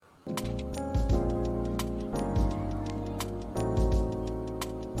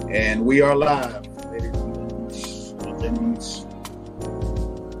And we are live, ladies and gentlemen.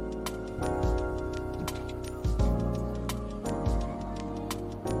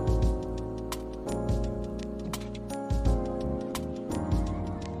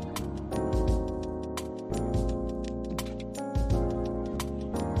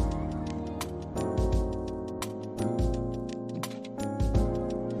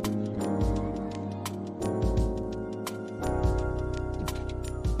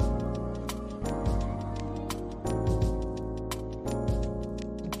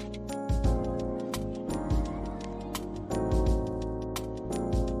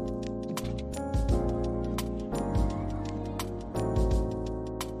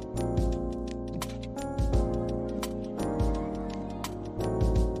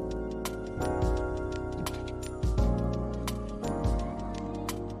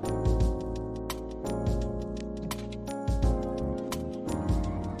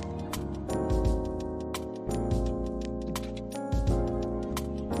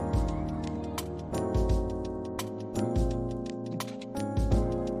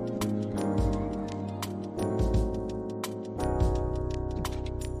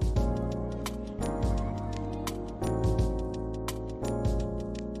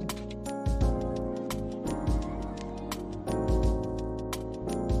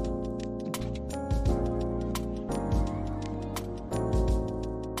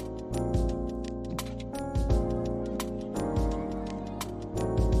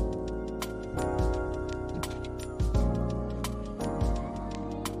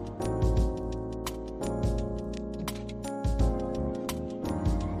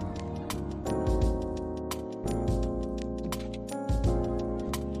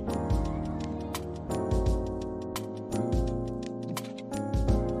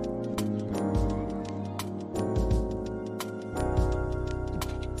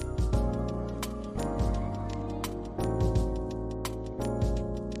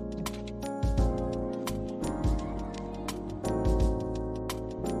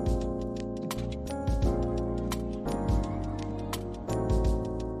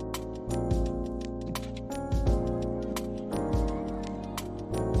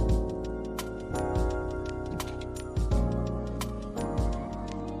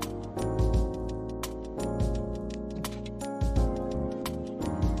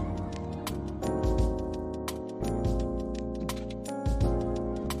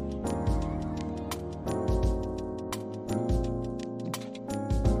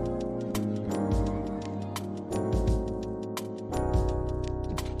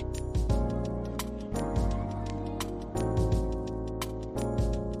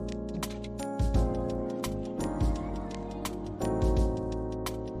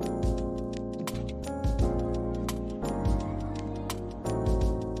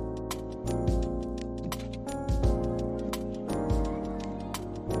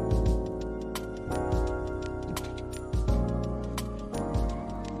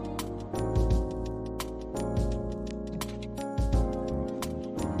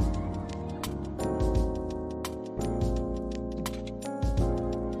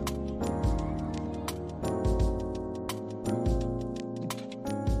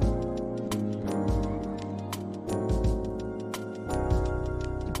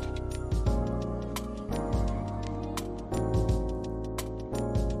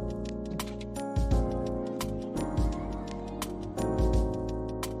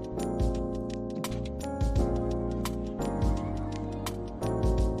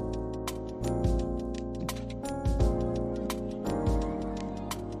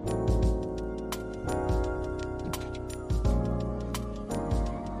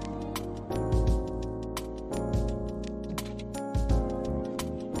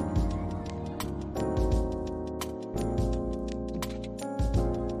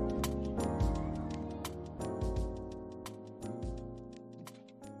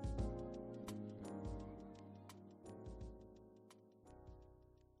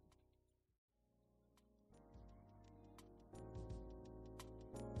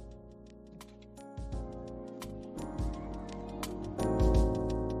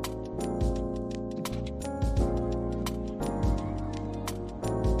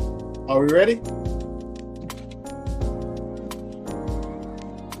 Are we ready?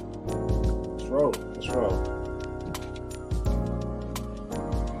 Let's roll. Let's roll.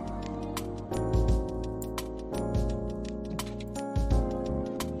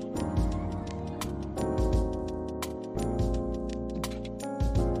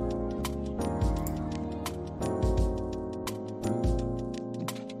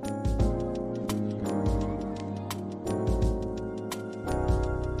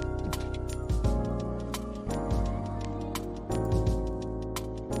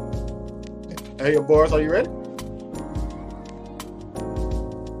 Hey, Boris, are you ready?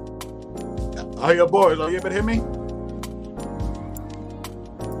 Hey, Boris, are you able to hear me?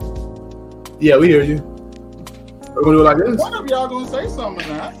 Yeah, we hear you. We're gonna do it like this. One of y'all gonna say something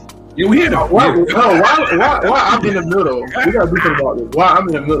now. Yeah, we hear that. Why I'm in the middle? We gotta do something about this. Why I'm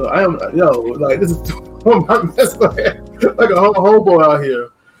in the middle? I am like this is like a whole hobo out here.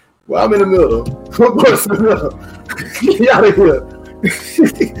 Well, I'm in the middle. What boy's in the middle? Get out of here.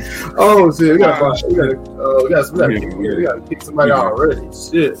 Oh shit, we gotta kick somebody out already.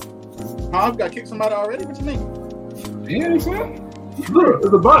 Shit. Huh? We gotta kick somebody already? What you mean? Yeah, son. Look,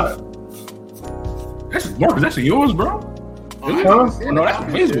 it's a bot. That's Marcus. That's yours, bro. Huh? Oh, no, that's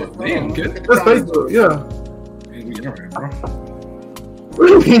Facebook. Damn, kid. That's Facebook. Yeah. All right, bro. What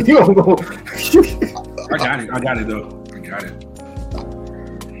do you mean you don't go? I got it though. I got it.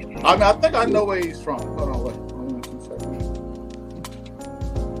 I mean, I think I know where he's from. Hold on, wait.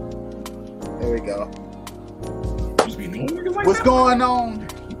 There we go. Just be knowing niggas like What's that? going on?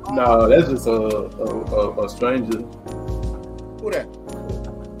 No, that's just a stranger. Who that?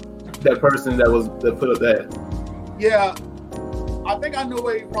 That person that put up that. Yeah, I think I know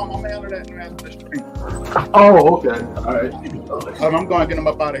where he's from. I'm handling that after the stream. Oh, okay. All right. I'm going to get him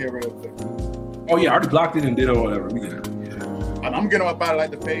up out of here real quick. Oh yeah, I already blocked it and did it or whatever. We got it. Yeah. I'm getting him up out of like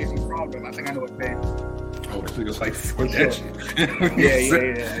the page he's from, but I think I know what page. Oh, this nigga's like fuck that shit.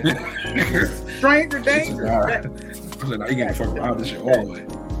 Yeah. Stranger danger. All right. I was like, nah, you getting fucked around this shit all the way.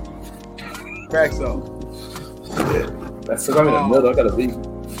 Back so. That's I'm in the middle. I gotta leave.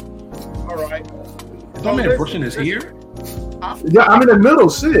 All right. Some man pushing is here. Huh? Yeah, I'm in the middle.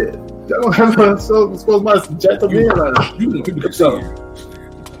 Shit. Y'all gonna have a supposed to jet them in. You know people can see you.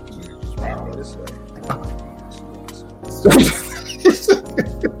 This way.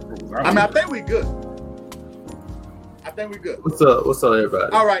 I mean, I think we good. What's up,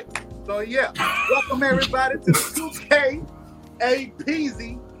 everybody? All right. So yeah, welcome everybody to the 2K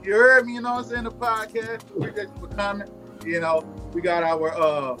APZ. You heard me, you know what I'm saying, the podcast. Appreciate you for coming. You know, we got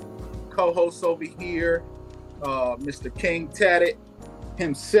our co-host over here, Mr. King Tatted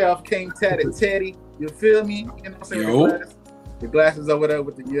himself, King Tatted Teddy. You feel me? You know what I'm saying? Yo. The glasses over there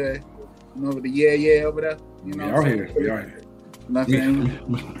with the with the yeah over there. You know, we are here. You know what I'm saying?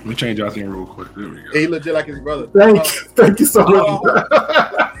 Let me change y'all thing real quick. There we go. He legit like his brother. Thank you so much.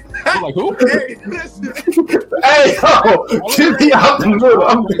 You like who? Hey, listen. Hey, get me out the middle.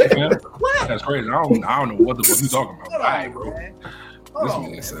 That's crazy. I don't know what the fuck you talking about. All right, bro. Hold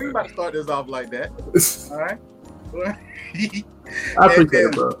on. We about to start this off like that. All right. I appreciate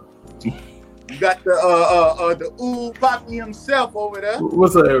it, bro. You got the ooh Poppy himself over there.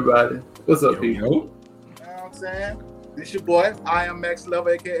 What's up, everybody? What's up, people? Yo. You know what I'm saying? It's your boy, I am Max Love,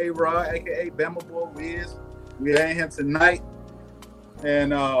 aka Rod, aka Bama Boy Wiz. We ain't here tonight.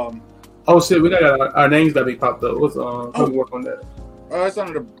 And oh shit, we got our names that be popped up. What's how we work on that? It's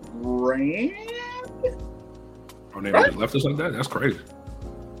under the brand. Our name just left us like that? That's crazy.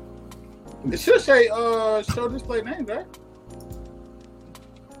 It should say show display names, right?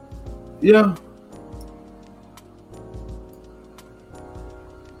 Yeah.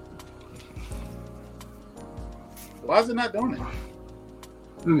 Why is it not doing it?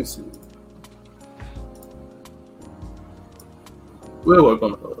 Let me see. We'll work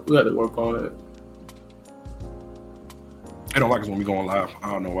on it. We got to work on it. I don't like us when we go on live.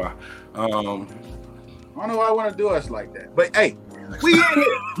 I don't know why. I don't know why I want to do us like that. But hey, we in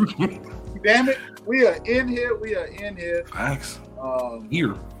here. Damn it. We are in here. Facts.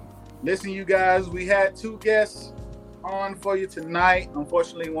 Here. Listen, you guys, we had two guests on for you tonight.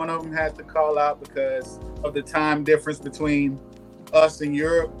 Unfortunately, one of them had to call out because of the time difference between us and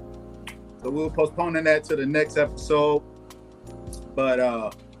Europe. So we're postponing that to the next episode.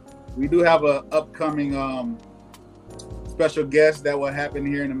 But we do have an upcoming special guest that will happen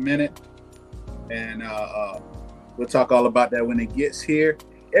here in a minute. And we'll talk all about that when it gets here.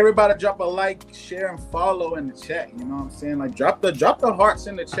 Everybody drop a like, share, and follow in the chat. You know what I'm saying? Like drop the hearts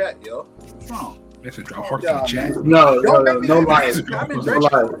in the chat, yo. What's wrong? They should drop hearts in the chat. No likes.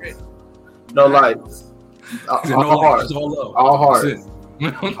 No likes. All hearts. All hearts.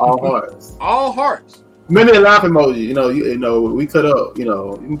 All hearts. All hearts. Maybe a laugh emoji. You know, we could up. You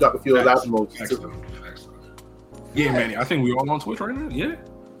know, you can drop a few laugh emojis too. Yeah, man. I think we all on Twitch right now. Yeah,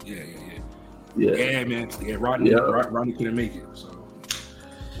 man. Yeah, Rodney couldn't make it. So,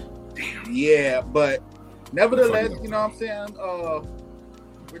 damn. Yeah, but nevertheless, you know what I'm saying.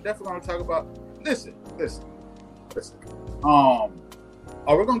 We're definitely going to talk about. Listen. Are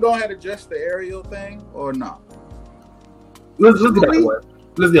we going to go ahead and adjust the aerial thing or not? Let's get out the way.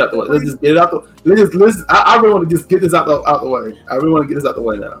 Let's just get it out the way. I really want to just get this out the way. I really want to get this out the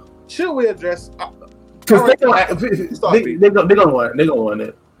way now. should we address? Because Right. they're gonna win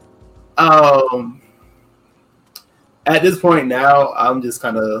it. At this point now, I'm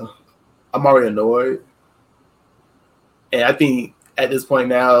already annoyed, and I think at this point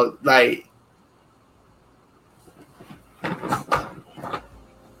now, like, I'm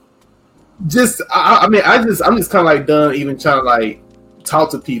just kind of like done even trying to like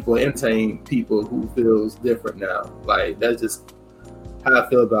talk to people, entertain people who feels different now. Like, that's just how I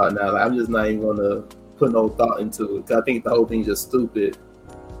feel about it now. Like, I'm just not even gonna put no thought into it, because I think the whole thing's just stupid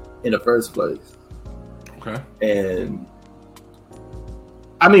in the first place. Okay. And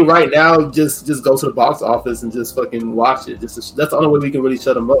I mean, right now, just go to the box office and just fucking watch it. That's the only way we can really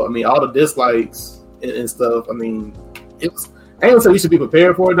shut them up. I mean, all the dislikes and stuff. I mean, I ain't gonna say we should be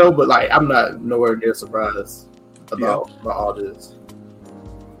prepared for it though, but like, I'm not nowhere near surprised about all this.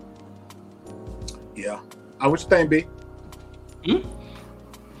 Yeah. What you think, B?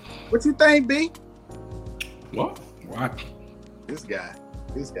 What you think, B? What? This guy.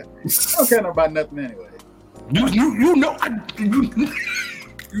 I don't care about nothing anyway. You know. You know. I don't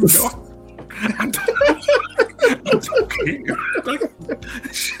care.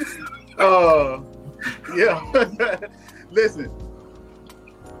 Yeah. Listen,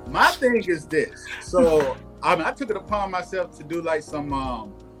 my thing is this. So, I took it upon myself to do like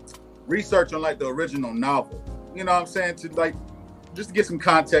some research on like the original novel. You know what I'm saying? To like just to get some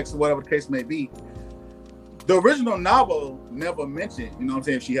context or whatever the case may be. The original novel never mentioned, you know what I'm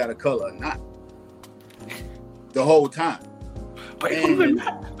saying, if she had a color or not. The whole time. But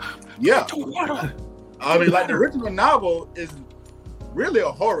yeah. I mean, like, the original novel is really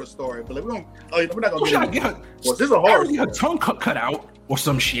a horror story, but like, we're not gonna get into it. Well, this is a horror story. Her tongue cut out or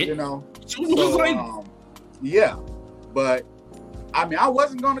some shit. You know. So like, yeah. But I mean, I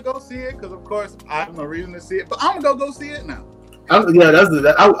wasn't gonna go see it because, of course, I have no reason to see it. But I'm gonna go see it now. I never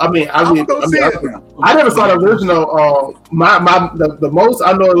saw the original. The most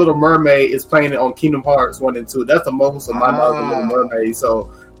I know of Little Mermaid is playing it on Kingdom Hearts 1 and 2. That's the most of my knowledge of Little Mermaid.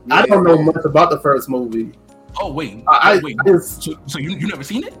 So I don't know much about the first movie. Oh wait, so you never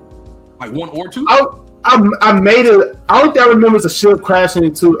seen it? Like 1 or 2? I made it. I only thing I remember is a ship crashing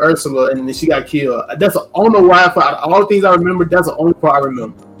into Ursula and then she got killed. That's the only why all the things I remember. That's the only part I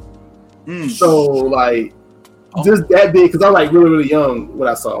remember. So like. Just that big, because I was like really, really young when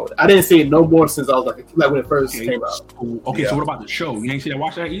I saw it. I didn't see it no more since I was like when it first came out. Okay, so what about the show? You ain't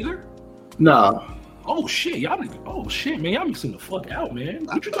watch that either? No. Oh shit, man, y'all missing the fuck out, man.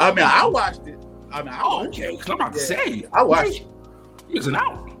 I watched it. Okay, because I'm about to say I watched it. Missing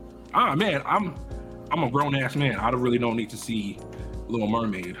out. Man, I'm a grown ass man. I really don't need to see Little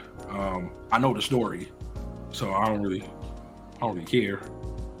Mermaid. I know the story, so I don't really care.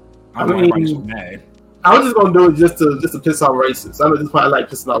 I know everybody's so mad. I was just gonna do it just to piss off racists. I know this part I like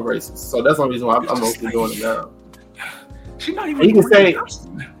pissing off racists, so that's the only reason why I'm mostly doing it now. She's not even. You can say,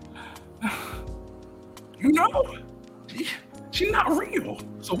 you know, she's not real.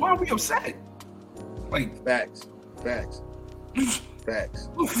 So why are we upset? Like facts.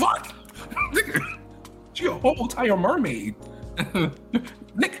 Fuck. She a whole entire mermaid.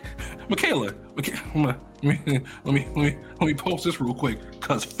 Michaela, let me post this real quick.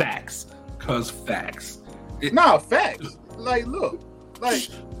 Cause facts. Facts. Facts. Like, look, like,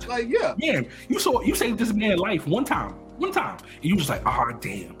 yeah. Man, you saved this man life one time, and you just like,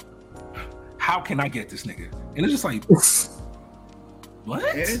 damn. How can I get this nigga? And it's just like, what?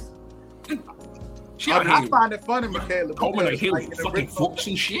 I find it funny, Michaela. Like fucking forks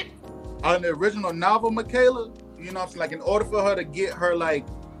and shit. On the original novel, Michaela, you know, like in order for her to get her like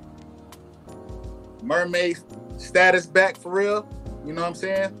mermaid status back for real, you know what I'm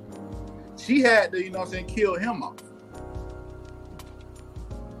saying? She had to, you know what I'm saying, kill him off.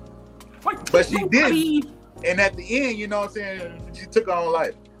 But she didn't. And at the end, you know what I'm saying, she took her own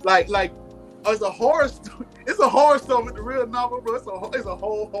life. Like it's a horror story. It's a horror story with the real novel, bro. It's a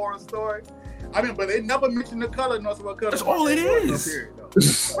whole horror story. I mean, but they never mentioned the color. No, so what color? That's all it is.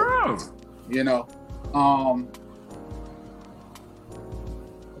 Bro. You know. I'm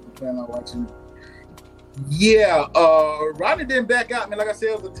planning on watching. Yeah, Rodney didn't back out, man. Like I said,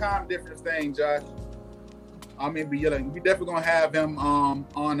 it was a time difference thing, Josh. I mean, but yeah, we definitely gonna have him on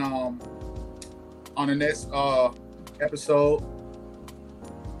the next episode.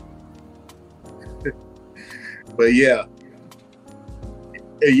 But yeah,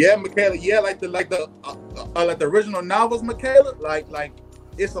 Michaela, like the original novels, Michaela, like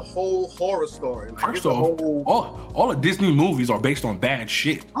it's a whole horror story. Like, first off, all the Disney movies are based on bad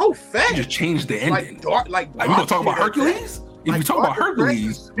shit. Oh, fact. You just changed the ending. Like we gonna talk about Hercules? If you talk about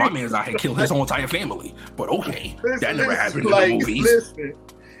Hercules, my man's out here killed his whole entire family. But okay, that never happened in the movies. Listen,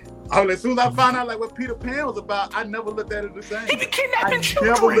 As soon as I found out like what Peter Pan was about, I never looked at it the same. He be kidnapping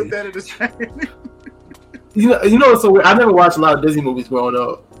children. Never looked at it the same. You know, so weird. I never watched a lot of Disney movies growing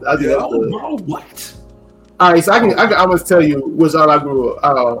up. Bro, what? All right, so I must tell you which all I grew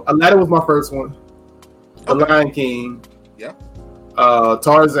up. Aladdin was my first one. The Lion King. Yeah.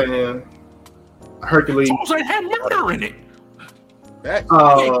 Tarzan. Hercules. Tarzan had murder in it. He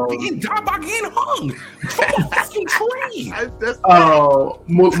died by getting hung from a fucking tree.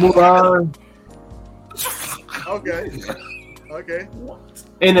 Mulan. Okay.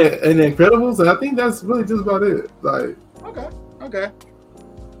 And the Incredibles, and I think that's really just about it. Like, okay.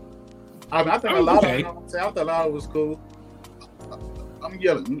 I think a lot of them. I thought a lot of it was cool. I'm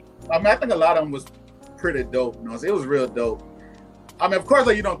yelling. I think a lot of them was pretty dope. You know, it was real dope. I mean, of course,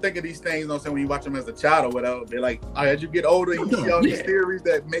 like you don't think of these things. You know, what I'm saying when you watch them as a child or whatever, they're like, as you get older, and you see all these theories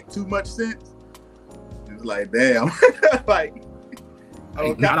that make too much sense. It's like, damn, like.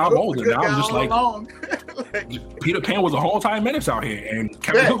 Not I'm older now. I'm just like Peter Pan was a whole time menace out here, and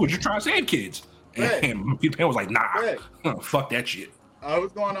Captain Hook was just trying to save kids. And Peter Pan was like, nah, fuck that shit.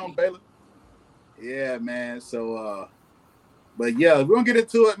 What's going on, Baylor? Yeah, man. So, but yeah, we're gonna get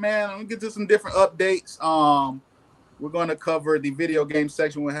into it, man. I'm gonna get to some different updates. We're gonna cover the video game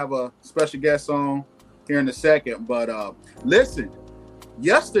section. We'll have a special guest on here in a second. But listen,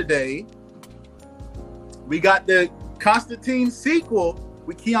 yesterday we got the Constantine sequel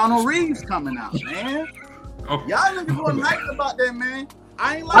with Keanu Reeves coming out, man. Okay. Y'all niggas wasn't hyped about that, man.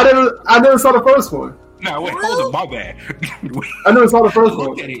 I never saw the first one. No, wait, hold on, my bad. I never saw the first one.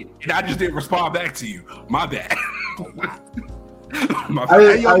 Look at it, and I just didn't respond back to you. My bad. My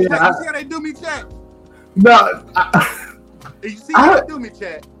bad. You see how they do me, chat? No, you see how they do me,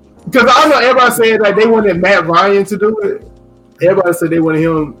 chat? Because I know everybody said that they wanted Matt Ryan to do it. Everybody said they wanted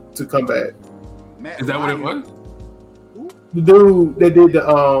him to come back. Is that what it was? The dude that did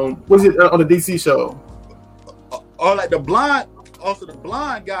the was it on the DC show? Oh, like the blonde. Also, the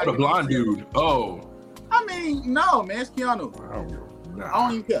blonde guy. The blonde dude. Oh. I mean, no, man, it's Keanu. I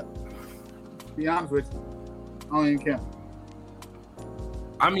don't even care. To be honest with you, I don't even care.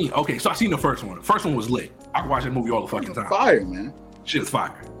 I mean, okay, so I seen the first one. The first one was lit. I can watch that movie all the fucking time. Fire, man. Shit's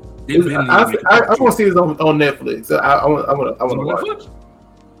fire. I want to see this on Netflix. I want to watch it.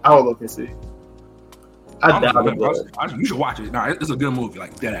 I will look and see. You should watch it. Nah, it's a good movie,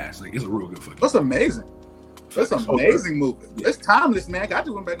 like dead ass. Like it's a real good fucking. That's amazing. That's an amazing movie. Yeah. It's timeless, man. I just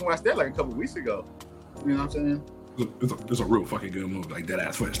went back and watched that like a couple weeks ago. You know what I'm saying? It's a real fucking good movie, like dead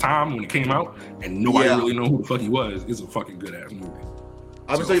ass. For its time when it came out, and nobody really knew who the fuck he was. It's a fucking good ass movie.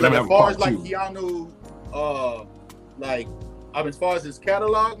 I would say, like as far as like Keanu, as far as his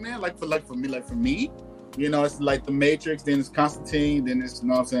catalog, man, like for me, you know, it's like The Matrix, then it's Constantine, then it's, you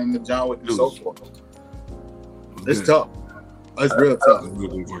know what I'm saying, the John Wick and so forth. It's tough. It's real tough. It's a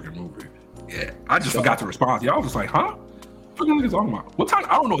good fucking movie. Yeah, I just forgot to respond to y'all. I was just like, huh? What are you talking about? What time?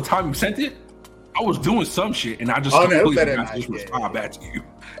 I don't know what time you sent it. I was doing some shit and I just completely forgot to just respond back to you.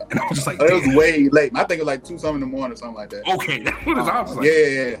 And I was just like, it was way late. I think it was like 2-something in the morning or something like that. Okay, that's what I was like.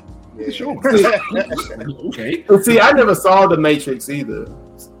 Yeah. Sure. Okay. But see, I never saw The Matrix either.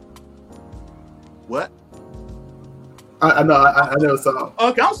 What? I know. I never saw.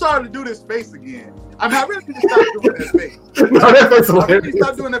 Okay, I'm sorry to do this face again. I mean, I really need to stop doing that face. No, that face I really need to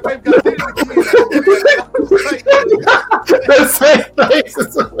stop doing that face because I did it again. The same face.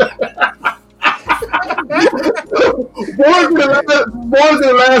 More than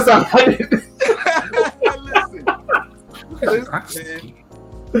the last time I did it.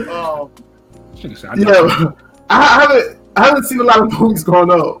 I haven't seen a lot of movies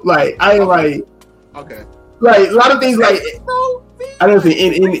growing up. Like I ain't like okay. Like a lot of things like I don't see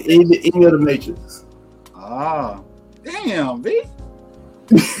any other Matrix. Ah, damn, V.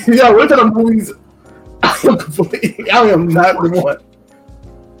 Yeah, what kind of movies? I am not the one.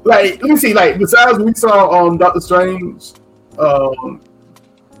 Like, let me see. Like, besides we saw on Doctor Strange, we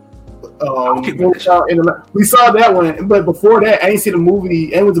saw that one. But before that, I ain't seen the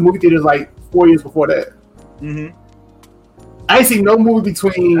movie. And went to movie theaters like 4 years before that. Mm-hmm. I ain't seen no movie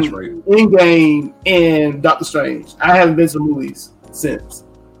between Endgame and Doctor Strange. I haven't been to the movies since.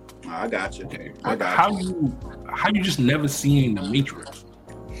 I got you. Okay. How you just never seen The Matrix?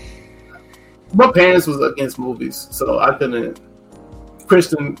 My parents was against movies, so I couldn't.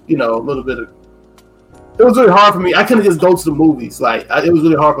 Christian, you know, a little bit of. It was really hard for me. I couldn't just go to the movies. Like it was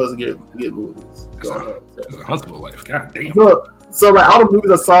really hard for us to get movies. It's a husband life. God damn. So like all the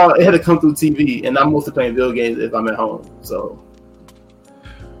movies I saw, it had to come through TV, and I'm mostly playing video games if I'm at home. So.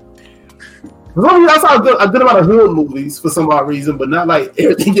 I saw a good amount of hood movies for some odd reason, but not like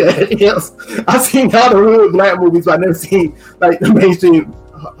everything else. I've seen all the hood black movies, but I've never seen like the mainstream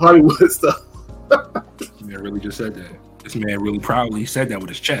Hollywood stuff. This man really just said that. This man really proudly said that with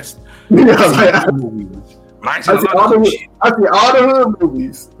his chest. Yeah, I see all the hood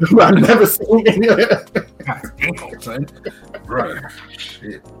movies, but I've never seen any of it. God damn, son. Bro,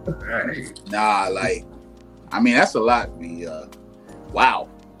 shit. Right. Nah, like, I mean, that's a lot. Wow,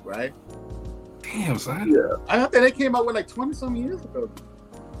 right? Damn, son. Yeah. I think they came out with like 20-some years ago.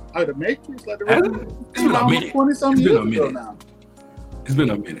 Oh, the Matrix, like the It's been a minute. 20-some years ago now. It's been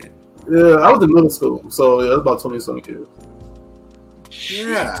a minute. Yeah, I was in middle school, so yeah, it was about 20-some years.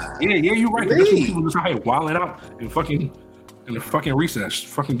 Yeah, you're right. That's when people just out here wilding out and fucking in the fucking recess,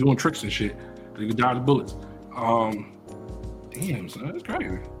 fucking doing tricks and shit. They can dodge bullets. Damn, son, that's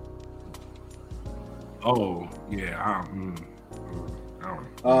crazy. Oh yeah,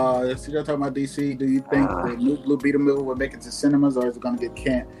 so you're talking about DC. Do you think the new Blue Beetle movie will make it to cinemas, or is it going to get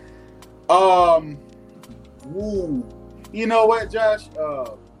canned? You know what, Josh?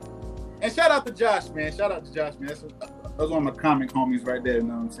 And shout out to Josh, man. That's one of my comic homies right there. You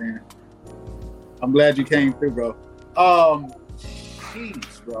know what I'm saying? I'm glad you came through, bro.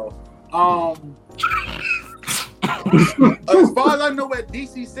 Jeez, bro. As far as I know what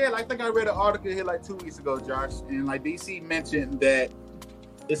DC said, I think I read an article here like 2 weeks ago, Josh, and like DC mentioned that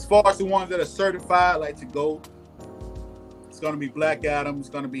as far as the ones that are certified, like to go, it's gonna be Black Adam, it's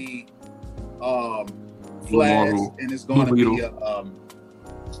gonna be Flash, and it's gonna be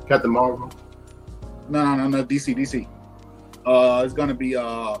Captain Marvel. No, DC. It's gonna be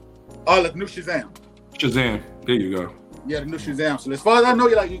the new Shazam. Shazam. There you go. Yeah, the new Shazam. So as far as I know,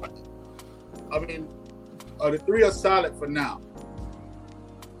 the three are solid for now.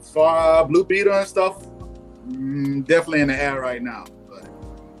 As far as Blue Beetle and stuff, definitely in the air right now. But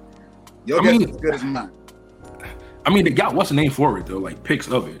your guess is as good as mine. I mean, they got what's the name for it though, like pics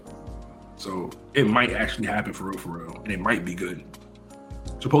of it. So it might actually happen for real, and it might be good.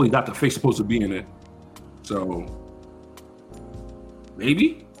 Supposedly got the face supposed to be in it. So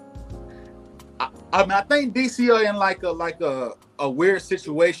maybe. I think DC are in like a weird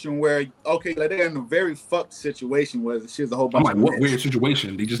situation where like they're in a very fucked situation where she's a whole bunch. I'm like, what weird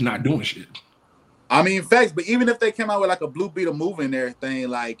situation? They just not doing shit. I mean, facts. But even if they came out with like a Blue Beetle movie and everything,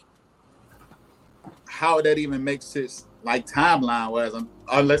 like, how would that even make sense? Like timeline wise,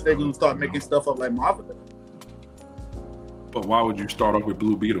 unless they're gonna start making stuff up like Marvel. But why would you start off with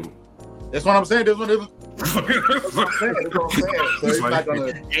Blue Beetle? That's what I'm saying. That's what I'm saying. So it's not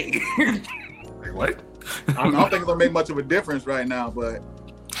gonna. Like, what? I don't think it's gonna make much of a difference right now, but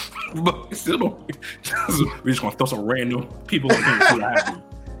still don't. We're just gonna throw some random people in here to see what happens.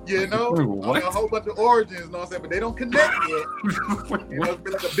 You know, a whole bunch of origins, you know what I'm saying? But they don't connect yet. It'll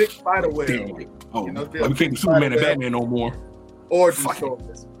be like a big spider web. We can't do Superman and Batman no more. Origin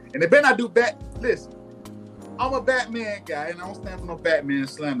stories. And they better not do Listen, I'm a Batman guy, and I don't stand for no Batman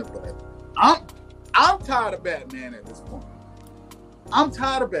slander, but I'm tired of Batman at this point. I'm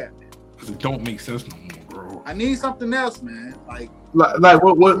tired of Batman. Because it don't make sense no more, bro. I need something else, man. Like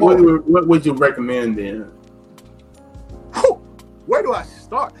what would you recommend then? Where do I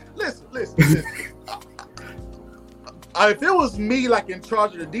start? Listen. If it was me, like in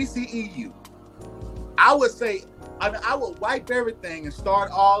charge of the DCEU, I would say I would wipe everything and start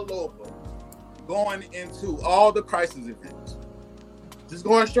all over, going into all the crisis events. Just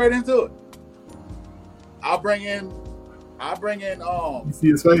going straight into it. I'll bring in. You see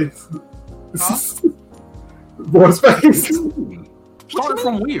his face? Huh? Boy's face. Start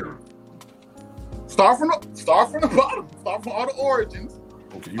from where? Start from the bottom. Start from all the origins.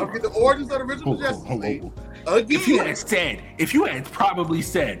 Okay, I'll get the origins of the original Justice League. Again. If you had probably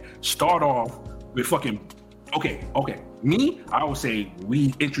said, start off with fucking, okay. Me, I would say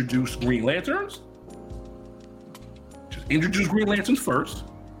we introduce Green Lanterns. Just introduce Green Lanterns first,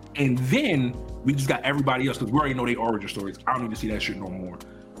 and then we just got everybody else because we already know their origin stories. I don't need to see that shit no more.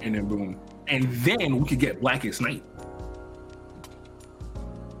 And then boom, and then we could get Blackest Night.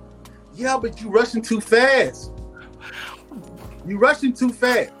 Yeah, but you rushing too fast.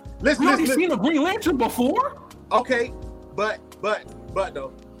 Listen, we seen a Green Lantern before. Okay, but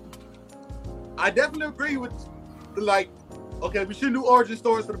though, I definitely agree with we should do origin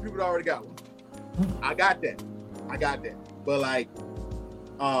stories for the people that already got one. I got that. But I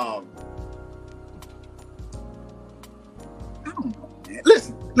don't know, man.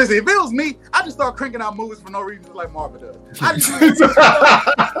 Listen. If it was me, I just start cranking out movies for no reason, just like Marvel does. I just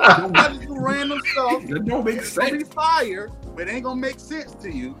do random stuff. That don't make sense. It's gonna be fire, but it ain't gonna make sense to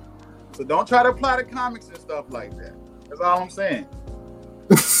you. So don't try to apply to comics and stuff like that. That's all I'm saying.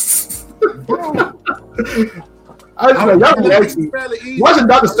 Bro. Y'all reactions. Watching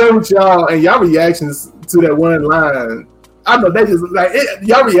Dr. Stone with y'all and y'all reactions to that one line, I know they just like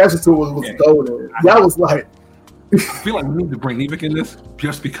y'all reaction to it was golden. Y'all was like, I feel like we need to bring Nevik in this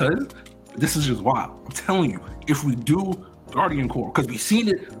just because this is just wild. I'm telling you, if we do Guardian Corps, because we've seen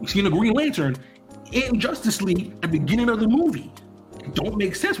the Green Lantern in Justice League at the beginning of the movie. It don't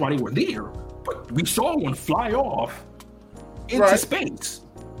make sense why they were there, but we saw one fly off into space.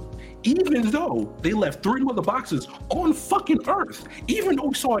 Even though they left 3 other boxes on fucking Earth, even though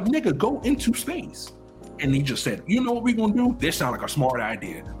we saw a nigga go into space. And they just said, you know what we're gonna do? This sounds like a smart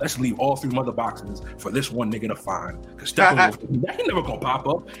idea. Let's leave all 3 mother boxes for this one nigga to find. Because Steppenwolf, he never gonna pop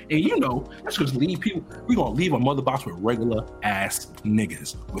up. And you know, let's just leave people. We're gonna leave a mother box with regular ass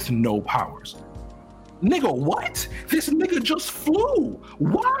niggas with no powers. Nigga, what? This nigga just flew.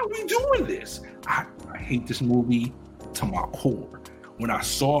 Why are we doing this? I hate this movie to my core. When I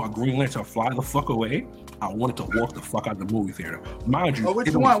saw a Green Lantern fly the fuck away, I wanted to walk the fuck out of the movie theater. Mind you, which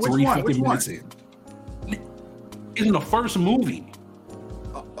one? 50 minutes in. It's in the first movie.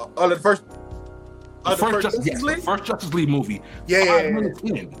 The first Justice League movie. 5 minutes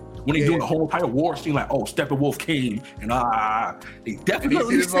in. When they doing the whole entire war scene, like, oh, Steppenwolf came, and they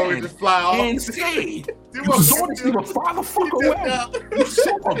definitely said and say, you saw this nigga fly the fuck away. You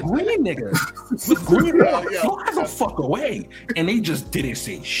saw a green nigga with green fly the fuck away, and they just didn't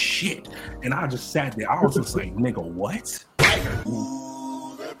say shit. And I just sat there. I was just like, nigga, what?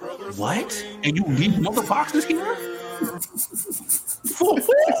 What? And you leave mother boxes here? For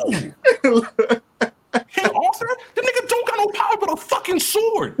who? Hey, Arthur, the nigga don't got no power but a fucking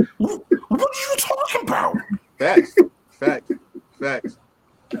sword. What are you talking about? Facts.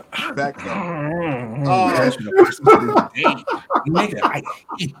 Nigga,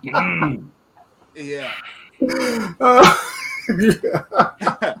 yeah.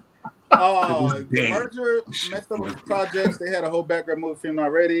 The merger messed up the projects. They had a whole background movie film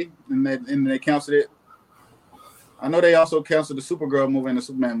already, and they canceled it. I know they also canceled the Supergirl movie and the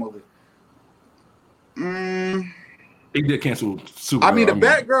Superman movie. They did cancel Supergirl. I mean, the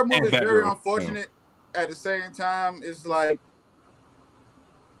Batgirl movie is very unfortunate. At the same time, it's like,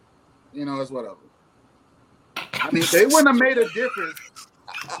 you know, it's whatever. I mean, they wouldn't have made a difference.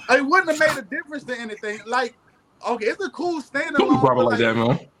 It wouldn't have made a difference to anything. Like, okay, it's a cool standalone. Don't be bravo like that,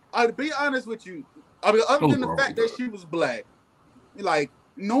 man. To be honest with you, I mean, other than the fact that she was black, like,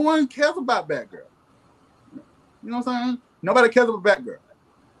 no one cares about Batgirl. You know what I'm saying? Nobody cares about Batgirl,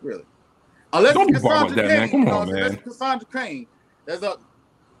 really. Unless don't be bravo like that, man. Come on, man. That's Cassandra Cain. It's the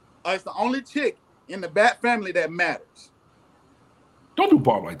only chick in the Bat family that matters. Don't do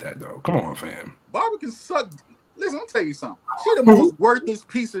Barb like that, though. Come on, fam. Barbara can suck. Listen, I'll tell you something. She the most worthless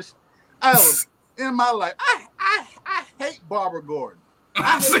piece of ever in my life. I hate Barbara Gordon.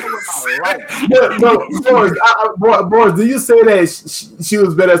 I hate her with my life. Boris, do you say that she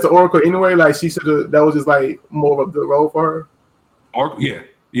was better as the Oracle anyway? Like she should have. That was just like more of a good role for her. Oracle, yeah.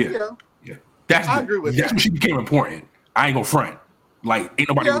 I agree with that. That's when she became important. I ain't gonna front. Like ain't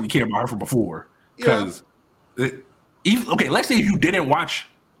nobody really cared about her from before. Because let's say if you didn't watch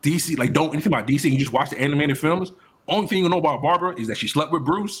DC, like don't anything about DC, and you just watch the animated films. Only thing you know about Barbara is that she slept with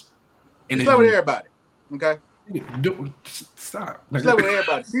Bruce. And she slept with everybody. Okay. Stop. She slept with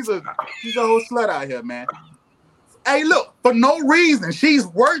everybody. She's a whole slut out here, man. Hey, look, for no reason, she's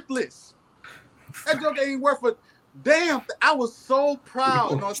worthless. That joke ain't worth a damn. I was so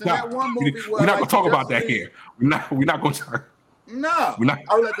proud. You know, in that one movie. We're not gonna talk about that here. We're not gonna talk. No. We're not.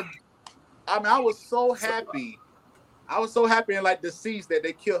 I was so happy. I was so happy in like Deceased that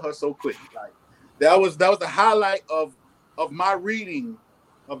they killed her so quick. Like that was the highlight of my reading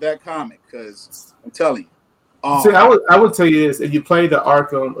of that comic. Because I'm telling you. See, I would tell you this: if you play the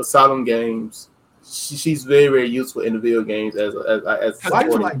Arkham Asylum games, she's very, very useful in the video games as. Why do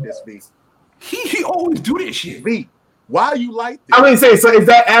you like this, V? He always do this shit, V. Why you like this? I mean, so is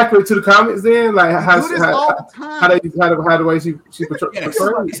that accurate to the comics then? Like how the way she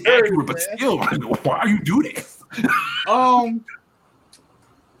portrays? It's accurate, but still, why you do this?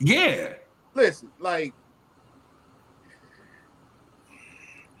 Yeah. Listen, like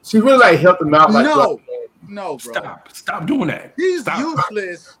she really like helped him out. Like, no, bro. Stop doing that. She's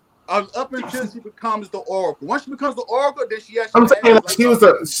useless up until she becomes the Oracle. Once she becomes the Oracle, then she actually. I'm saying like, she was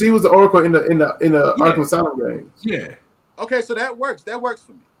the Oracle in the Arkham Asylum games. Yeah. Okay, so that works. That works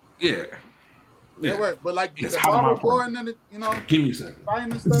for me. Yeah. That works. But like the Barbara Gordon and give me a second.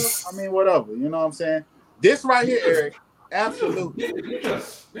 Fighting and stuff. I mean, whatever. You know what I'm saying? This right here, Eric. Absolutely.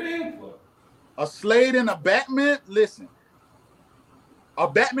 A Slade and a Batman. Listen. A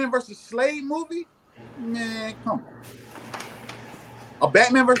Batman versus Slade movie? Man, come on. A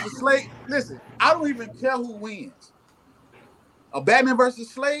Batman versus Slade? Listen, I don't even care who wins. A Batman versus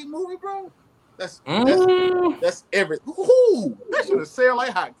Slade movie, bro? That's every. Ooh, that should have sailed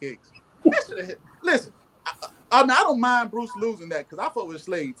like hotcakes. That should have. Listen, I don't mind Bruce losing that because I fuck with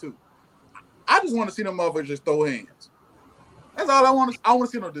Slade too. I just want to see them motherfuckers just throw hands. That's all I want to. I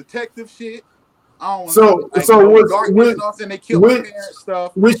want to see no detective shit. I don't want they kill my parents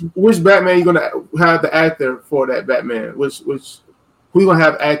stuff. Which Batman you gonna have the actor for that Batman? Who you gonna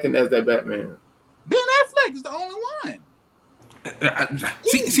have acting as that Batman? Ben Affleck is the only one.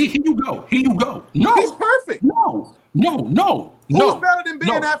 See, here you go. No, he's perfect. No. Who's better than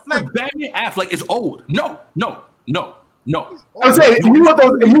Ben Affleck? Batman Affleck is old. No. I'm saying if you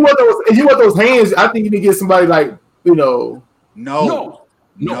want those hands, I think you need to get somebody like No.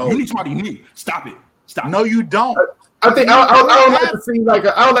 You need somebody new. Stop it. No, you don't. I think I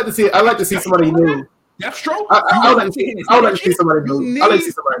would like to see I like to see somebody new. That's true. I would like to see somebody new. I like to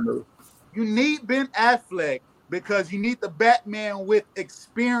see somebody new. You need Ben Affleck because you need the Batman with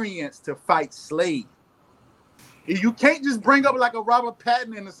experience to fight Slade. You can't just bring up like a Robert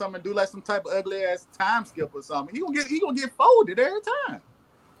Pattinson or something and do like some type of ugly ass time skip or something. He gonna get folded every time.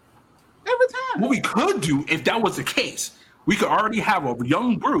 What we could do if that was the case, we could already have a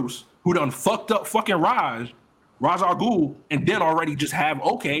young Bruce who done fucked up fucking Ra's al Ghul, and then already just have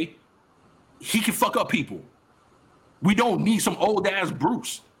he can fuck up people. We don't need some old ass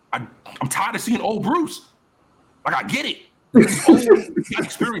Bruce. I'm tired of seeing old Bruce. Like I get it. He's old, he got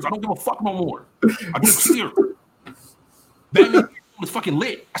experience. I don't give a fuck no more. I just care. Batman was fucking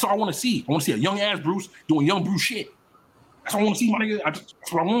lit. That's all I want to see. I want to see a young ass Bruce doing young Bruce shit. That's all I want to see, my nigga. That's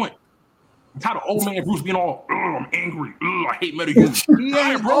what I want. I'm tired of old man Bruce being all, I'm angry. I hate metahumans. He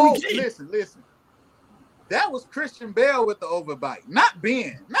ain't old. Listen. That was Christian Bale with the overbite. Not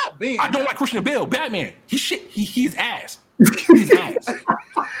Ben. I don't like Christian Bale. Batman. He's ass. He's ass.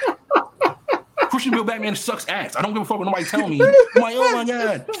 Christian Bale Batman sucks ass. I don't give a fuck when nobody tell me. I'm like, oh my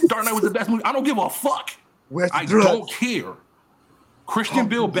God, Dark Knight was the best movie. I don't give a fuck. I don't care. Christian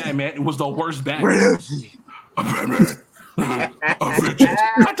Bale Batman was the worst Batman. Where is he? A Batman. A vengeance.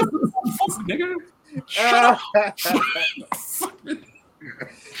 I don't give a fuck, nigga. Shut up.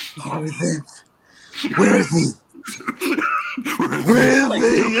 Where is he?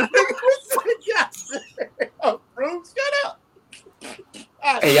 Bruce, shut up.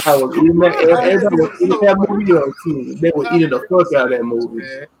 Hey, y'all was eating that movie up too. They were eating the fuck out of that movie.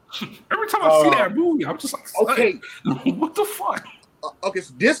 Every time I see that movie, I'm just like, okay, what the fuck? Okay,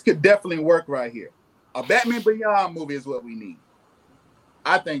 so this could definitely work right here. A Batman Beyond movie is what we need.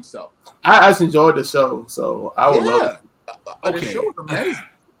 I think so. I actually enjoyed the show, so I would love it. Okay. The show was amazing.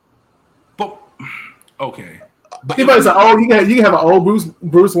 But okay. But everybody's like, oh, you can have an old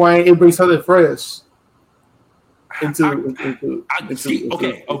Bruce Wayne. It brings something fresh into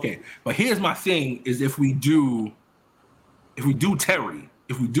okay. But here's my thing: is if we do Terry,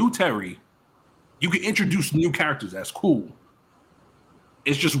 you can introduce new characters. That's cool.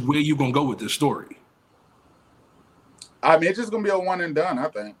 It's just where you gonna go with this story. I mean, it's just gonna be a one and done. I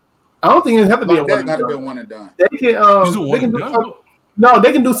think. I don't think it has to be a one and done. They can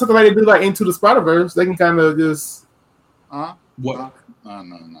they can do something like they do like Into the Spider-Verse. They can kind of just. What?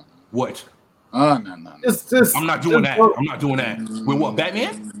 No. What? No. It's just. I'm not doing that. With what?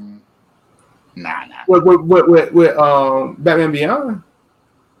 Batman? Nah. With Batman Beyond.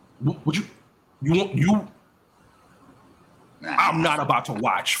 Would you want you? Nah. I'm not about to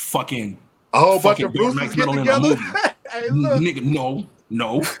watch fucking. Oh, but the Bruces get together. Hey, look. Nigga, no.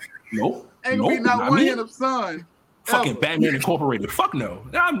 Ain't gonna be not one hint of sun. Fucking Batman Incorporated. Fuck no.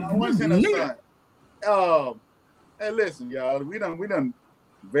 One hint of sun. Hey, listen, y'all. We done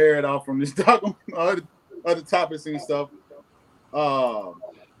varied off from this talk other topics and stuff. Your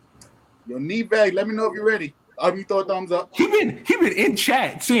knee bag. Let me know if you're ready. You throw a thumbs up. He been in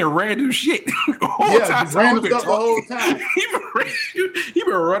chat saying random shit. Random stuff the whole time. He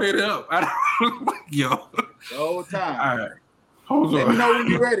been running it up. Yo. The whole time. All right. Hold on. Let me know when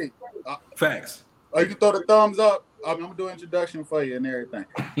you're ready. Facts. You can throw the thumbs up. I'm gonna do an introduction for you and everything.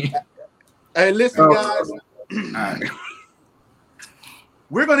 Hey, listen, guys. All right.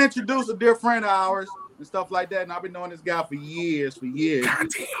 We're gonna introduce a dear friend of ours and stuff like that. And I've been knowing this guy for years.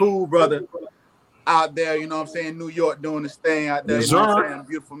 Cool brother out there, you know what I'm saying? New York doing his thing out there. You know what I'm saying?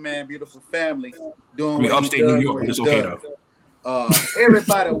 Beautiful man, beautiful family. Doing what upstate New York, it's okay though.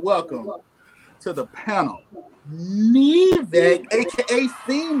 Everybody, welcome to the panel. Nevek, aka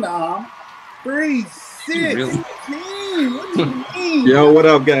Phenom 316. Really? What do you mean? Yo, what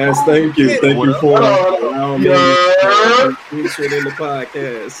up, guys? Thank you for allowing me to feature in the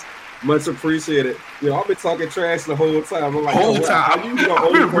podcast. Much appreciated. Yo, I've been talking trash the whole time. I'm like, how you the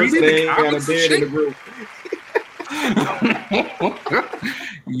only person that ain't got a bed in the group?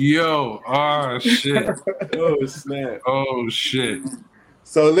 Yo, oh shit. Oh snap. Oh shit.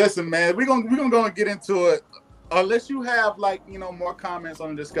 So listen, man, we're gonna go and get into it. Unless you have more comments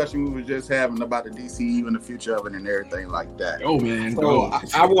on the discussion we were just having about the DCU and the future of it and everything like that. Oh man, so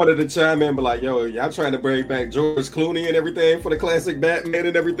I wanted to chime in, but like, yo, y'all trying to bring back George Clooney and everything for the classic Batman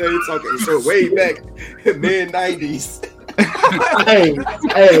and everything, talking so way back mid '90s. hey,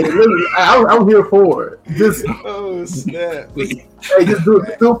 really, I'm here for it. Just snap! Hey, just do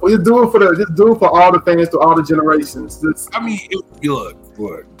it for all the fans, to all the generations. Look.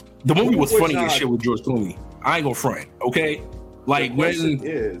 The movie was funny as shit with George Clooney. I ain't gonna front, okay? Like when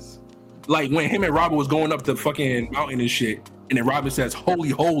him and Robin was going up the fucking mountain and shit, and then Robin says, "Holy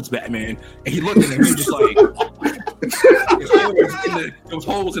holes, Batman," and he looked at him, he was just like, there was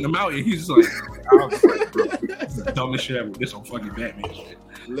holes in the mountain. He's just like, I was like, bro, this is the dumbest shit ever. This on fucking Batman shit.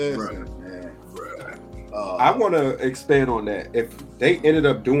 Listen, man. I want to expand on that. If they ended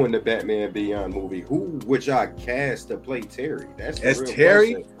up doing the Batman Beyond movie, who would y'all cast to play Terry? That's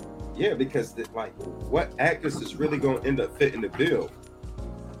Terry. Question. Yeah, because what actress is really going to end up fitting the bill?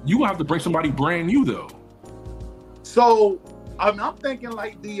 You will have to bring somebody brand new though. So I'm thinking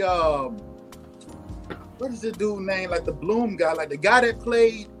like the what is the dude name? Like the Bloom guy, like the guy that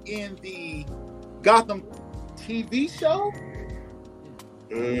played in the Gotham TV show.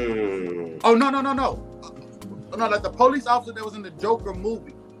 Oh no! No, like the police officer that was in the Joker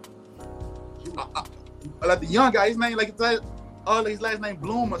movie. Like the young guy, his name his last name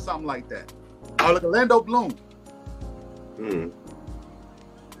Bloom or something like that. Like Orlando Bloom.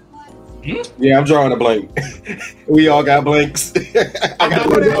 Yeah, I'm drawing a blank. We all got blanks. You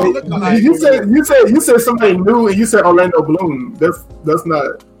said somebody new, and you said Orlando Bloom. That's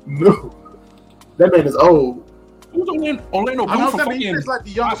not new. That man is old. Who's Orlando Bloom from fucking he's like the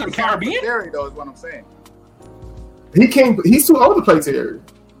youngest Caribbean? Terry, though, is what I'm saying. He's too old to play Terry.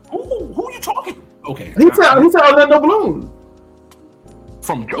 Who are you talking? Okay. He said Orlando Bloom.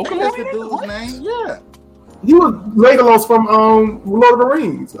 From Joker? That's the dude's name. Yeah. He was Legolas from Lord of the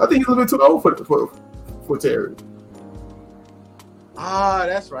Rings. I think he's a little bit too old for Terry. Ah,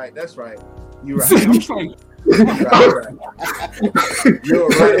 that's right. You're right. I'm just like, You're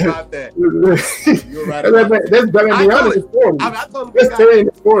right about that. You're right about that. That's Batman Beyond in his 40s. I told him that's Terry in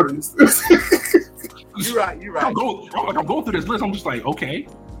his 40s. You're right. I'm going through this list. I'm just like, okay,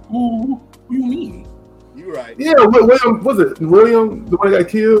 who you mean? You're right. Yeah, William, was it William, the one that got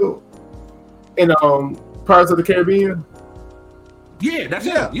killed in Pirates of the Caribbean? Yeah, that's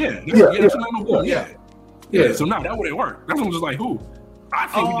it. Yeah. So now that wouldn't work. That's what I'm just like, who? I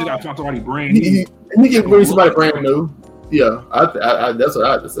think we just got to talk to somebody brand new. He can bring somebody brand new. Yeah, I that's what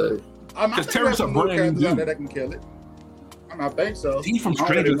I have to say. Because Terry's a brand new dude that can kill it. I think so. He from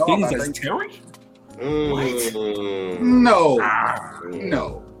Stranger Things as Terry? No.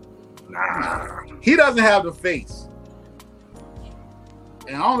 Nah. He doesn't have the face.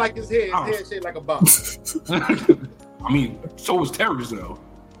 And I don't like his head. His head shaped like a box. I mean, so was Terry's though.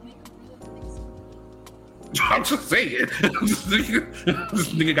 I'm just saying. This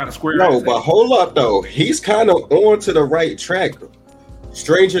nigga got a square. No, but hold up though. He's kind of on to the right track.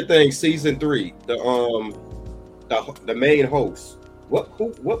 Stranger Things season 3. The main host. What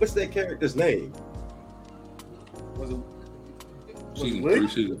was that character's name? Was it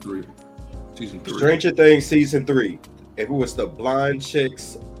Season three. Stranger Things season 3. And who was the blind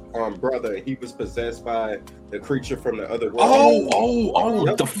chick's brother? He was possessed by the creature from the other world.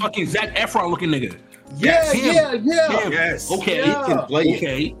 Yep. The fucking Zac Efron looking nigga. Yeah. Yes. Okay. Yeah. He can play.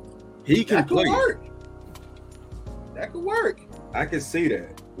 Okay. He can play. That could work. I can see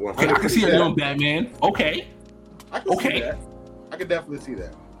that. Okay, I can see a young Batman. Okay. I can see that. I can definitely see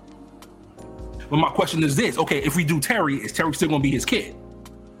that. But my question is this: okay, if we do Terry, is Terry still gonna be his kid,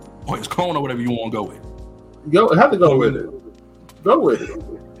 or his clone, or whatever you want to go with? Have to go with it. Go with it.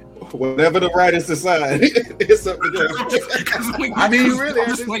 Whatever the writers decide, it's up to them. I mean, really, at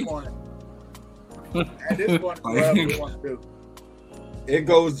this point, whatever you want to do. It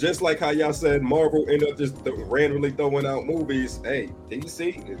goes just like how y'all said Marvel end up just randomly throwing out movies. Hey,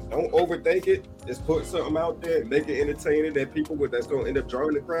 DC, don't overthink it. Just put something out there and make it entertaining that that's going to end up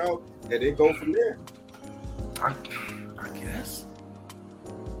drawing the crowd, and then go from there. I guess.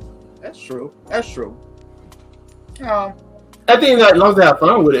 That's true. I think as long as they have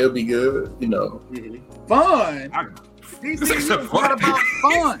fun with it, it'll be good. You know, fun. DC is not about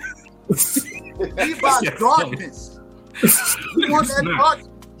fun. It's about darkness. You want that dark?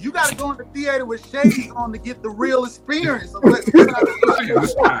 You got to go in the theater with shades on to get the real experience.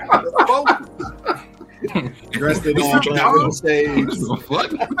 Dressed in all black on stage.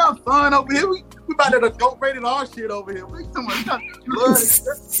 What? We not fun over here. We about to adult rated R shit over here. We talking about blood.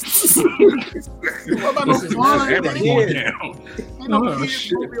 What about no fun? Everybody Man? going down. Ain't no Oh, kids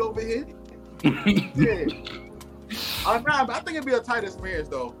shit. movie over here. Yeah. Nah, but I think it'd be a tight experience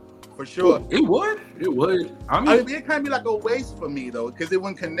though, for sure. It would. It would. I I mean, mean, it can't be like a waste for me though, because it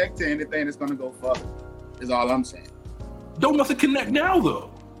wouldn't connect to anything that's gonna go further. Is all I'm saying. don't nothing connect now though.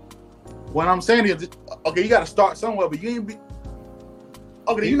 What I'm saying is, okay, you got to start somewhere, but you ain't be.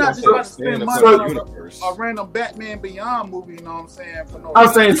 Okay, you're not just about to spend money on a random Batman Beyond movie. You know what I'm saying? For no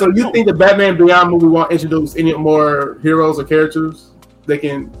I'm saying, so you think the Batman Beyond movie won't introduce any more heroes or characters they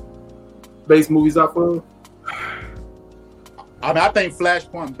can base movies off of? I mean, I think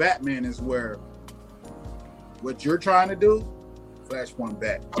Flashpoint Batman is where what you're trying to do. Flashpoint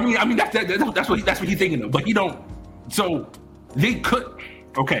Batman. I mean that's what he's thinking of. But you don't. So they could.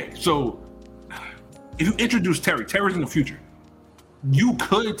 Okay, so if you introduce Terry's in the future, you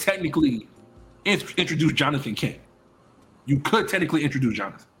could technically introduce Jonathan Kent. You could technically introduce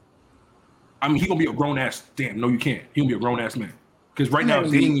Jonathan. I mean, he gonna be a grown ass. Damn, no, you can't. He gonna be a grown ass man. Because right now,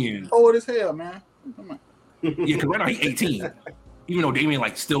 Damien old as hell, man. Come on. Yeah, because right now he's 18, even though Damien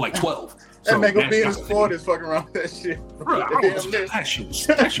still 12. That So man gonna be in that's his 40s fucking around with that shit. Bro, that shit.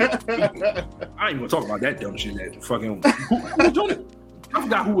 I ain't gonna talk about that dumb shit. That fucking who was doing it? I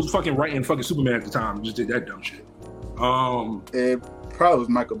forgot who was fucking writing fucking Superman at the time. Just did that dumb shit. It probably was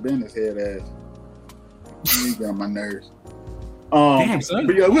Michael Bennett's head ass. He got on my nerves. Damn, son.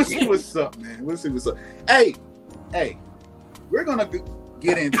 But yeah, we'll see what's up, man. We'll see what's up. Hey, we're gonna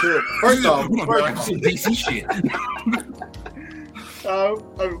get into it. First off, some DC shit.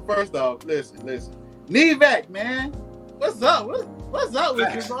 First off, listen. Nevac, man. What's up? What's up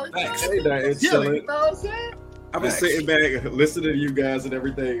with you, bro? It's You chilling. know what I'm saying? I've been sitting back, listening to you guys and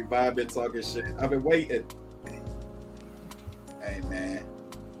everything, vibing, talking shit. I've been waiting. Hey, man.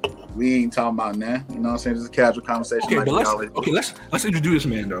 We ain't talking about that. You know what I'm saying? This is a casual conversation. Okay, like but let's introduce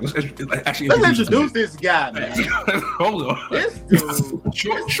this man though. Let's actually introduce this guy, man. Hold on. This dude.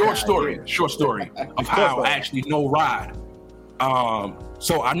 Short story of how I actually know Rod.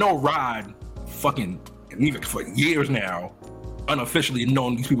 So I know Rod fucking even for years now, unofficially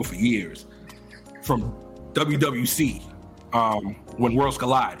known these people for years from WWC. When Worlds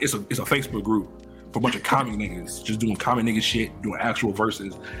Collide, it's a Facebook group for a bunch of comic niggas just doing comic nigga shit, doing actual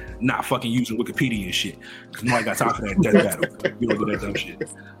verses, not fucking using Wikipedia and shit. Cause nobody got time for that death battle. You don't do that dumb shit.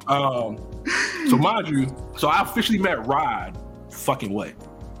 So mind you, I officially met Rod fucking what?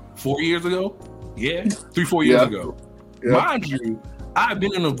 4 years ago? Yeah, 3-4 years ago. Yeah. Mind you, I've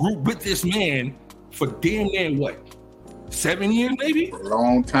been in a group with this man for damn near what? 7 years maybe?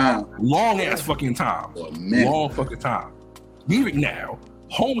 Long time. Long ass fucking time. Long fucking time. Leaving now.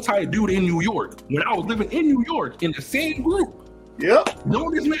 Home tight dude in New York. When I was living in New York in the same group. Yep.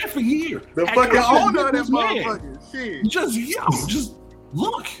 Known this man for years. The fucking owner of that motherfucker. Shit. Just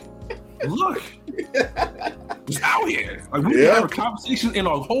look. Just out here. Like we have a conversation in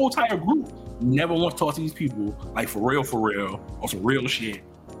our whole entire group. Never once talk to these people like for real, on some real shit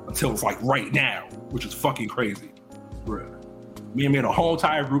until it's like right now, which is fucking crazy. Bruh. Me and a whole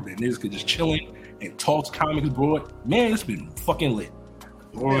entire group that niggas could just chilling and talk to comics, bro. Man, it's been fucking lit.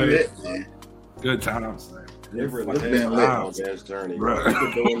 Boy, good times. It really has been lit on this journey. Bro. We've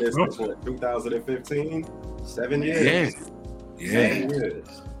been doing this since 2015, 7 years. Yeah. 7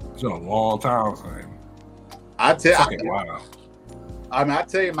 years. It's been a long time, man. I tell you, wow. I mean, I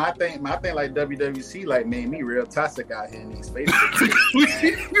tell you, my thing like WWC like made me real toxic out here in these spaces.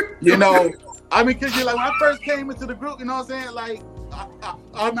 You know, I mean, cause you're like when I first came into the group, you know what I'm saying? Like,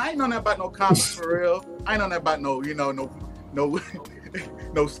 I ain't know nothing about no comics for real. I ain't know nothing about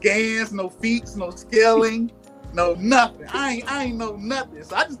no scans, no feats, no scaling, no nothing. I ain't know nothing.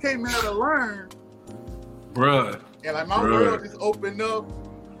 So I just came here to learn, bruh. And like my world just opened up,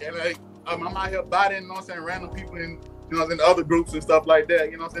 and like I'm out here bodying, you know what I'm saying, random people in, you know, in other groups and stuff like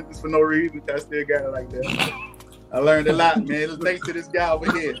that. You know what I'm saying, just for no reason. Because I still got it like that. I learned a lot, man. Thanks to this guy over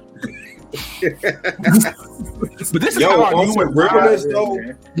here. But this is how I knew it realness, though.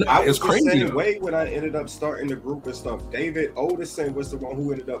 I was crazy. The same way when I ended up starting the group and stuff. David Oldison was the one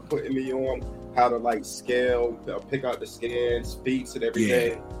who ended up putting me on how to like scale, pick out the scans, feats, and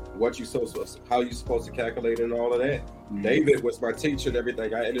everything. Yeah. How you supposed to calculate and all of that. Mm-hmm. David was my teacher and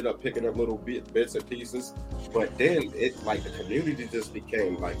everything. I ended up picking up little bits and pieces, but then it like the community just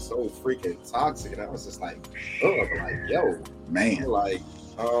became like so freaking toxic, and I was just like, yo, man, like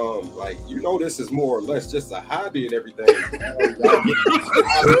you know, this is more or less just a hobby and everything.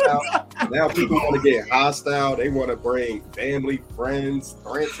 Now people want to get hostile. They want to bring family, friends,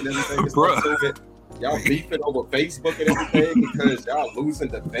 threats, and everything. y'all beefing over Facebook and everything because y'all losing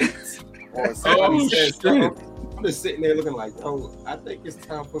debates or somebody says something. I'm just sitting there looking like, yo, I think it's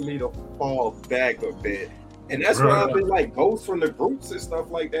time for me to fall back a bit. And that's why I've been like ghost from the groups and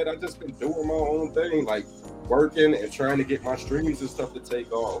stuff like that. I've just been doing my own thing, like working and trying to get my streams and stuff to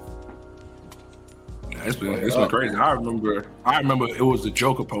take off. It's been crazy. I remember it was the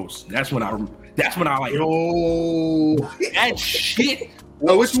Joker post. That's when I like, oh, that shit.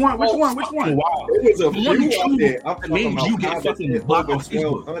 Oh, which one? Wow. It was a few out there. I'm talking about you get fucking blocked on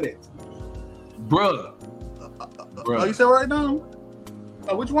Facebook. Bruh. Oh, you said right now?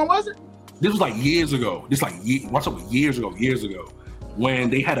 Which one was it? This was like years ago. What's up? Years ago, when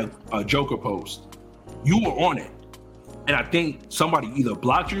they had a Joker post. You were on it, and I think somebody either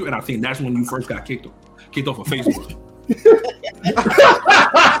blocked you, and I think that's when you first got kicked off of Facebook.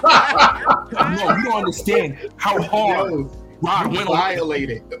 No, you don't understand how hard Rod went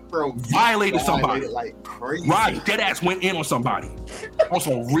violated somebody. Like crazy. Rod deadass went in on somebody on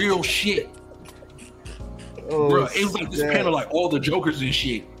some real shit. Bro, it was like this panel, like all the Jokers and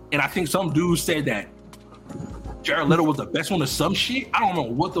shit. And I think some dude said that Jared Leto was the best one or some shit. I don't know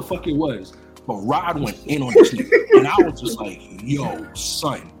what the fuck it was, but Rod went in on this nigga, and I was just like, "Yo,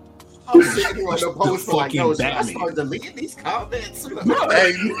 son." I'm sitting here on the post like, "Yo, should I Batman. start deleting these comments?"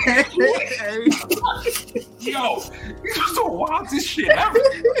 Hey, Yo, this was the wildest shit ever.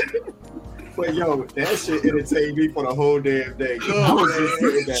 But yo, that shit entertained me for the whole damn day. I was just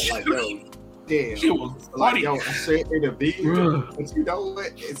sitting there like, yo, damn. Shit was Like, funny. yo, I shouldn't intervene, but you know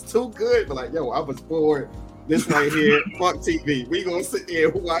what? It's too good. But like, yo, I was bored. This right here, fuck TV. We gonna sit there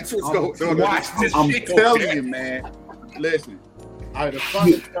and watch what's going on. Watch this I'm shit. telling you, man. Listen, the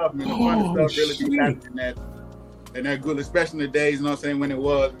funny stuff, man. The funny stuff really be happening in that good, especially in the days. You know what I'm saying? When it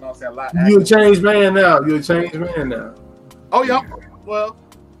was, you know what I'm saying? A lot. You a changed man now. Oh yeah. Well.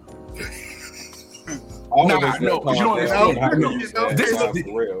 No, you don't understand.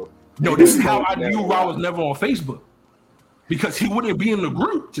 This is how I knew I was never on Facebook, because he wouldn't be in the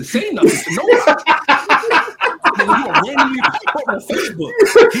group to say nothing to nobody. Then you randomly pop up on Facebook.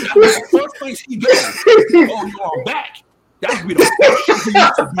 The first place he goes, "Oh, you are back." That would be the first shit he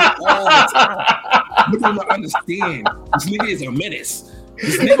used to do all the time. You don't understand. This nigga is a menace.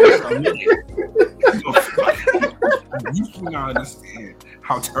 You do not understand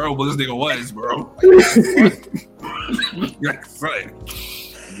how terrible this nigga was, bro. Right.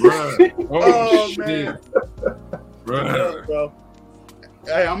 Bruh. Oh shit. man. Bruh. Bro.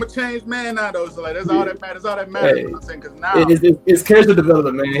 Hey, I'm a changed man now, though. So like, that's all that matters. Hey, you know what I'm saying? Because now it's character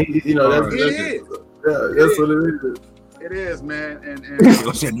development, man. You know, that's it is. That's what it is. It is, man. And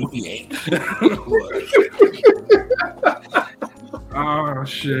oh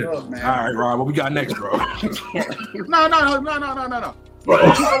shit! Oh, man. All right, Rob, what we got next, bro? No.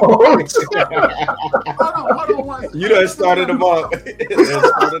 Right. Hold on one. You done started them up. You ain't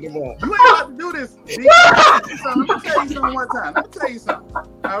about to do this. Let me tell you something one time. Let me tell you something.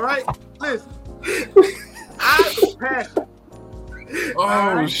 All right? Listen. I'm passionate. Oh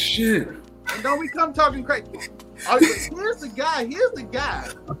right? shit! And don't we come talking crazy. Here's the guy. Here's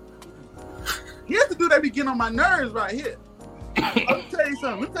the dude that be getting on my nerves right here. Let me tell you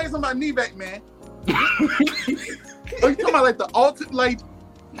something about Kneeback, man. Oh, you talking about like the ultimate, like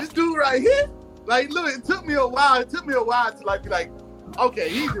this dude right here? Like, look, it took me a while to like be like, okay,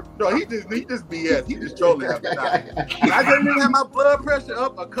 he just BS. He just trolling every time. I didn't have my blood pressure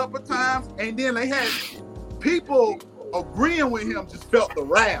up a couple times, and then they had people agreeing with him just felt the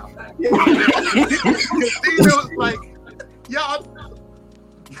wrath. It was like, y'all.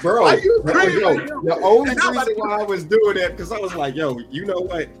 Bro, the only reason why I was doing that because I was like, yo, you know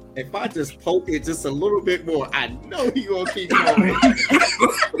what? If I just poke it just a little bit more, I know he gonna keep going.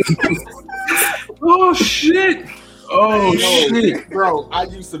 Oh shit! Oh shit! Bro, I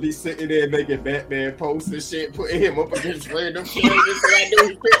used to be sitting there making Batman posts and shit, putting him up against random shit that I knew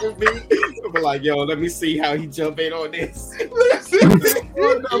he fit with me. I'd be like, yo, let me see how he jump in on this. Listen,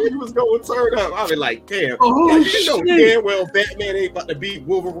 he was going to turn up. I'd be like, damn, you know damn well Batman ain't about to beat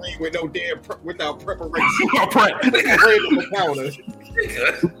Wolverine with no damn without preparation. Random encounter.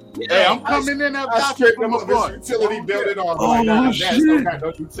 Hey, I'm coming in after I stripped him of his utility belt and all. Oh, that shit. Don't got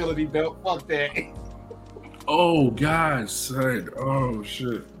no utility belt. Fuck that. Oh God, son. Oh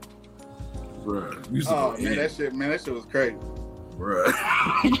shit. Bruh. Oh man, that shit was crazy. Bruh.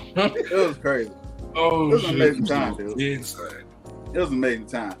 It was crazy. Oh, it was shit. an amazing time, dude. Inside. It was an amazing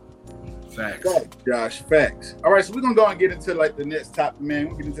time. Facts. Josh, facts. All right, so we're gonna go and get into like the next topic, man.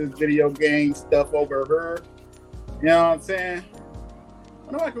 We'll get into this video game stuff over here. You know what I'm saying?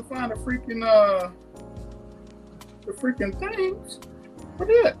 I know I can find the freaking things. What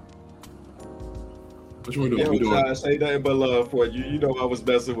is it? What you doing? Yo, Josh, ain't nothing but love for you. You know I was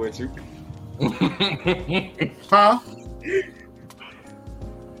messing with you. Huh?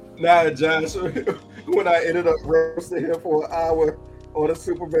 Nah, Josh. When I ended up roasting him for an hour on a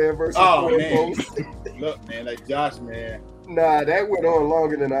Superman versus man. Look, man, like Josh, man. Nah, that went on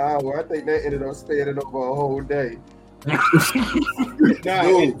longer than an hour. I think that ended up spanning over a whole day.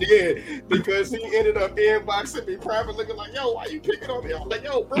 It did, because he ended up inboxing me private, looking like, "Yo, why you picking on me?" I'm like,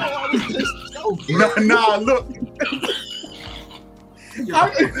 "Yo, bro, I was just joking." Nah, look.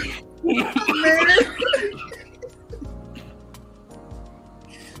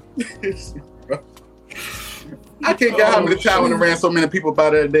 I can't get how many times when I ran so many people by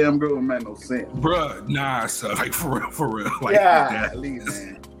that damn group. It made no sense, bruh. Nah, son, like for real, like yeah, at least,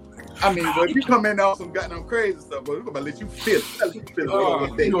 man. I mean, but if you come in on some goddamn crazy stuff, but we're gonna let you feel it. You used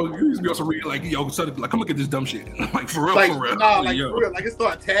to be able to read like, yo, son, like, come look at this dumb shit. Like for real, like, for real. Nah, like for real. Like it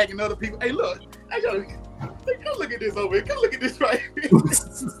start tagging other people. Hey, look, come look at this over here. Come look at this right here. Look at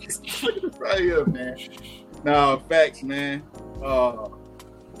this right here, man. Nah, facts, man. We're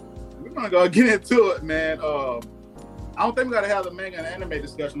gonna go get into it, man. I don't think we gotta have the manga and anime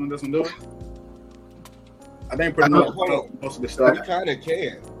discussion on this one, do we? I think pretty much most of the stuff. We kind of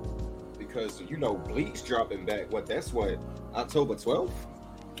can, because Bleach dropping back. That's October 12th.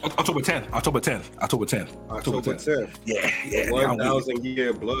 October 10th. Yeah. 1,000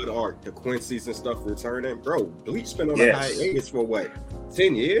 year blood arc, the Quincy's and stuff returning. Bro, Bleach been on a hiatus for what?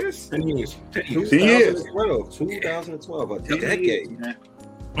 10 years? 10 years. 2012, a decade.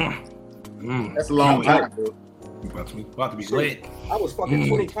 That's a long time, bro. About to be lit. I was fucking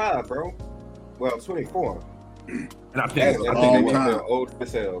 25, bro. Well, 24. And I think they would have been old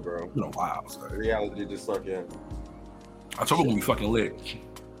as hell, bro. Wow. Sorry. Reality just suck in. October gonna be fucking lit.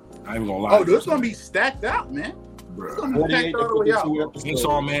 I ain't gonna lie. Oh, dude, it's gonna be stacked out, man. Bro. It's gonna be stacked all the way out.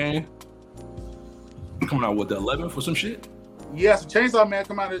 Chainsaw Man coming out with the 11th or some shit. Yeah, so Chainsaw Man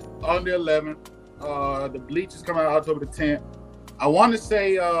come out on the 11th. The Bleach is coming out October the 10th. I want to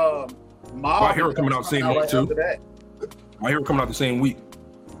say My Hero coming out the same week too. My Hero coming out the same week.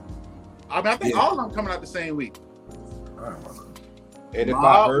 I think all of them coming out the same week. And if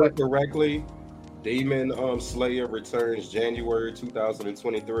I heard correctly, Demon Slayer returns January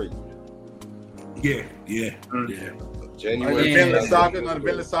 2023. Yeah. January. The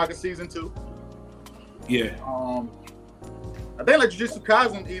Vinland Saga season 2. Yeah. I think like Jujutsu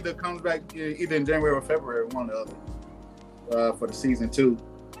Kaisen either comes back either in January or February, one or the other, for the season 2.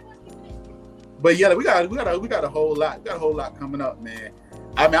 But yeah, we got a whole lot. We got a whole lot coming up, man.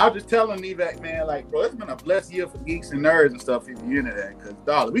 I mean, I was just telling Evac, man, like, bro, it's been a blessed year for geeks and nerds and stuff if you're into that. Because,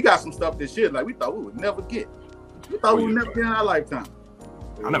 dog, we got some stuff this year like we thought we would never get. We thought we would never get in our lifetime.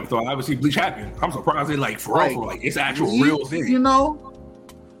 I never thought I would see Bleach happen. I'm surprised they like for real, like it's actual real thing. You know,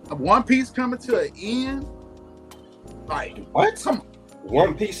 One Piece coming to an end. Like what?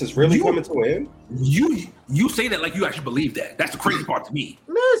 One Piece is really coming to an end? You say that like you actually believe that. That's the crazy part to me.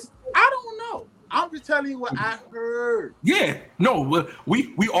 Listen, I don't know. I'm just telling you what I heard. Yeah, no,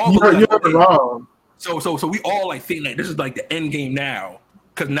 we all you're wrong. So we all like think like this is like the end game now,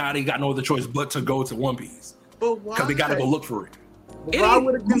 because now they got no other choice but to go to One Piece. But why? Because they got to go look for it. Why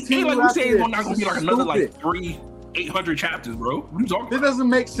would it continue? Like we say, it's not going to be like another like 800 chapters, bro. What are you talking about? This doesn't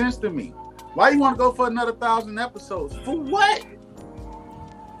make sense to me. Why you want to go for another 1,000 episodes? For what?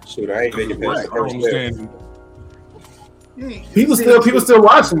 Shoot, I ain't making past the first step. People still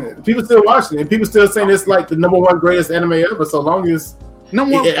watching it. People still saying it's like the number one greatest anime ever. So long as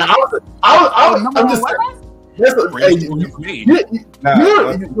number one, I'm just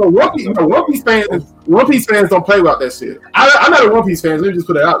One Piece fans don't play about that shit. I'm not a One Piece fan. Let me just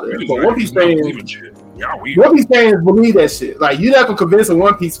put it out there. But One Piece fans believe that shit. Like you're not gonna convince a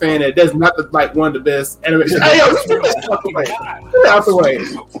One Piece fan that that's not like one of the best anime. Hey, yo, get out the way.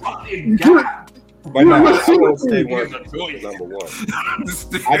 But no, I won't say number one.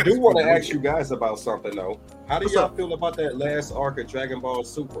 I do want to ask you guys about something though. How do y'all feel about that last arc of Dragon Ball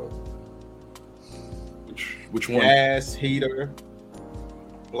Super? Which one? Gas Heater,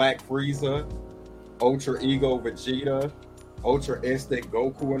 Black Frieza, Ultra Ego Vegeta, Ultra Instinct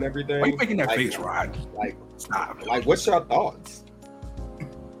Goku, and everything. Why are you making that face, Rod? Like, stop. Like, what's your thoughts?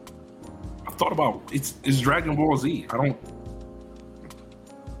 I've thought about it's Dragon Ball Z.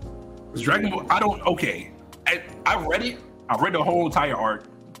 It's Dragon Ball. Okay. I read it. I read the whole entire arc.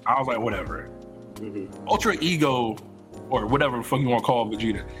 I was like, whatever. Mm-hmm. Ultra Ego, or whatever the fuck you want to call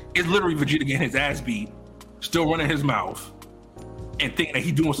Vegeta, is literally Vegeta getting his ass beat, still running his mouth, and thinking that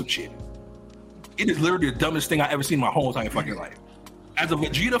he's doing some shit. It is literally the dumbest thing I ever seen in my whole entire fucking life. As a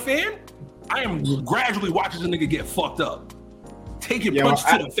Vegeta fan, I am gradually watching this nigga get fucked up. Taking punches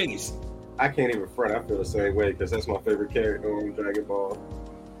to the face. I can't even front. I feel the same way because that's my favorite character on Dragon Ball.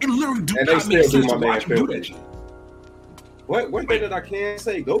 It literally do And they not make still do sense my to man watch him do that filthy. shit. One thing that I can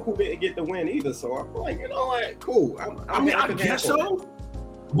say, Goku didn't get the win either, so I'm like, you know what? Cool. I mean, I happy guess for it. so.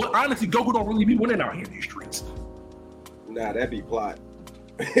 But honestly, Goku don't really be winning out here in these streets. Nah, that'd be plot.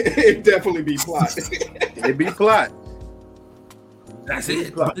 It'd definitely be plot. It be plot. That's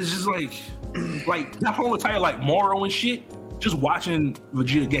it. But it's just like that whole entire like Moro and shit. Just watching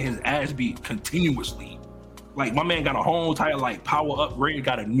Vegeta get his ass beat continuously. Like my man got a whole entire like power upgrade,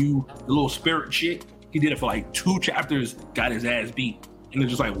 got a new little spirit shit. He did it for like 2 chapters, got his ass beat, and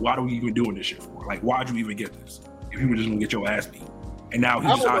it's just like, why are we even doing this shit for? Like, why'd you even get this if you were just gonna get your ass beat? And now he's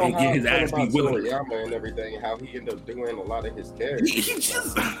just out here getting his ass beat willingly. Yama and everything, how he ended up doing a lot of his characters. He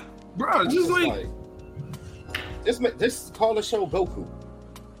just, bro, just like just call the show Goku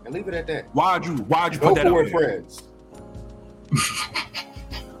and leave it at that. why'd you put that out Goku and there? friends.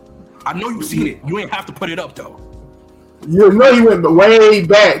 I know you seen it. You ain't have to put it up though. You know he went way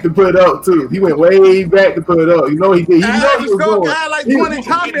back to put it up too. He went way back to put it up. You know he did. He know he was going. Like He- 20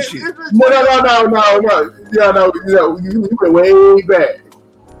 comments. No. Yeah, no. You went way back.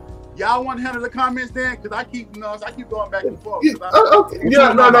 Y'all want to handle the comments then? Because I keep going back and forth. Yeah, okay.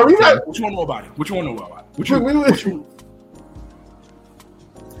 Yeah, no. We got. What you want to know about it? What you want to know about it?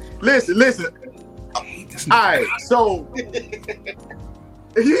 Listen. All right, so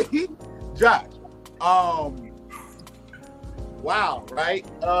Josh, wow, right?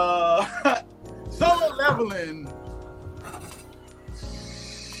 Solo leveling.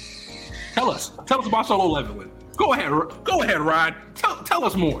 Tell us about solo leveling. Go ahead, Ryan. Tell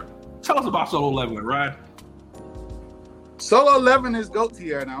us more. Tell us about solo leveling, Ryan. Solo leveling is GOAT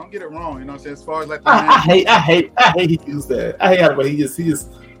tier now. Don't get it wrong. You know what I'm saying? As far as like, I hate he used that. I hate how he just.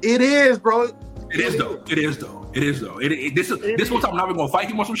 it is, bro. It is though. This one time I'm not even gonna fight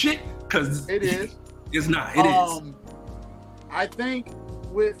him on some shit because It is. It's not. It is. I think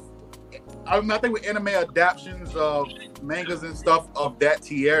with anime adaptations of mangas and stuff of that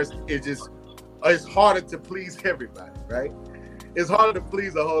tier, it's harder to please everybody, right? It's harder to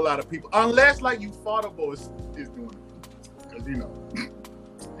please a whole lot of people, unless like Ufotable is doing it, because you know,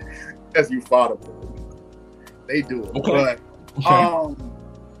 as Ufotable, they do it. Okay. But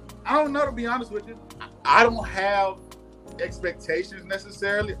I don't know, to be honest with you. I don't have expectations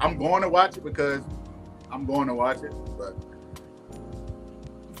necessarily. I'm going to watch it because I'm going to watch it, but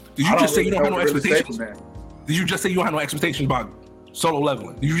Did you just say you don't have no know what to really say expectations? from that. Did you just say you don't have no expectations about solo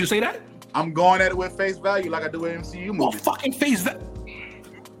leveling? Did you just say that? I'm going at it with face value like I do with MCU Well, movies. fucking face that.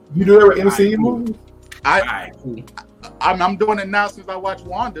 You do that with MCU movies? I'm doing it now since I watched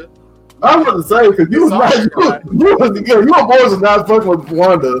Wanda. I was going to say, because you was not fucking with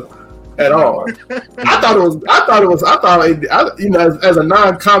Wanda at all. I thought as a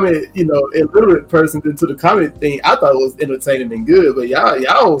non-comment, illiterate person into the comment thing, I thought it was entertaining and good, but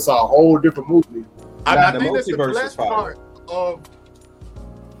y'all saw a whole different movie. I the think that's the multiverse is blessed fire. part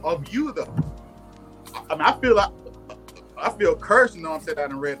of you though. I mean, I feel cursed, you know what I'm saying? I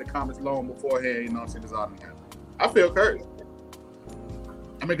done read the comments long beforehand, you know what I'm saying? This all done happened. I feel cursed.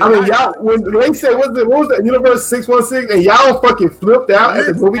 Y'all, when they said, what was that, Universe 616, and y'all fucking flipped out at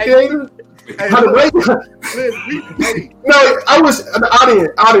the movie theater? No, I wish the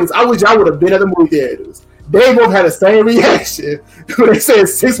audience, I wish y'all would have been at the movie theaters. They both had the same reaction when they said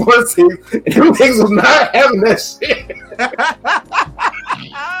 616, and them niggas was not having that shit.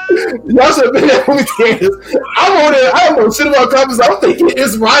 Y'all should have been at the movie theaters. I'm on there, I don't know shit about comics, I'm thinking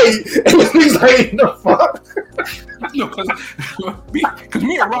it's right, and he's like, the fuck? No, because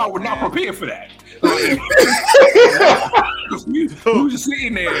me and Rob were not prepared for that. We were just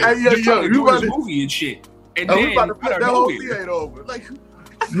sitting there, just trying to enjoy this movie and shit. And then, we about to put out that of whole nowhere, theater over. Like,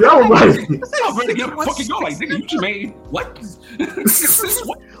 Yo, like, I'm ready to get fucking go. Like, nigga, you just made what?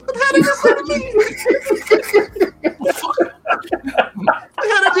 What? How did you say to me?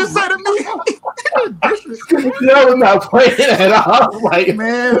 How did you say to me? y'all was not playing at all. I was like,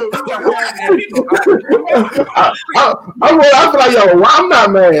 Man, I feel like, yo, I'm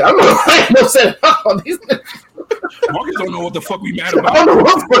not mad. I'm not upset at all. These Marcus don't know what the fuck we mad I about. don't know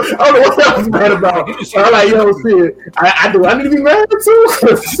what I was mad about. I'm like, yo, shit. I need to be mad too?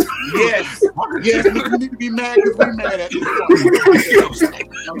 yes, you need to be mad because we're mad at this point.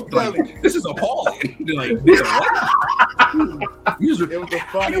 I'm telling you. This is appalling. Like, nigga, what? It was the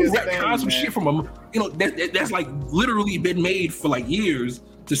How you funniest thing, retcon some man. shit from a, that's like literally been made for like years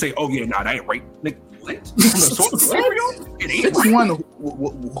to say, oh yeah, nah, that ain't right. Nigga, what? From the source material? It ain't right.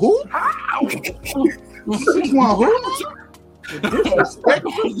 6-1 who? How? 6-1 who? Disrespect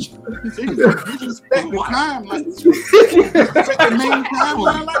the time, like disrespect the main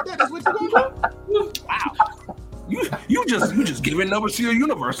timeline like that. That's what you gonna do? Wow. You just giving numbers to your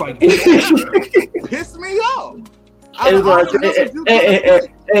universe like piss me off. And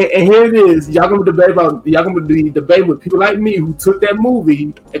here it is. Y'all gonna be debating with people like me who took that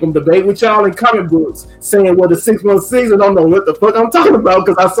movie and gonna debate with y'all in comic books saying the 616 and don't know what the fuck I'm talking about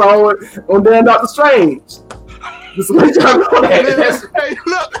because I saw it on damn Doctor Strange. Just let y'all know that. Hey,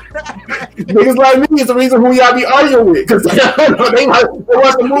 look. Niggas like me is the reason who y'all be arguing with because they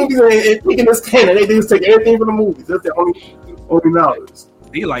watch the movies and thinking it's canon. They just take everything from the movies. That's the only knowledge.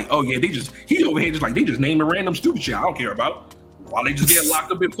 They like, oh yeah, he's over here just like they just naming random stupid shit I don't care about. While they just get locked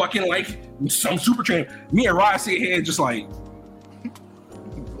up in fucking like some super train. Me and Ryan sit here just like,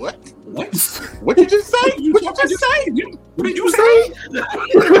 what? What did you just say? What did you say? What did you say?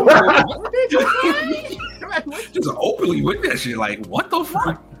 Just openly with that shit. Like, what the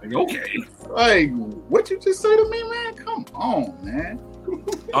fuck? Like, okay. Like, what you just say to me, man? Come on, man.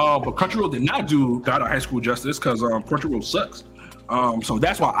 But Crunchyroll did not do God of High School justice because Crunchyroll sucks. So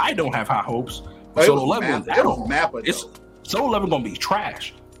that's why I don't have high hopes. Solo Leveling, Solo Leveling gonna be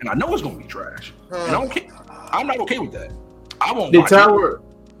trash, and I know it's gonna be trash. And I'm not okay with that. I won't.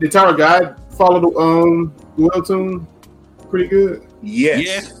 Did Tower Guide follow the webtoon pretty good?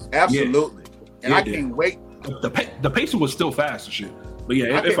 Yes, absolutely. And I can't wait. The pacing was still fast and shit. But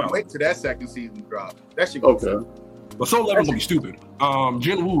yeah, I can't wait till that second season drop. That shit okay. But Solo Leveling gonna be stupid.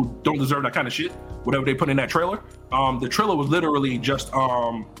 Jin Woo don't deserve that kind of shit. Whatever they put in that trailer. The trailer was literally just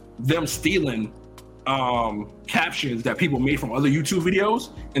them stealing captions that people made from other YouTube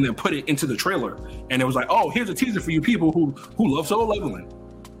videos and then put it into the trailer. And it was like, oh, here's a teaser for you people who love Solo Leveling.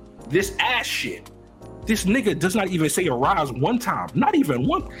 This ass shit. This nigga does not even say arise one time. Not even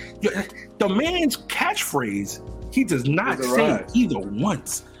one. The man's catchphrase, he does not say either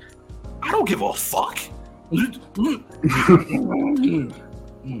once. I don't give a fuck.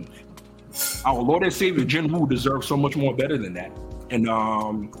 Our Lord and Savior Jin Woo deserves so much more better than that. And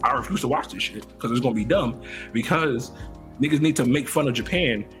I refuse to watch this shit because it's gonna be dumb. Because niggas need to make fun of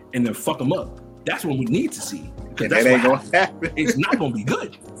Japan and then fuck them up. That's what we need to see. Because that's what gonna happen. It's not gonna be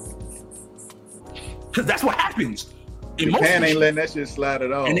good. Because that's what happens. Japan ain't letting that shit slide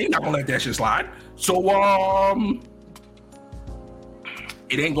at all. And they not gonna let that shit slide. So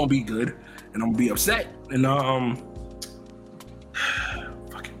it ain't gonna be good. And I'm gonna be upset. And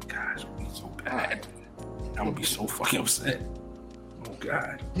fucking guys will be so bad. I'm gonna be so fucking upset. Oh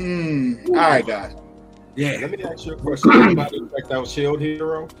god. All right, guys. Yeah. Let me ask you a question. Anybody checked out Shield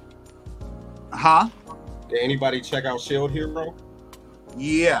Hero? Huh? Did anybody check out Shield Hero?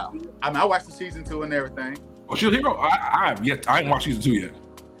 Yeah. I mean, I watched the season 2 and everything. Oh, Shield Hero? I ain't watched season 2 yet.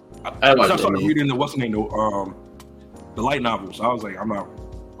 I started reading the the light novels. I was like, I'm not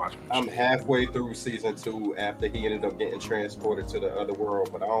watching. I'm halfway through season 2 after he ended up getting transported to the other world,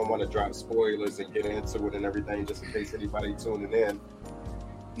 but I don't want to drop spoilers and get into it and everything just in case anybody tuning in.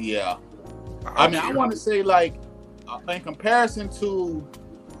 Yeah. I mean, I want to say, like, in comparison to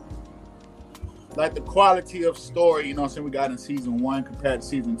like the quality of story, you know what I'm saying, we got in season 1 compared to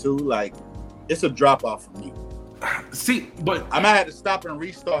season 2, like, it's a drop off for me. See, but I might have to stop and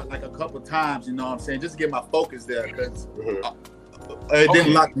restart like a couple times, you know what I'm saying, just to get my focus there because it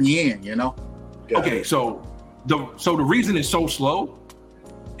didn't lock me in, you know. Yeah. Okay, so the reason it's so slow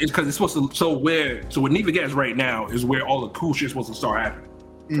is because it's supposed to. So what Neva gets right now is where all the cool shit's supposed to start happening.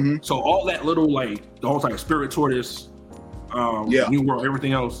 Mm-hmm. So all that little like the whole like Spirit Tortoise, New World,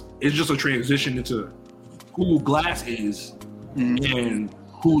 everything else is just a transition into who Glass is and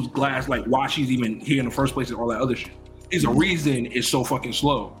who's Glass, like why she's even here in the first place and all that other shit. Is a reason it's so fucking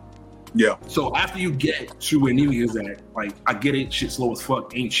slow. Yeah. So after you get to where Neva is at, like I get it, shit slow as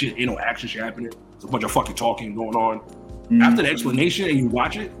fuck, ain't no action shit happening. It's a bunch of fucking talking going on. Mm-hmm. After the explanation and you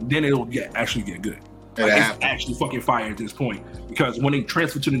watch it, then it'll actually get good. Like, it's actually fucking fire at this point because when they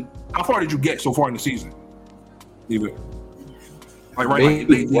transfer to the, how far did you get so far in the season? Neva? Like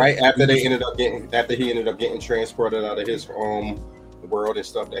right after he ended up getting transported out of his world and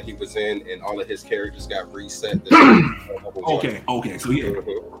stuff that he was in, and all of his characters got reset. Okay, so yeah,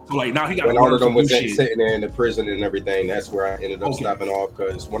 so like now he got. When all of them was sitting there in the prison and everything, that's where I ended up stopping off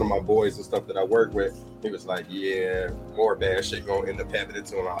because one of my boys and stuff that I work with, he was like, "Yeah, more bad shit gonna end up happening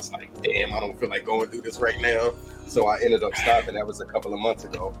to him." I was like, "Damn, I don't feel like going through this right now." So I ended up stopping. That was a couple of months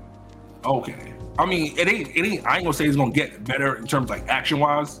ago. Okay, I mean, it ain't. I ain't gonna say it's gonna get better in terms of like action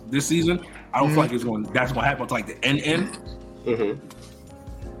wise this season. I don't feel like that's gonna happen to like the end. Mm-hmm.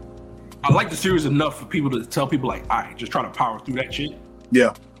 I like the series enough for people to tell people like, all right, just try to power through that shit.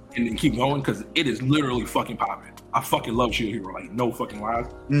 Yeah. And then keep going because it is literally fucking popping. I fucking love Shield Hero. Like no fucking lies.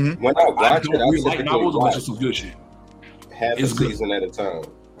 Mm-hmm. When I I watch don't it, I really like typically novels unless watch it's some good shit. half a It's good. season at a time.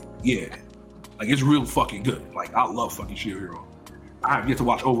 Yeah, like it's real fucking good. Like I love fucking Shield Hero. I have yet to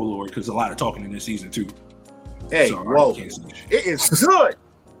watch Overlord because a lot of talking in this season too. Hey, So, whoa. I can't see this shit. It is good.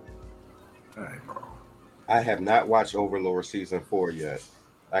 All right, bro. I have not watched Overlord season 4 yet.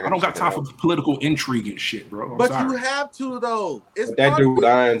 I don't got time for political intrigue and shit, bro. I'm But sorry. you have to though. It's But that part dude of,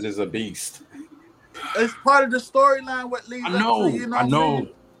 Irons is a beast. it's part of the storyline. What leads I up know, to, you know I what I'm know, saying?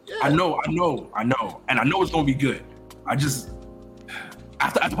 Yeah. I know, and I know it's gonna be good. I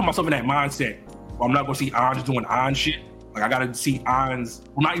have to put myself in that mindset. Well, I'm not gonna see Irons doing Irons shit. Like I gotta see Irons.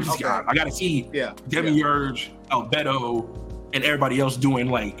 Well, not even see Okay. Irons. I gotta see Yeah. Demiurge, Albedo, and everybody else doing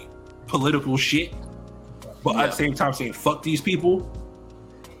like political shit. But at the same time saying fuck these people.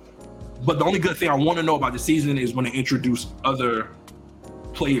 But the only good thing I want to know about the season is when they introduce other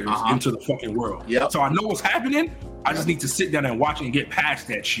players into the fucking world. Yep. So I know what's happening. I just need to sit down and watch it and get past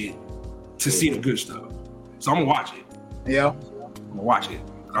that shit to see the good stuff. So I'm gonna watch it. Yeah. I'm gonna watch it.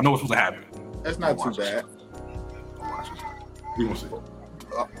 I know what's supposed to happen. That's not too bad. I'll watch it. We gonna see.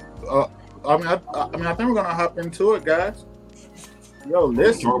 I mean, I think we're gonna hop into it, guys. Yo,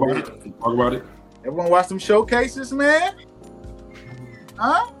 listen. Talk about man. it. Talk about it. Everyone watch some showcases, man?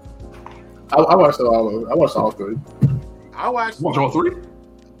 Huh? I watched all of it. I watched all three. I watched. Watch all three.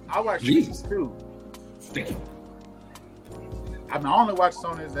 I watched Jesus. two. Damn. I mean, I only watched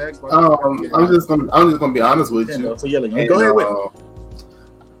Sony's Xbox. I'm just gonna be honest with you. So yelling. And, Go ahead with it.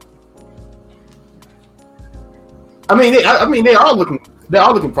 I mean, they're all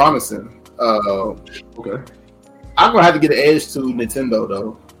looking promising. Okay. I'm gonna have to get an edge to Nintendo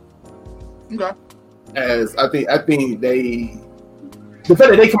though, Okay. as I think the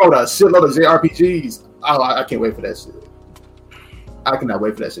fact that they come out with a shitload of JRPGs, I can't wait for that shit. I cannot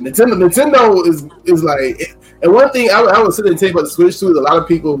wait for that shit. Nintendo is like, and one thing I would sit and tell you about the Switch too is a lot of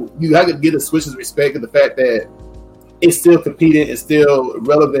people, you have to give the Switch's respect of the fact that it's still competing, it's still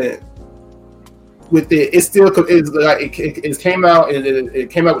relevant with it. It's still like it came out and it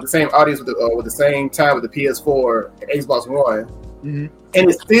came out with the same audience with the same time with the PS4 and Xbox One, and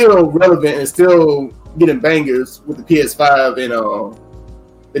it's still relevant and still getting bangers with the PS5 and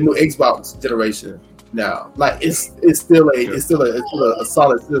the new Xbox generation now. Like it's still a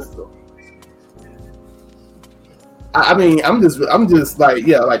solid system. I mean, I'm just like,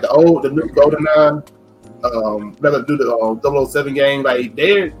 yeah, like the new GoldenEye, rather do the 007 game. Like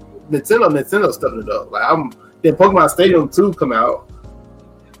Nintendo stepping it up. Like then Pokemon Stadium 2 come out.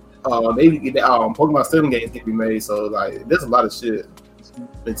 Pokemon Stadium games can be made. So like, there's a lot of shit.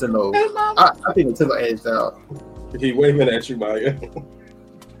 Nintendo. I think Nintendo edged out. He waving at you, Maya.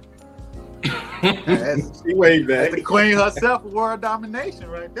 He waved That's back. the queen herself of world domination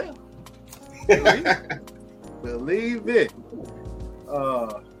right there. Believe it.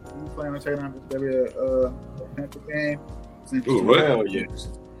 You planning on checking out the Panther game? Ooh, what? Hell yeah.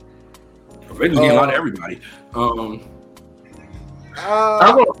 Avengers getting a lot of everybody. I'm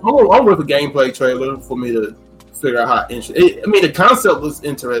with a gameplay trailer for me to figure out how interesting. I mean, the concept looks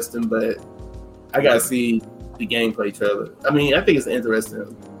interesting, but I gotta see the gameplay trailer. I mean, I think it's an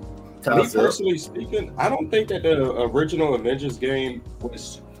interesting concept. Me personally speaking, I don't think that the original Avengers game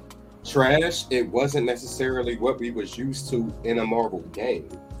was trash. It wasn't necessarily what we was used to in a Marvel game.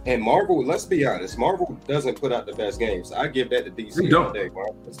 And Marvel, let's be honest, Marvel doesn't put out the best games. I give that to DC all day.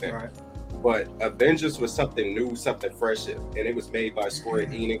 Right. But Avengers was something new, something fresh, and it was made by Square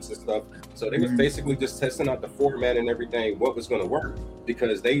Enix and stuff. So they was basically just testing out the format and everything, what was going to work.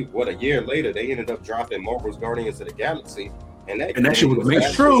 Because a year later, they ended up dropping Marvel's Guardians of the Galaxy, and that shit was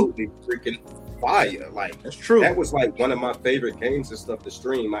absolutely freaking fire. Like, that's true. That was like one of my favorite games and stuff to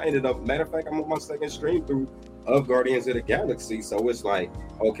stream. Matter of fact, I'm on my second stream through of Guardians of the Galaxy. So it's like,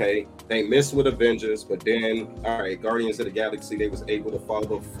 okay, they missed with Avengers, but then, all right, Guardians of the Galaxy, they was able to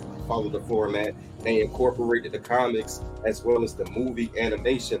follow the format. They incorporated the comics as well as the movie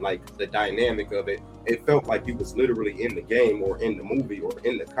animation, like the dynamic of it. It felt like you was literally in the game or in the movie or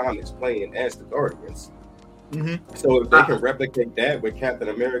in the comics playing as the Guardians. So if they can replicate that with Captain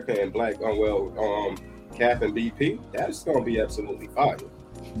America and Cap and BP, that's gonna be absolutely fire.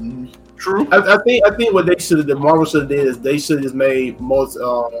 True. I think what Marvel should have did is they should have just made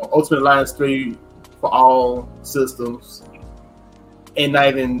Ultimate Alliance 3 for all systems, and not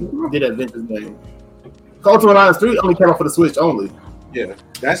even did Avengers game. Ultimate Alliance 3 only came out for the Switch only. Yeah,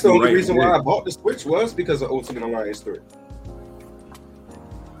 that's the only reason why I bought the Switch was because of Ultimate Alliance 3.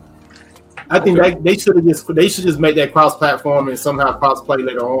 I think they should just make that cross-platform and somehow cross-play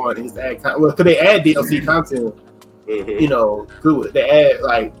later on. And just add because they add DLC content, to it. They add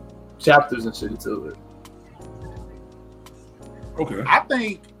like chapters and shit to it. Okay. I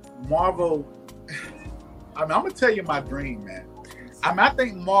think Marvel. I mean, I'm gonna tell you my dream, man. I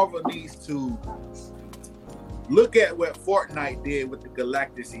think Marvel needs to look at what Fortnite did with the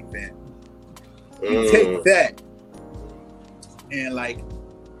Galactus event. And take that and like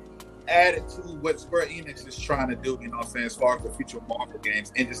add it to what Square Enix is trying to do, you know what I'm saying, as far as the future Marvel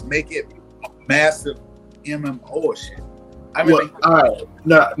games, and just make it a massive MMO shit. I mean, all right.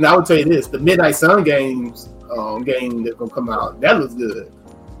 Now I will tell you this: the Midnight Sun game that's gonna come out, that looks good.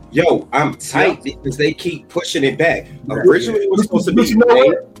 Yo, I'm tight because they keep pushing it back. Originally, it was supposed to be. You know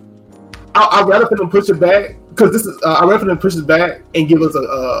what? I'd rather for them push it back because this is. I'd rather for them push it back and give us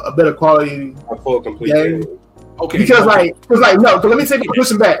a better quality game. Okay. Because no. Because let me say they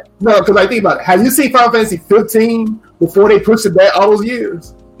push it back. No, because I think about it. Have you seen Final Fantasy 15 before they pushed it back all those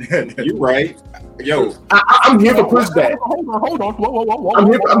years? You're right. Yo, I'm here for pushback. Hold on. Whoa. I'm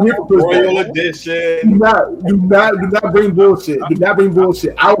here for pushback. Royal Edition. Do not bring bullshit. Do not bring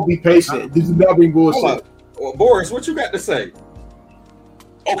bullshit. I will be patient. Do not bring bullshit. Well, Boris, what you got to say?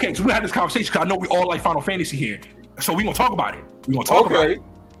 Okay, so we had this conversation because I know we all like Final Fantasy here. So we're going to talk about it. We're going to talk about it.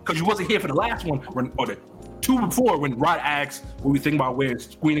 Because you wasn't here for the last one, or the two before, when Rod asked what we think about where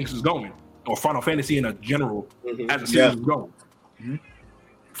Square Enix is going, or Final Fantasy in a general, as a series is going. Mm-hmm.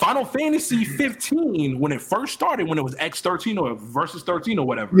 Final Fantasy 15, when it first started, when it was X13 or Versus 13 or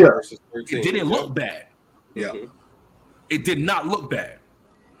whatever, it didn't look bad. Yeah. It did not look bad.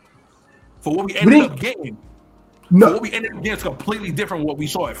 For what we ended up getting, what we ended up getting is completely different from what we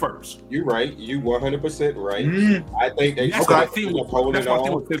saw at first. You're right. You 100% right. I think they that's my thing with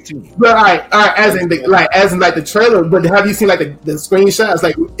 15. But all right, as in the trailer. But have you seen like the screenshots?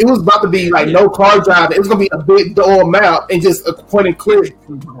 Like it was about to be like no car drive. It was gonna be a big door map and just a point and click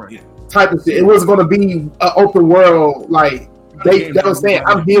type of shit. It wasn't gonna be an open world like they were saying.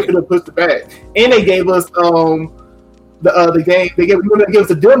 I'm here for the push the back, and they gave us the game. They gave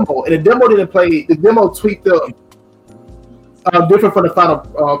us a demo, and the demo didn't play. The demo tweaked up. Different from the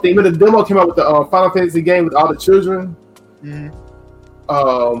final thing. But the demo came out with the Final Fantasy game with all the children.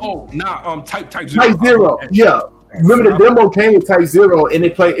 Type Zero. Yeah, remember the demo came with Type Zero, and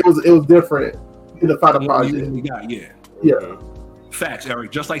they played. It was different in the final project. Yeah. Facts, Eric.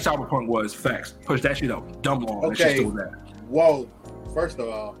 Just like Cyberpunk was. Facts. Push that shit up. Dumb long. Okay. Whoa. First of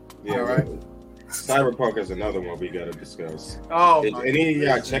all, right. Cyberpunk is another one we gotta discuss. Oh, and then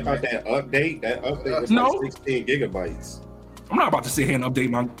y'all check out that update. That update was like 16 gigabytes. I'm not about to sit here and update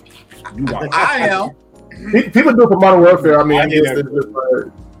my. I am. People do it for Modern Warfare. I mean, I guess people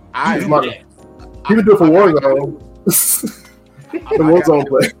do it for Warzone. The Warzone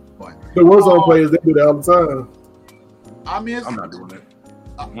play. The Warzone players, they do that all the time. I mean, I'm not doing that.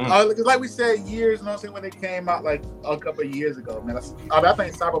 Because like we said years, you know what I'm saying, when they came out like a couple of years ago, man. I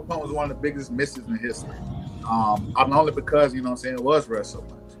think Cyberpunk was one of the biggest misses in history. Only because, you know what I'm saying, it was rushed so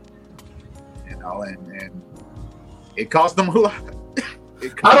much. You know, and it cost them a lot.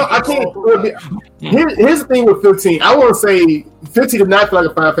 I can't. Here's the thing with 15. I want to say 15 did not feel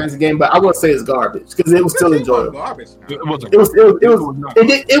like a Final Fantasy game, but I want to say it's garbage because it was still enjoyable. It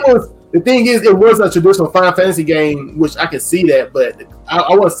was. The thing is, it was a traditional Final Fantasy game, which I can see that, but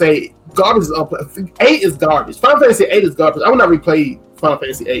I want to say garbage is up. 8 is garbage. Final Fantasy 8 is garbage. I would not replay Final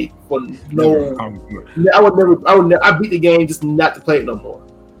Fantasy 8 for no. I would never. I beat the game just not to play it no more.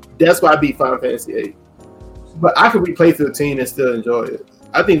 That's why I beat Final Fantasy 8. But I could replay 15 and still enjoy it.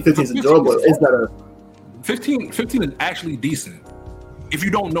 I think 15 is enjoyable. It's not a 15 is actually decent. If you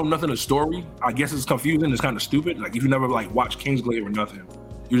don't know nothing of the story, I guess it's confusing. It's kind of stupid. Like if you never like watched Kingsglaive or nothing,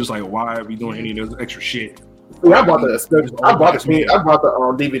 you're just like, why are we doing any of this extra shit? Yeah, I bought the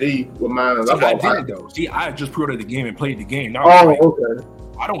DVD with mine. I did though. See, I just pre-ordered the game and played the game. Now okay.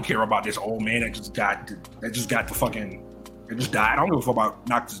 I don't care about this old man that just got the fucking. It just died. I don't give a fuck about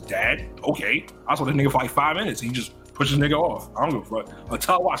Noctis' dad. Okay. I saw this nigga for like 5 minutes. He just pushed his nigga off. I don't give a fuck.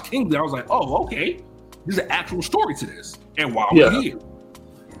 Until I watched Kingsley, I was like, oh, okay. There's an actual story to this. And why we're here.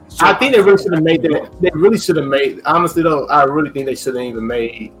 So I think they really should have made that. They really should have made, honestly though, I really think they shouldn't even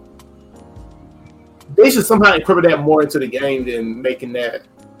made. They should somehow incorporate that more into the game than making that.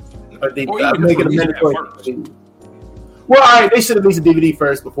 Making a mandatory. Well, all right, they should have released a DVD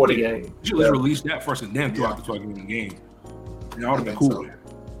first before the game. You should release that first and then drop the fucking game. That would have been cool.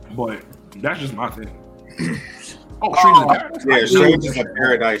 But that's just my thing. Strangers in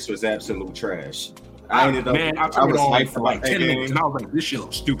Paradise was absolute trash. I turned it on for like 10 minutes and I was like, this shit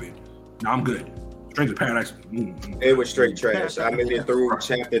looks stupid. Now I'm good. Strangers in Paradise. It was straight trash. I made it through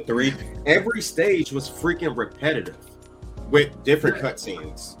chapter 3. Every stage was freaking repetitive with different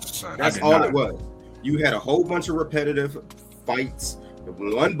cutscenes. That's all it was. You had a whole bunch of repetitive fights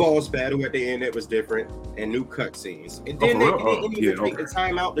One boss battle at the end that was different, and new cutscenes. And then they didn't even take the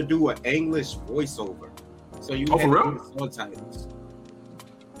time out to do an English voiceover. So you had subtitles.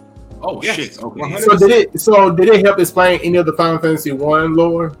 Oh shit! Okay. 100%. So did it help explain any of the Final Fantasy 1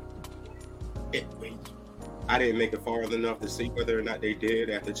 lore? I didn't make it far enough to see whether or not they did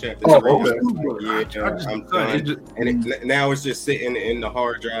after chapter 3. Okay. I'm done. Now it's just sitting in the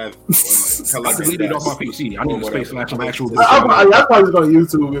hard drive. I deleted it off my PC. I need to space like some actual. I probably going to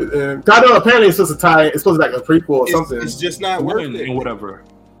YouTube it. I know apparently it's just a tie. It's supposed to be like a prequel or something. It's just not worth it and whatever.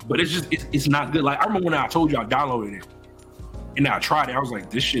 But it's not good. Like I remember when I told you I downloaded it. And I tried it. I was like,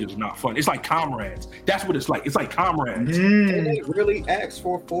 this shit is not fun. It's like Comrades. That's what it's like. It's like Comrades. And they really asked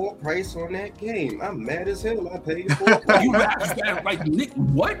for full price on that game. I'm mad as hell. I paid full price. You like, Nick,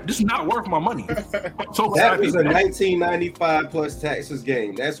 what? This is not worth my money. So that was a $19.95 plus taxes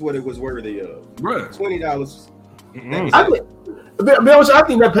game. That's what it was worthy of. Bruh. $20. I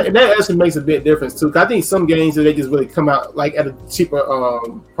think that actually makes a big difference too. I think some games that they just really come out like at a cheaper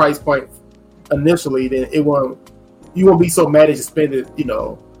price point initially, then it won't. You won't be so mad that you spend it,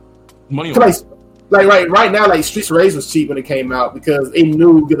 money. Like right now, like Streets of Rage was cheap when it came out because it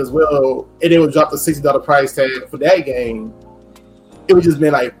knew good as well, and they would drop the $60 price tag for that game. It would just be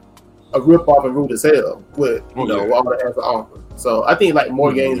like a rip off and rude as hell with all that has to offer. So I think like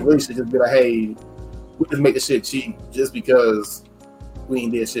more games really should just be like, hey, we just make the shit cheap just because we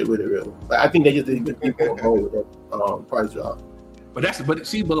ain't did shit with it really. Like I think they just didn't get people on board with that price drop. But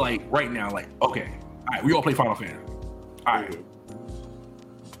like right now, like okay, all right, we all play Final Fantasy. All right.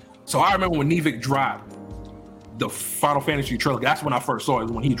 So I remember when Nevik dropped the Final Fantasy trailer. That's when I first saw it,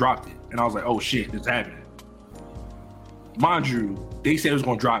 when he dropped it. And I was like, oh shit, this is happening. Mind you, they said it was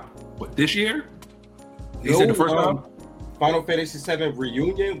going to drop, this year? They said the first time? Final Fantasy 7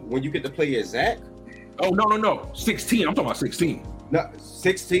 Reunion, when you get to play as Zack? Oh, no. 16. I'm talking about 16. No,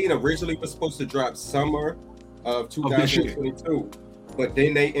 16 originally was supposed to drop summer of 2022. But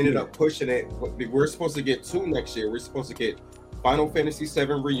then they ended up pushing it. We're supposed to get 2 next year. We're supposed to get Final Fantasy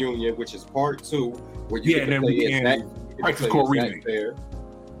 7 Reunion, which is part 2, where you can play as Zack. Crisis Core Remake.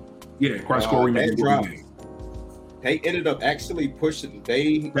 Yeah, Crisis Core Remake. They ended up actually pushing.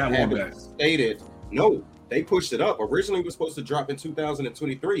 They haven't stated. No, they pushed it up. Originally, it was supposed to drop in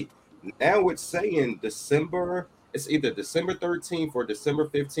 2023. Now it's saying December. It's either December 13th or December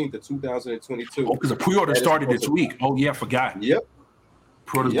 15th of 2022. Oh, because the pre-order started this week. Oh yeah, I forgot. Yep.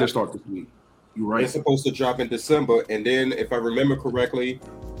 Pre-order did start this week. You're right. It's supposed to drop in December, and then if I remember correctly,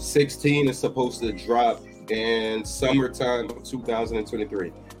 16 is supposed to drop in summertime of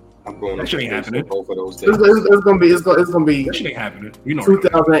 2023. I'm going. That shit ain't happening. Both of those days. It's gonna be. That shit ain't happening.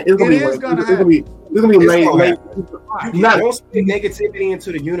 2000. It's gonna be late. Don't speak negativity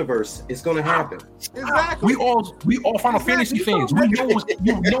into the universe. It's gonna happen. Exactly. We all Final Fantasy fans. We know it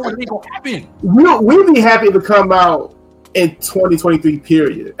ain't gonna happen. We'll be happy to come out in 2023.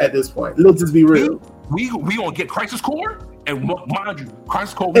 Period. At this point, let's just be real. We gonna get Crisis Core. And mind you,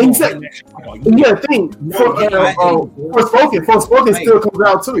 Crisis Core. Forspoken still comes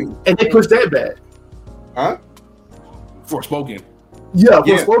out too, and they pushed that back. Huh? Forspoken. Yeah,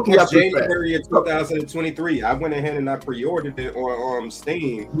 Forspoken got pushed January of 2023. I went ahead and I pre-ordered it on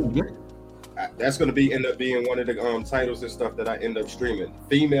Steam. Mm-hmm. That's going to end up being one of the titles and stuff that I end up streaming.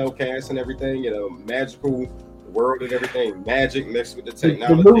 Female cast and everything, magical world and everything. Magic mixed with the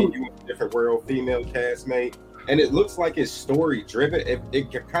technology. You in a different world. Female castmate. And it looks like it's story driven.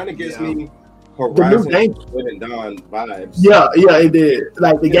 It kind of gives me Horizon and Dawn vibes. Yeah, it did.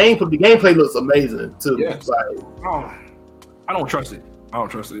 Like the gameplay looks amazing too. Yes. Like, I don't trust it. Let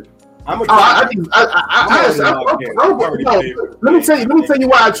me tell you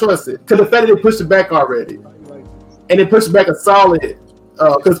why I trust it. Because the fact that they pushed it back already, and they pushed back a solid.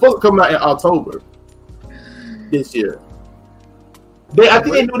 Because it's supposed to come out in October this year. I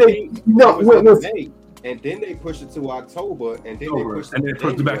think they knew and then they pushed it to October, and then they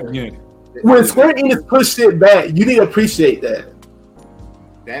pushed it back again. When Square Enix pushed it back, you need to appreciate that.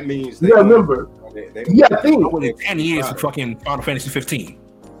 That means remember. I think 10 years for fucking Final Fantasy 15.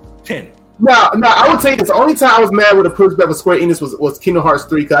 10. Now, I would say this. The only time I was mad with the pushback with Square Enix was Kingdom Hearts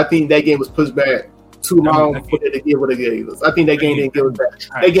 3, because I think that game was pushed back too long for them to give what they gave us. I think that game didn't give it back.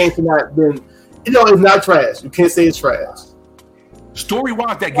 That game should not been. It's not trash. You can't say it's trash.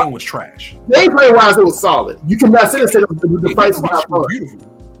 Story-wise, that game was trash. Gameplay-wise, it was solid. You cannot say the price was not fun.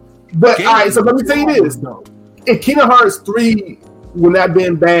 But all right, so let me tell you this: if Kingdom Hearts 3 would not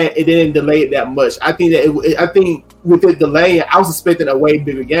been bad, it didn't delay it that much. I think that I think with the delay, I was expecting a way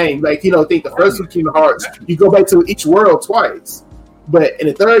bigger game. Like think the first two Kingdom Hearts, you go back to each world twice, but in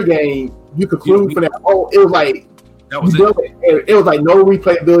the third game, you conclude for that. Oh, it was like That was it was like no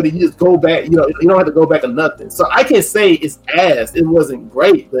replayability. You just go back. You don't have to go back or nothing. So I can't say it's ass. It wasn't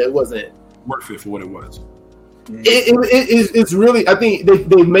great, but it wasn't worth it for what it was. It's really. I think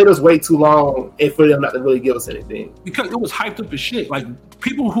they made us wait too long, and for them not to really give us anything because it was hyped up as shit. Like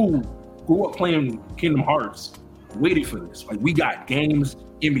people who grew up playing Kingdom Hearts waited for this. Like we got games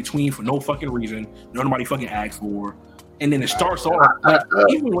in between for no fucking reason. Nobody fucking asked for. And then it starts off,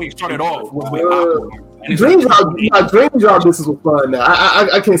 even when it started off, was way awkward. Dream Drop Distance was fun. Now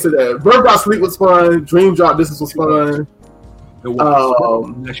I can't say that. Bird Box Sleep was fun. Dream Drop Distance was fun. It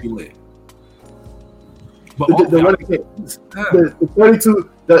was actually lit. But the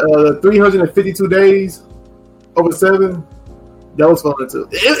 352 days over 7. That was fun too.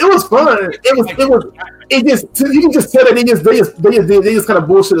 It was fun. It just you can just tell that they just kind of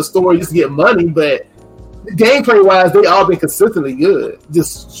bullshit a story just to get money, but. Gameplay wise, they all been consistently good.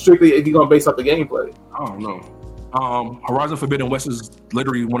 Just strictly if you're gonna base off the gameplay. I don't know. Horizon Forbidden West is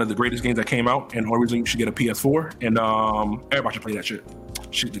literally one of the greatest games that came out, and the only reason you should get a PS4. And everybody should play that shit.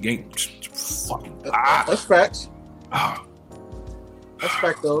 Shit, the game, fucking. That's facts. Let's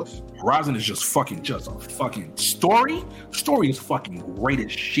fact those. Horizon is just a fucking story. Story is fucking great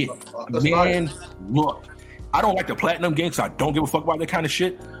as shit. Man, look, I don't like the platinum games. So I don't give a fuck about that kind of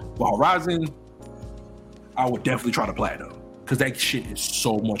shit. But Horizon. I would definitely try to platinum because that shit is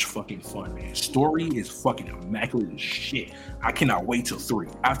so much fucking fun, man. Story is fucking immaculate as shit. I cannot wait till 3.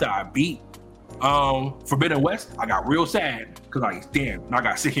 After I beat Forbidden West, I got real sad because damn, now I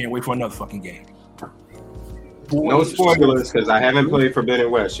gotta sit here and wait for another fucking game. Boy, no spoilers because I haven't played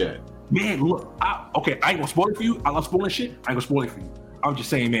Forbidden West yet. Man, look, I ain't gonna spoil it for you. I love spoiling shit. I ain't gonna spoil it for you. I'm just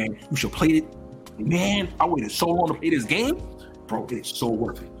saying, man, you should play it. Man, I waited so long to play this game, bro. It is so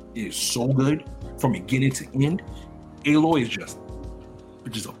worth it. It is so good. From beginning to end, Aloy is just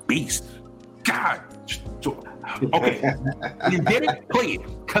a beast. God, okay, you did it, play it,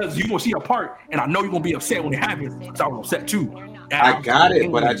 because you're gonna see a part, and I know you're gonna be upset when it happens. So I was upset too. I got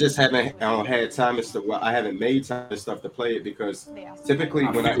it, but I just haven't had time and stuff. I haven't made time and stuff to play it because typically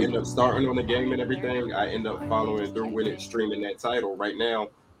when I end up starting on the game and everything, I end up following through with it, streaming that title. Right now,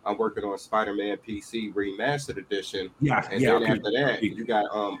 I'm working on Spider-Man PC Remastered Edition. Then after that, you got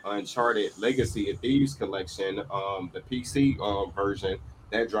Uncharted Legacy of Thieves Collection, the PC version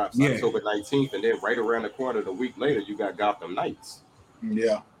that drops October 19th, and then right around the corner, the week later, you got Gotham Knights.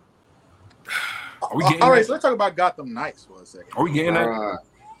 Yeah. All right, so let's talk about Gotham Knights for a second. Are we getting that?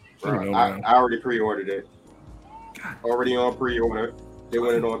 I already pre-ordered it. Already on pre-order. They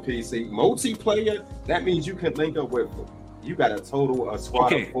went it on PC. Multiplayer, that means you can link up with. You got a total of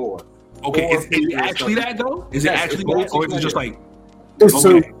squad of 4. Okay, is it actually that though? Is it actually that, or is it just like? It's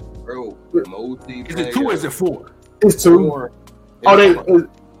 2. Bro, multiplayer. Is it 2 or is it 4? It's 2. I think.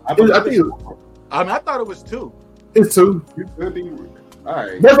 I thought it was 2. It's 2. You could be. All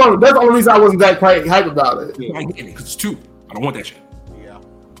right. That's the only reason I wasn't that quite hyped about it. I get it because it's 2. I don't want that shit. Yeah.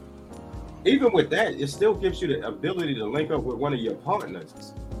 Even with that, it still gives you the ability to link up with one of your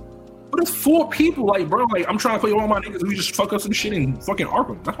partners. But it's 4 people, like, bro. Like, I'm trying to play all my niggas and we just fuck up some shit and fucking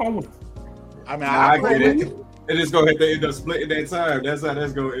Arkham. That's all I want. I mean, I get it. And it's going to end up splitting that time. That's how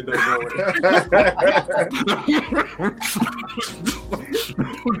that's going to end up going.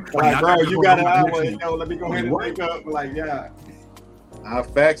 Like, bro, you got an hour. Let me go ahead and link up. Like, yeah.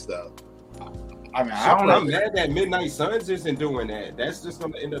 Facts, though. I mean, I'm mad that Midnight Suns isn't doing that. That's just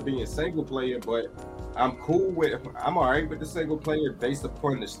going to end up being single player, but I'm all right with the single player based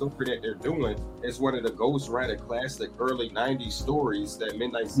upon the story that they're doing. It's one of the Ghost Rider classic early 90s stories that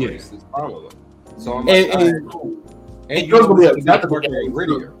Midnight Suns is following. So I'm like, cool. And it's going to be a tactical game.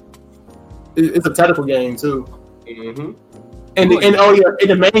 It's a tactical game too. Mm-hmm. And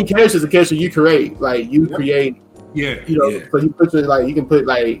the main character is a character you create. Like you create. Yeah. So you put you can put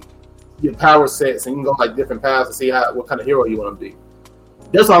like your power sets and you can go like different paths to see what kind of hero you want to be.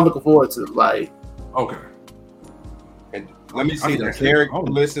 That's what I'm looking forward to. Like. Okay. And let me see the character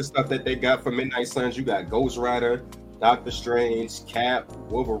list and stuff that they got for Midnight Suns. You got Ghost Rider, Doctor Strange, Cap,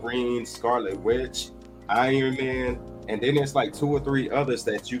 Wolverine, Scarlet Witch, Iron Man, and then there's like 2 or 3 others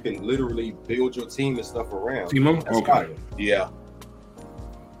that you can literally build your team and stuff around. Team them? Okay. Yeah.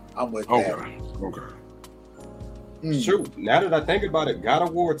 I'm with that. Okay. Shoot, now that I think about it, God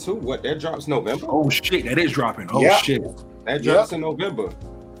of War 2, that drops November? Oh shit, that is dropping. Shit. That drops in November.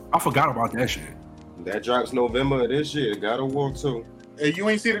 I forgot about that shit. That drops November of this year. God of War 2. Hey, you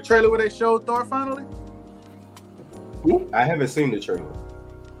ain't see the trailer where they showed Thor finally? I haven't seen the trailer.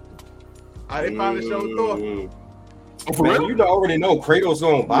 They finally showed Thor. Oh, for real? You already know Kratos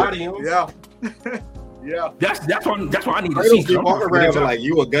gonna body him. Yeah. Yeah. That's what I need Kratos to see. Kratos walking around like,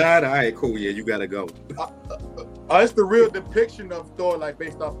 you a god? All right, cool. Yeah, you gotta go. It's the real depiction of Thor, like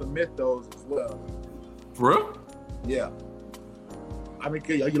based off the mythos as well. For real? Yeah. I mean,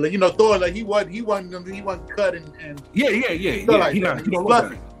 you know, Thor, like he wasn't cut and Yeah. Like he don't look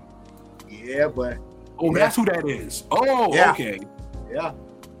like it. Yeah, but that's who that is. Oh, yeah. Okay. Yeah.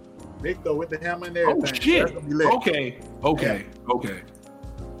 Big Thor with the hammer and everything. Oh shit. That's gonna be lit. Okay.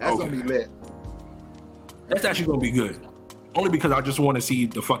 That's gonna be lit. That's actually gonna be good. Only because I just want to see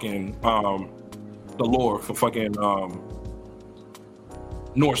the fucking the lore for fucking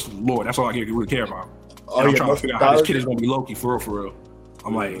Norse lore. That's all I really care about. And I'm trying to figure out how this kid is gonna be Loki for real.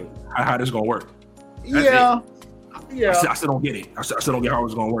 I'm like, how this gonna work? Yeah. I still don't get it. I still don't get how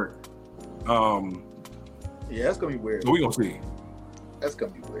it's gonna work. Yeah, that's gonna be weird. So we gonna see. That's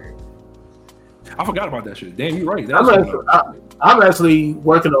gonna be weird. I forgot about that shit. Damn, you're right. I'm actually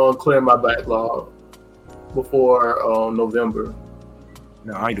working on clearing my backlog before November.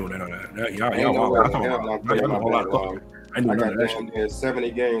 No, I ain't doing none of that. I got down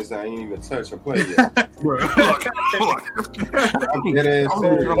 70 games I ain't even touch or play yet. I'm dead ass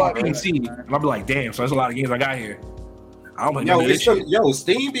PC, and I'll be like, damn, so there's a lot of games I got here. I don't know.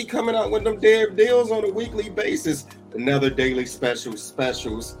 Steam be coming out with them damn deals on a weekly basis. Another daily specials.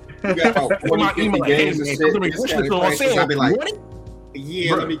 You got about 40, 50 games and shit. I'll be like,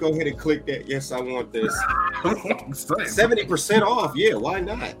 yeah, let me go ahead and click that. Yes, I want this. 70% off. Yeah, why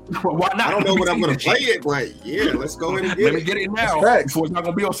not? Why not? I don't know when I'm going to play it, but yeah, let's go ahead and get it. Let me get it now before it's not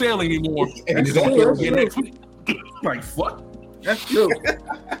going to be on sale anymore. And just get next week. Like, fuck. That's true.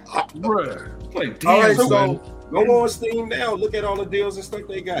 Bruh. Like, damn. All right, so go on Steam now. Look at all the deals and stuff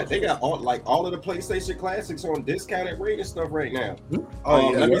they got. They got all of the PlayStation Classics on discounted rate and stuff right now.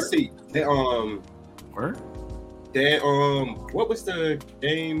 Let me see. What was the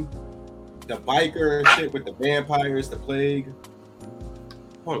game? The biker shit with the vampires, the plague.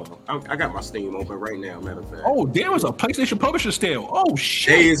 Hold on, I got my Steam open right now. Matter of fact. Oh, there was a PlayStation publisher sale. Oh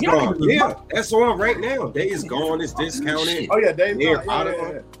shit! Days Gone. Yeah, that's on right now. Days Gone is discounted. Oh yeah, Days Gone.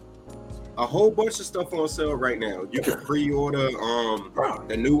 Yeah. A whole bunch of stuff on sale right now. You can pre-order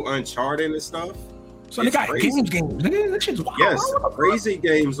the new Uncharted and stuff. So they got games. That shit's wild. Yes, crazy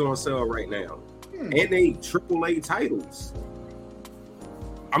games on sale right now. And they AAA titles.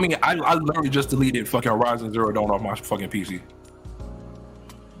 I mean, I literally just deleted fucking Horizon Zero Dawn off my fucking PC.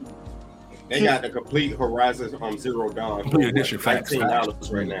 They got the complete Horizon Zero Dawn complete edition,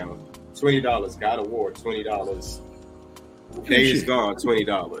 $19 right now. $20. God of War, $20. Days Gone,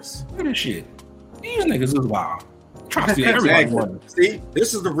 $20. Look at this shit. These niggas is wild. Trying to see everybody. See,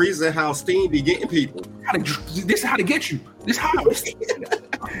 this is the reason how Steam be getting people. This is how to get you. This how.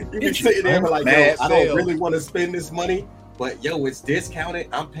 You be sitting there like, yo, I don't really want to spend this money, but yo, it's discounted.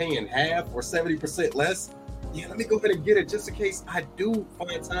 I'm paying half or 70% less. Yeah, let me go ahead and get it just in case I do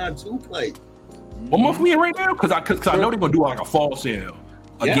find time to play. What month we in right now? Because I know they're gonna do like a fall sale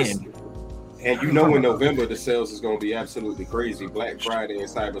again. And you know in November the sales is gonna be absolutely crazy. Black Friday and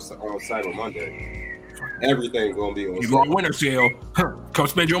Cyber Monday. Everything gonna be on sale. You go on winter sale. Come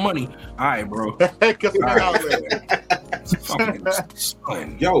spend your money. All right, bro.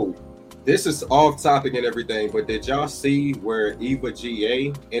 Yo, this is off topic and everything, but did y'all see where Eva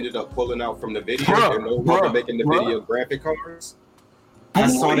GA ended up pulling out from the video? They're no longer making the video graphic cards. I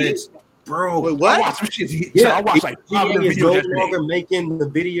saw that, bro. Wait, what? I watched some shit. Yeah, I watched like 5 videos. videos. No longer making the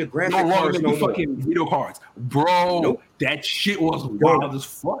video graphic cards. No fucking video cards, bro. That shit was wild as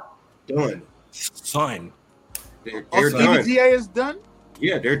fuck. Done, son. They're done. Eva GA is done.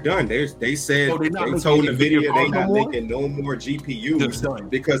 Yeah, they're done. They said they told the video they're not making no more GPUs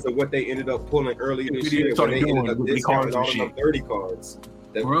because of what they ended up pulling earlier this year when they ended up discounting all of them 30 cards.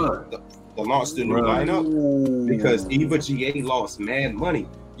 They launched the new lineup because Eva GA lost mad money.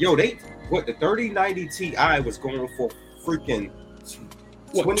 Yo, the 3090 Ti was going for freaking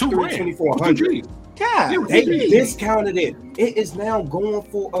 2,400. God, they discounted it. It is now going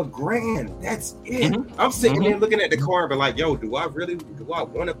for $1,000. That's it. I'm sitting there looking at the car, but like, yo, do I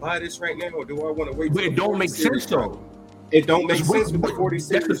want to buy this right now, or do I want to wait? But it don't make sense though. It don't make sense with the 40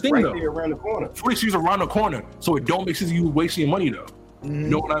 series right there around the corner. 40 series around the corner, so it don't make sense you wasting your money though. You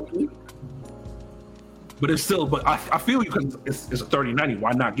know what I mean? But it's still, I feel you because it's a 3090.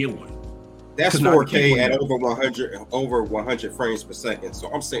 Why not get one? That's 4K at over 100 frames per second.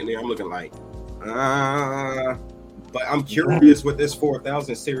 So I'm sitting there, I'm looking like, but I'm curious what this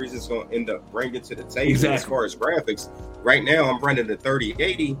 4000 series is going to end up bringing to the table as far as graphics. Right now, I'm running the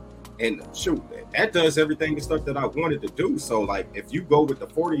 3080, and shoot, that does everything the stuff that I wanted to do. So, like, if you go with the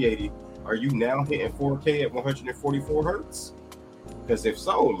 4080, are you now hitting 4K at 144 hertz? Because if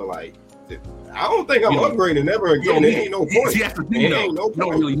so, I'm like, I don't think I'm upgrading ever again. It ain't no point. See, that's the thing, though. You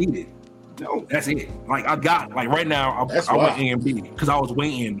don't really need it. No, That's it. Like I got like right now, I went AMD because I was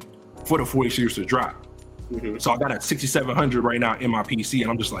waiting for the 40 series to drop. Mm-hmm. So I got a 6700 right now in my PC, and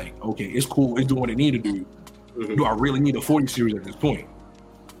I'm just like, okay, it's cool. It's doing what it need to do. Mm-hmm. Do I really need a 40 series at this point?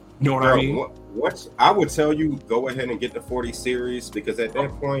 You know what I mean? What I would tell you, go ahead and get the 40 series because at that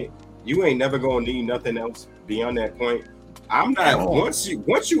point, you ain't never gonna need nothing else beyond that point. I'm not once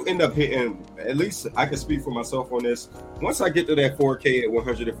you end up hitting, at least I can speak for myself on this. Once I get to that 4K at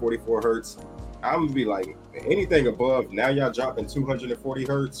 144 hertz, I'm gonna be like anything above. Now y'all dropping 240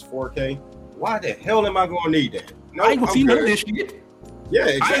 hertz 4K. Why the hell am I gonna need that? No, I ain't gonna see none of this shit. Yeah,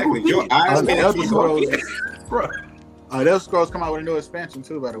 exactly. Your eyes bro. Elder Scrolls come out with a new expansion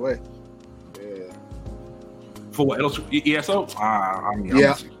too, by the way. Yeah. For what? ESO? I mean,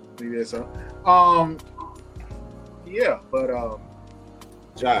 yeah. ESO. Yeah, but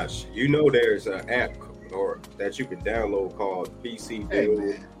Josh, you know there's an app or that you can download called PC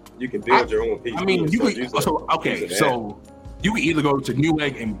Build. You can build your own PC. I mean, you can either go to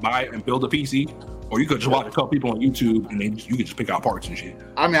Newegg and buy and build a PC, or you could just watch a couple people on YouTube and then you could just pick out parts and shit.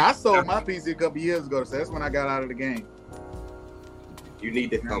 I mean, I sold my PC a couple years ago, so that's when I got out of the game. You need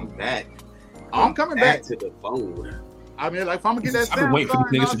to come back. I'm coming back to the phone. I mean, like, if I'm gonna get that Samsung, I've been waiting for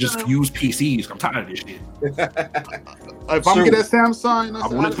these niggas to just use PCs. I'm tired of this shit. If I'm gonna get that Samsung, I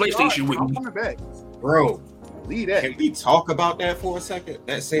want a PlayStation with me. I'm coming back, bro. Leave that. Can we talk about that for a second?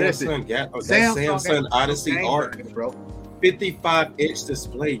 That Samsung Odyssey Arc, bro. 55-inch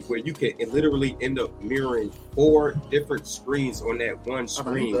display where you can literally end up mirroring 4 different screens on that one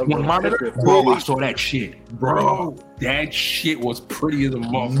screen. One monitor? Bro, I saw that shit. Bro, that shit was pretty as a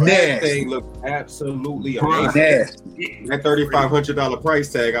motherfucker. That thing looked absolutely amazing. That $3,500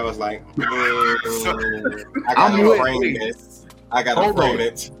 price tag, I was like, I gotta frame this. I gotta frame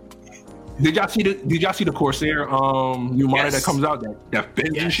it. Did y'all see the Corsair new monitor that comes out that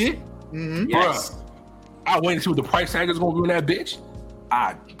bends and shit? Mm-hmm. Yes. Bruh, I waited to see what the price tag is gonna be on that bitch.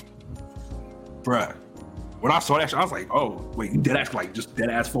 Bruh, when I saw that shit, I was like, oh wait, you dead ass like just dead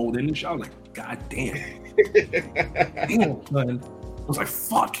ass fold in and shit. I was like, god damn. Damn, son. I was like,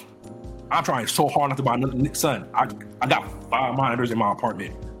 fuck. I'm trying so hard not to buy another. Son, I got 5 monitors in my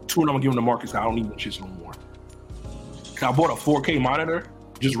apartment. 2 of them I'm giving to Marcus because I don't need them shits no more. Cause I bought a 4K monitor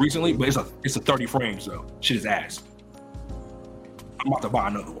just recently, but it's a 30 frames, so shit is ass. I'm about to buy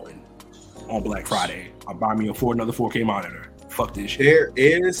another one on Black Friday. I'll buy me another 4K monitor. Fuck this shit. There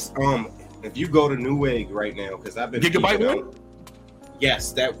is if you go to Newegg right now, because I've been Gigabyte one?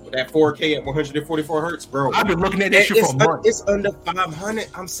 Yes, that 4K at 144 hertz, bro. I've been looking at that shit for months. It's under 500.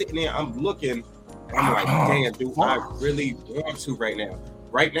 I'm sitting there, I'm looking, I'm like, damn, dude, I really want to right now.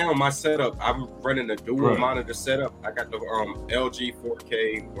 Right now, my setup, I'm running a dual monitor setup. I got the LG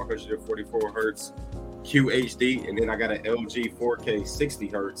 4K 144 hertz QHD, and then I got an LG 4K 60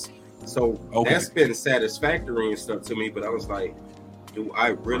 hertz. So that's been satisfactory and stuff to me, but I was like, do I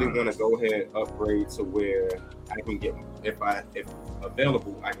really want to go ahead and upgrade to where I can get, if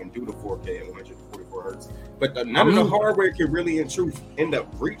available, I can do the 4K at 144 hertz. But none of the hardware can really in truth end up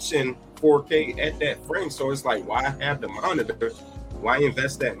reaching 4K at that frame. So it's like, why have the monitor? Why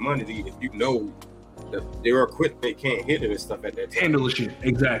invest that money if you know that their equipment can't hit it and stuff at that time? Handle the shit,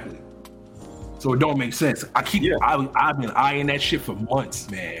 exactly. So it don't make sense. I've been eyeing that shit for months,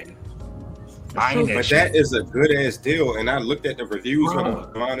 man. But that is a good ass deal, and I looked at the reviews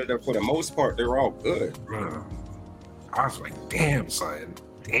on the monitor. For the most part, they're all good. I was like, damn, son,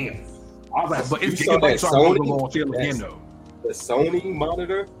 damn. I was like, but it's Gigabyte, so I'm going to sale again though. The Sony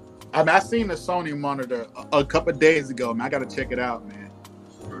monitor. I mean, I seen the Sony monitor a couple days ago, man. I gotta check it out, man.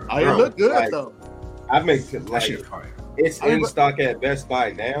 It look good though. I make it like it's in stock at Best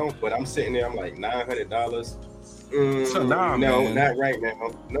Buy now, but I'm sitting there. I'm like $900. No, man. Not right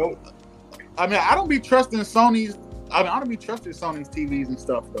now. Nope. I mean, I don't be trusting Sony's. I don't be trusting Sony's TVs and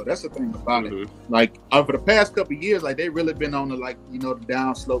stuff though. That's the thing about it. Like for the past couple of years, like they really been on the the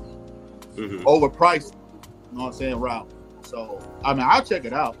down slope, overpriced. You know what I'm saying? Route. So I mean, I'll check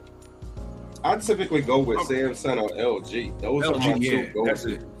it out. I typically go with Samsung or LG. Those are my two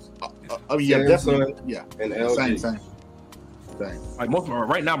go-tos. Yeah, definitely. Yeah, and LG. Same. Like most of them,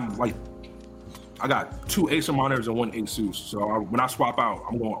 right now, like I got 2 Acer monitors and 1 Asus. So when I swap out,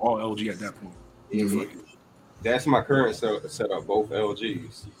 I'm going all LG at that point. That's my current setup, both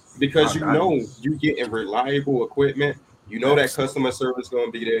LGs, because you getting reliable equipment. You know that customer service going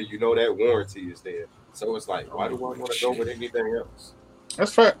to be there. You know that warranty is there. So it's like, why do I want to go with anything else?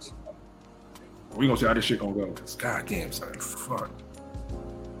 That's facts. We gonna see how this shit gonna go. Cause goddamn, son, fuck.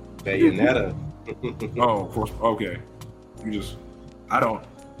 Bayonetta. Oh, of course. Okay. I don't.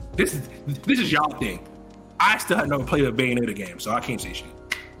 This is y'all thing. I still have never played a Bayonetta game, so I can't say shit.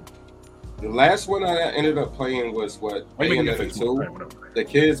 The last one I ended up playing was Bayonetta 2. The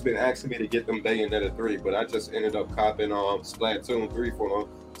kids been asking me to get them Bayonetta 3, but I just ended up copping Splatoon 3 for them.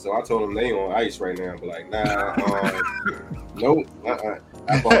 So I told them they on ice right now. But like, nah, nope.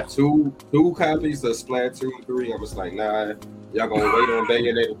 I bought two copies of Splatoon 3. I was like, nah, y'all gonna wait on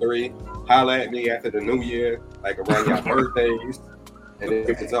Bayonetta 3. Holla at me after the new year, like around your birthdays, and then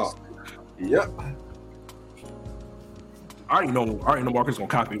it's off. Yep. I already know Marcus gonna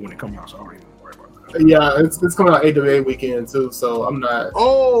copy it when it comes out, so I already don't worry about that. Yeah, it's coming out 8th of May weekend too, so I'm not.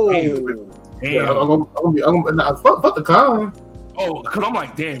 Oh, yeah, I'm gonna fuck the con. Oh, because I'm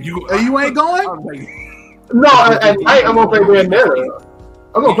like, damn, you ain't going? Like, no, at night I'm gonna play Bayonetta.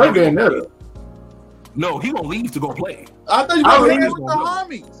 I'm gonna play Bayonetta. No, he gonna leave to go play. I thought you were hanging with the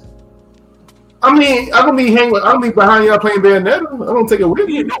homies. I mean, I'm gonna be behind y'all playing Bayonetta. I'm gonna take it with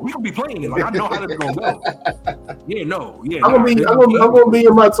me. Yeah, no, we gonna be playing it. Like, I know how this gonna go. Yeah, no, yeah. I'm gonna be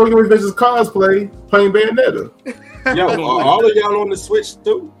in my Tokyo Revengers cosplay playing Bayonetta. Yo, are all of y'all on the Switch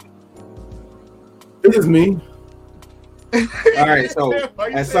too? It's just me. All right, so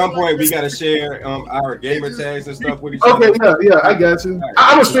at some point we gotta share our gamer tags and stuff with each other. Okay, yeah, I got you. Right.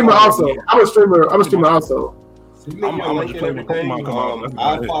 I'm a streamer also. I'm a streamer also. I'm gonna play with Pokemon.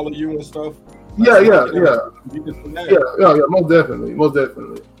 I'll follow you and stuff. Yeah, most definitely.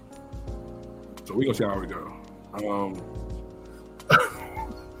 So we gonna see how we go.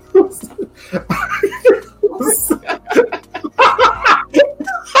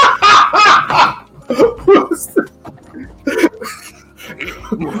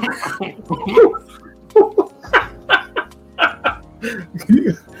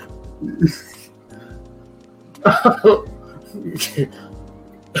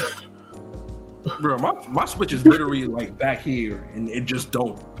 Bro, my Switch is literally like back here, and it's just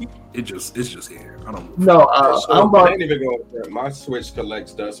here. I don't know. I ain't even going. My Switch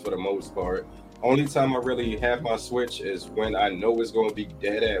collects dust for the most part. Only time I really have my Switch is when I know it's going to be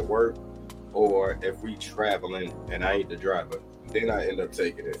dead at work, or if we traveling and I ain't the driver. Then I end up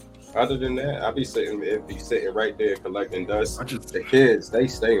taking it. Other than that, I'll be sitting right there collecting dust. The kids, they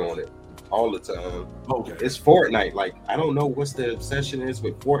stay on it all the time. Okay. It's Fortnite. Like, I don't know what's the obsession is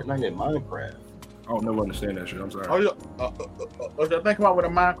with Fortnite and Minecraft. I don't never understand that shit. I'm sorry. I think about with a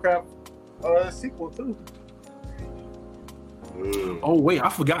Minecraft sequel too. Oh wait, I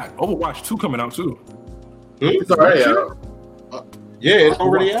forgot. Overwatch 2 coming out too. It's already out. Yeah, it's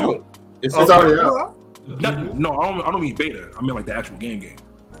already out. It's already out. No, I don't mean beta. I mean like the actual game.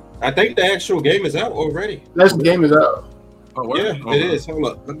 I think the actual game is out already. The actual game is out. Oh, yeah, it is. Hold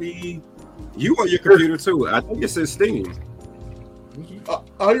up. You on your computer too. I think it says Steam.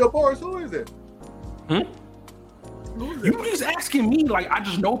 Your boys, who is it? You just asking me like I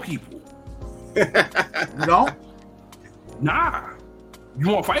just know people. No? Nah. You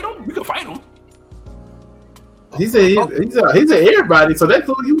want to fight him? We can fight him. He's a everybody, so that's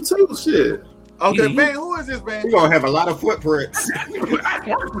for you too. Shit. Okay, man, who is this, man? We're gonna have a lot of footprints. One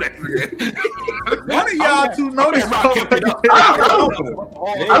of y'all two know this. I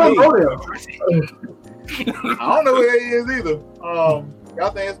don't know him. I don't know who he is either.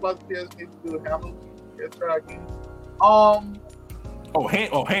 Y'all think Xbox PS needs to do a handle? Let's try again.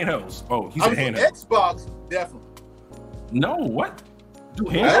 Handhelds. Oh, he said handhelds. Xbox, definitely. No, what? Do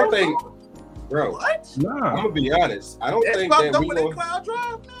handhelds? I don't think, bro. What? Nah. I'm gonna be honest. I don't think Xbox that we gonna cloud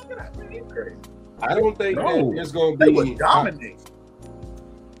drive. Man, crazy. I don't think that it's gonna They be. would dominate.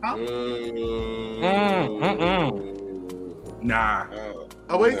 Huh? Nah.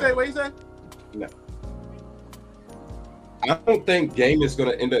 What you say? No. I don't think game is going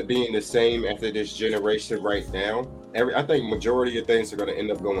to end up being the same after this generation right now. I think majority of things are going to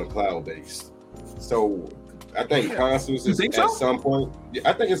end up going cloud based. So I think consoles is at some point.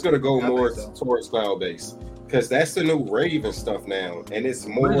 I think it's going to go more towards cloud based because that's the new rave and stuff now, and it's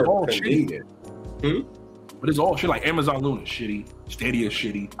more convenient. But it's all shit. Like Amazon Luna, shitty. Stadia,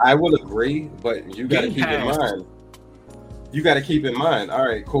 shitty. I will agree, but you got to keep in mind. You got to keep in mind, all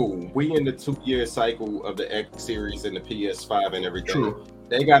right, cool. We in the 2-year cycle of the X series and the PS5 and everything. True.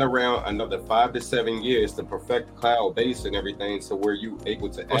 They got around another 5 to 7 years to perfect cloud base and everything, so where you able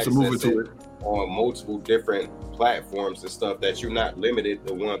to access it on multiple different platforms and stuff that you're not limited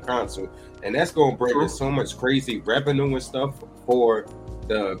to one console. And that's going to bring in so much crazy revenue and stuff for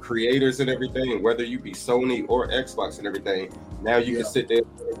the creators and everything, whether you be Sony or Xbox and everything. Now you can sit there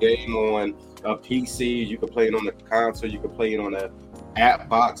and play a game on a PC, you can play it on the console, you can play it on a app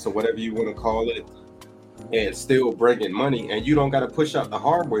box or whatever you want to call it, and still bring in money, and you don't got to push out the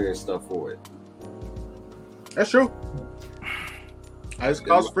hardware and stuff for it. That's true. It's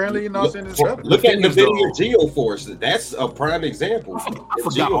cost friendly, you know what I'm saying? Look at NVIDIA GeoForce. That's a prime example. I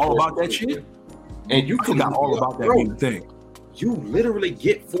forgot all about that shit. And you forgot all about that being thing. You literally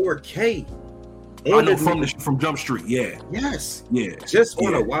get 4K. I know from Jump Street, yeah. Yes. Yeah. Just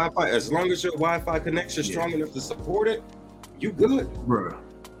on a Wi-Fi, as long as your Wi-Fi connection is strong enough to support it, you good. Bro.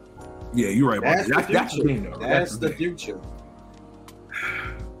 Yeah, you're right about that. That's the thing, though. That's the future.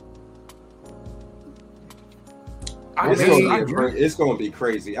 It's going to be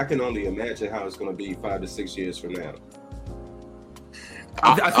crazy. I can only imagine how it's going to be 5 to 6 years from now.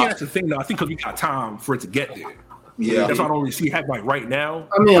 I think that's the thing, though. I think because we got time for it to get there. Yeah, that's why I don't really see it happen like right now.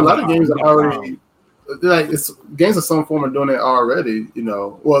 I mean, a lot of games are already games of some form are doing it already. You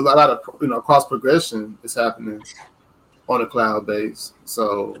know, well, a lot of cross progression is happening on a cloud base.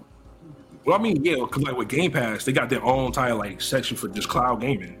 So, well, I mean, yeah, because like with Game Pass, they got their own entire section for just cloud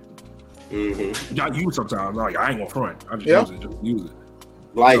gaming. Mm-hmm. I use sometimes. Like I ain't gonna front. I just use it.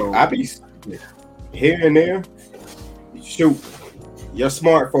 Like I be here and there. Shoot. Your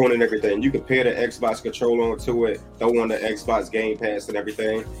smartphone and everything, you can pair the Xbox controller onto it, throw on the Xbox Game Pass and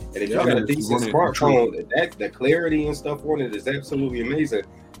everything. And if you got a decent smartphone, the clarity and stuff on it is absolutely amazing.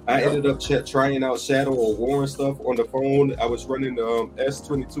 I ended up trying out Shadow of War and stuff on the phone. I was running the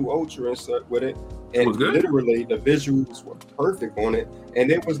S22 Ultra and stuff with it, and literally the visuals were perfect on it, and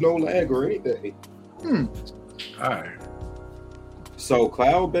there was no lag or anything. All right. So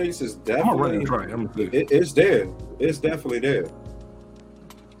cloud base is definitely it's there. It's definitely there.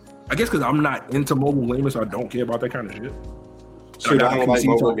 I guess because I'm not into mobile gaming, so I don't care about that kind of shit. Shoot, I don't like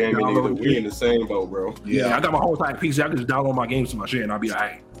mobile gaming either. We in the same boat, bro. Yeah, I got my whole entire PC. I can just download my games to my shit and I'll be all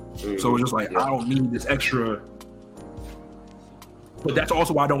right. So it's just like, I don't need this extra. But that's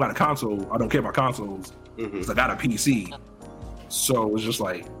also why I don't got a console. I don't care about consoles because I got a PC. So it's just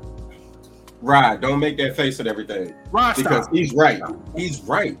like, Rod, don't make that face and everything. Rod, because he's right. He's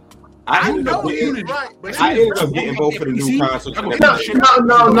right. I ended up getting both of the new consoles. No.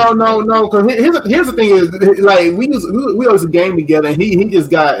 Because here's the thing is, like we always game together, and he just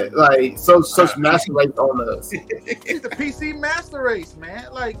got like such master race on us. He's the PC master race, man.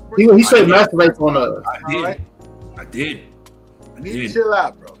 Like he straight master race on us. I did. You need to chill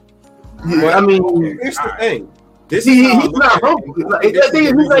out, bro. Yeah, I mean, here's the thing. He's not humble. He's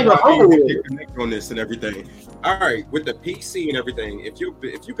like a humble on this and everything. All right, with the PC and everything, if you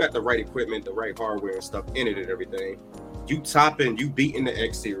got the right equipment, the right hardware and stuff in it and everything, you beating the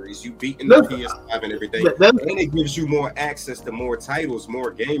X series, you beating the PS5 and everything, and it gives you more access to more titles,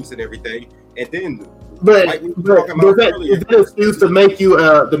 more games and everything. And then, like we were talking about earlier, is that an excuse to make you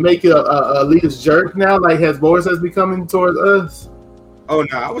a elitist jerk now? Like has Boris has becoming towards us? Oh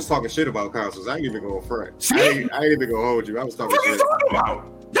no, I was talking shit about consoles. I ain't even going front. I ain't even gonna hold you. I was talking shit.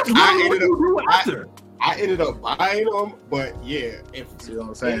 I ended up buying them, but yeah, if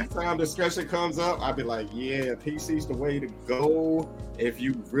anytime discussion comes up, I'd be like, yeah, PC's the way to go. If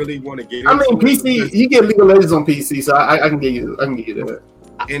you really want to get into PC, you get League of Legends on PC, so I can get you that.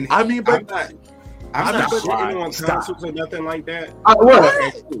 And I mean, but I'm not shitting on consoles or nothing like that.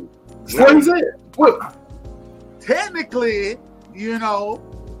 What he said? What? Technically, you know,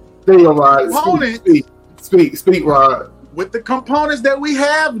 there you go, Rod. Speak, Rod. With the components that we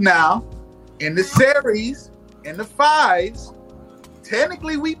have now in the series, in the 5s,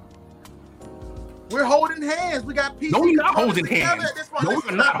 technically we're holding hands. We got PC. No, we're not holding hands. No,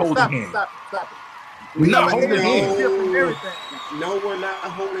 we're not holding hands. Stop it. We're not holding hands. No, we're not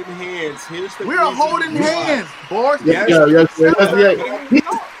holding hands. We're holding hands, boys. Yeah.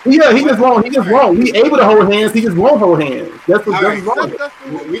 He just won't. We able to hold hands. He just won't hold hands. That's wrong.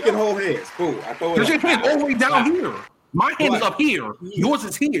 We can hold hands. Cool. I throw it. Because your hand's all the way down here. My hand is up here. Yours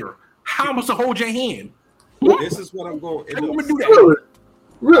is here. How am I supposed to hold your hand? This is what I'm going to do. That.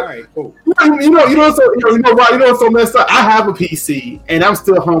 Really? All right, cool. You know what's so messed up? I have a PC, and I'm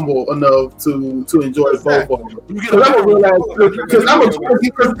still humble enough to enjoy both of them. Because at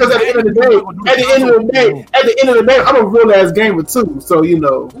the end of the day, I'm a real ass gamer too. So you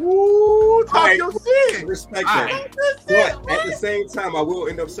know. Ooh, talk your shit. Respect that. But at the same time, I will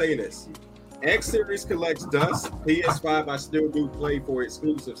end up saying this. X Series collects dust. PS5, I still do play for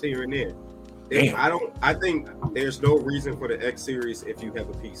exclusives here and there. I think there's no reason for the X Series if you have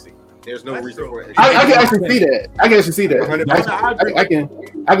a PC. There's no reason for it. I can actually see that. I can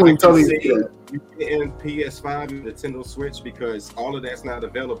totally see that. You get in PS5 and Nintendo Switch because all of that's not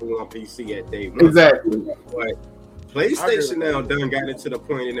available on PC at day one. Exactly. But PlayStation now done got into the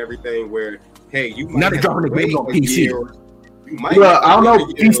point and everything where, hey, you might now they're dropping the game on PC. I don't know.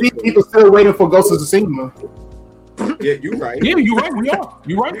 PC people still waiting for Ghost of Tsushima. Yeah, you right. Yeah, you right. We are.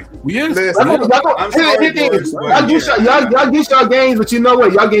 You right. We is. Listen, I'm sorry, boys, but Y'all get y'all games, but you know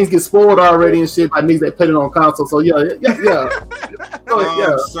what? Y'all games get spoiled already and shit by niggas that played it on console. So yeah.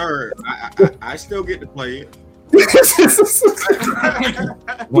 Sir, I still get to play it. We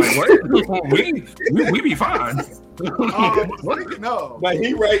be fine. No. But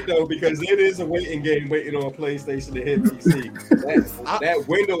he right though, because it is a waiting game waiting on PlayStation to hit PC. That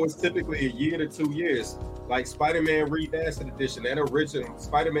window is typically a year to 2 years. Like Spider-Man Remastered Edition, that original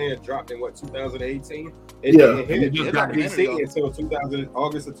Spider-Man dropped in 2018. It didn't hit PC until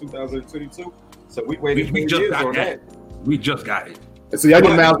August of 2022. So we waited 2 years on that. We just got it. So y'all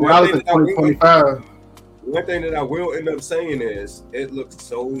get Miles Morales in 2025. One thing that I will end up saying is it looks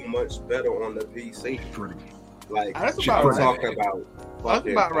so much better on the PC. Like That's I'm about talking about, That's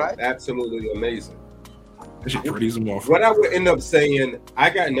about right. absolutely amazing. This shit pretty small. What I would end up saying,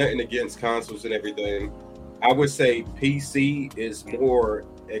 I got nothing against consoles and everything. I would say PC is more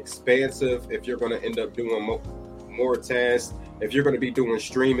expansive if you're going to end up doing more tasks. If you're going to be doing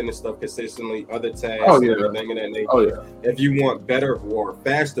streaming and stuff consistently, other tasks and everything in that nature. If you want better or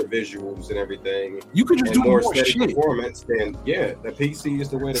faster visuals and everything, you could just do more steady shit. Performance, then the PC is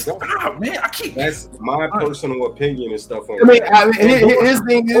the way to go. Stop, man, That's my personal opinion and stuff on His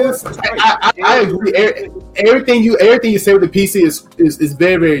thing is, I agree. Everything you say with the PC is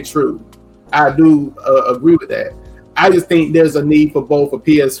very, very true. I do agree with that. I just think there's a need for both a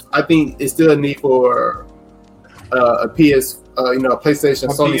PS. I think it's still a need for a PS, a PlayStation,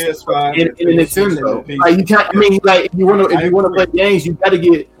 Sony, PS5, and Nintendo. Like you can't. I mean, like if you want to play games, you got to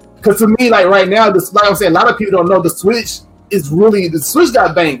get. Because to me, like right now, like I'm saying, a lot of people don't know the Switch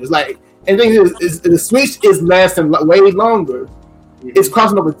got bangers. Like, and the thing is the Switch is lasting way longer. It's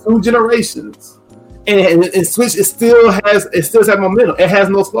crossing over 2 generations. And Switch still has that momentum. It has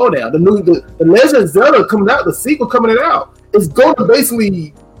no slowdown. The Legend of Zelda coming out, the sequel coming out, is going to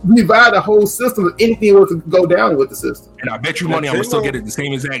basically revive the whole system if anything was to go down with the system. And I bet you money I'm gonna still get it the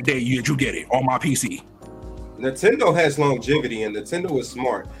same exact day you get it on my PC. Nintendo has longevity, and Nintendo is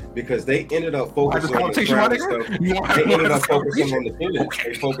smart because they ended up focusing on the crowd stuff. They ended up focusing on the kids.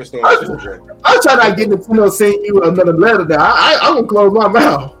 They focused on the children. I'm trying to get Nintendo sending you another letter now. I'm gonna close my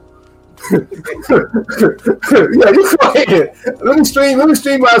mouth. Yeah, you go ahead. Let me stream my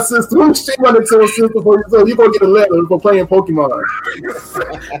system. Let me stream my Nintendo system for you. So you're gonna get a letter for playing Pokemon.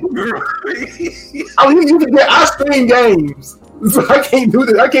 I stream games, so I can't do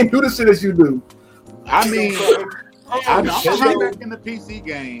this. I can't do the shit as you do. I mean, I'm back in the PC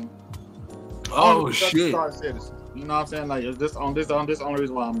game. Oh shit! Star Citizen. You know what I'm saying? Like this only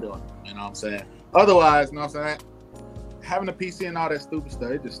reason why I'm doing it. You know what I'm saying? Otherwise, you know what I'm saying? Having a PC and all that stupid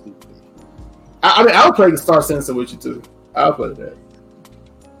stuff, it's just stupid. I mean, I'll play the Star Citizen with you too. I'll play that.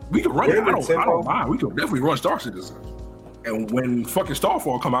 We can run it. I don't mind. We can definitely run Star Citizen. And when fucking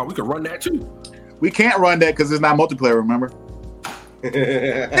Starfall come out, we can run that too. We can't run that because it's not multiplayer. Remember?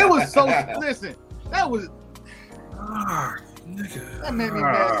 It was so. Listen, that was. Nigga. That made me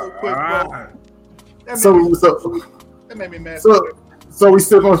mad so quick, bro. That made me mad. So we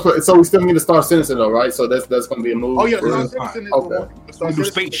still need to Star Citizen though, right? So that's gonna be a move. Oh yeah, Star Citizen is okay. Star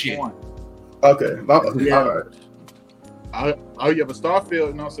Citizen space shit. Okay, yeah. All right. Oh yeah, but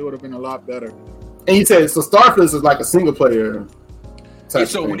Starfield, it would have been a lot better. And you said so. Starfield is like a single player. So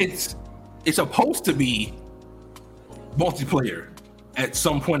it's supposed to be multiplayer at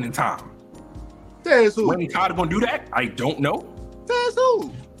some point in time. Says who? When they kind of gonna do that, I don't know. Says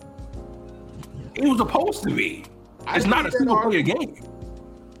who? It was supposed to be. It's not a single player game.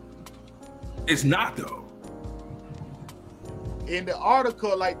 It's not though. In the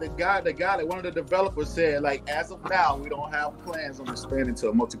article, like the guy, like one of the developers said, like as of now, we don't have plans on expanding to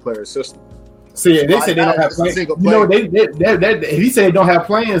a multiplayer system. See, they said they don't have plans. He said they don't have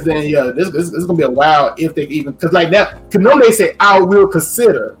plans. Then this is gonna be a while if they even because like that. Because no, they say I will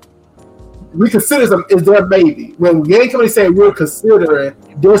consider. We consider some is there maybe when game company say we'll consider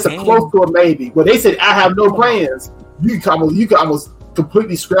there's a close to a maybe. But they said I have no plans. You can almost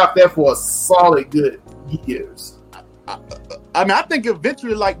completely scrap that for a solid good years. I mean, I think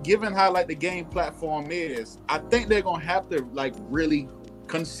eventually, like, given how like the game platform is, I think they're gonna have to like really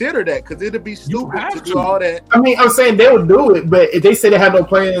consider that because it'd be stupid to do all that. I mean, I'm saying they would do it, but if they say they have no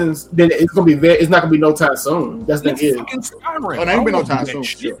plans, then it's gonna be it's not gonna be no time soon. That's the thing. Oh, there ain't be no time soon.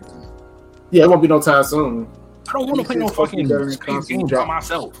 Sure. Yeah, it won't be no time soon. I don't want to play no fucking game by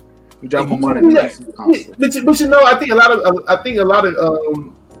myself. You drop more money. But you know, I think a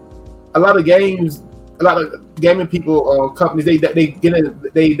lot of games. A lot of gaming people, companies, they're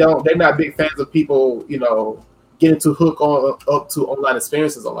not big fans of people, getting to hook up to online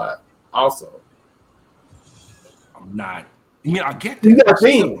experiences a lot. Also, I'm not. I mean, I get that. You got to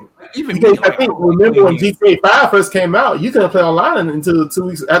think. Even me, I think. Remember when GTA 5 first came out? You couldn't play online until 2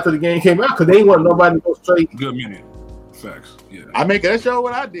 weeks after the game came out because they didn't want nobody to go straight. Good minute. Facts. Yeah. I make that show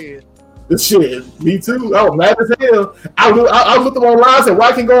what I did. This shit, me too. I was mad as hell. I looked up online and said, why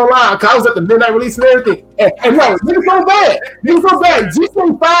I can't go online? Because I was at the midnight release and everything. And no, niggas so bad.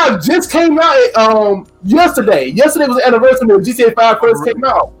 GTA 5 just came out yesterday. Yesterday was the anniversary when GTA 5 first came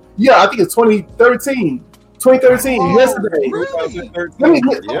out. Yeah, I think it's 2013. 2013, yesterday. Really?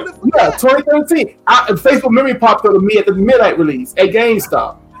 2013. Facebook memory popped up to me at the midnight release at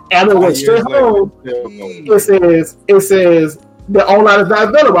GameStop. And I went straight home. It says the online is not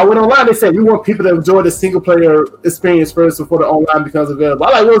available. I went online, they said we want people to enjoy the single player experience first before the online becomes available.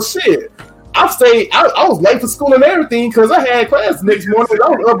 I'm like, well shit. I was late for school and everything because I had class the next morning. I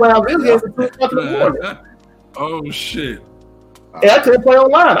was up around video games at 2 o'clock in the morning. Oh shit. And I couldn't play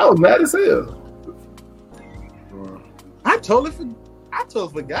online. I was mad as hell. I totally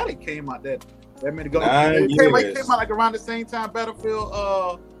forgot it came out that minute ago. It came out like around the same time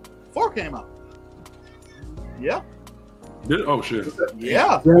Battlefield 4 came out. Yeah. Oh shit.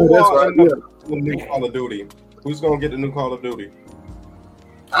 Yeah. That's right. Yeah. New Call of Duty. Who's gonna get the new Call of Duty?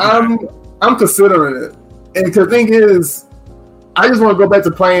 I'm considering it, and the thing is, I just want to go back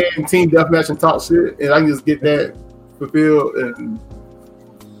to playing team deathmatch and talk shit, and I can just get that fulfilled. And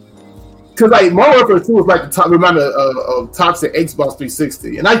because like Modern Warfare 2 was like the top reminder of toxic Xbox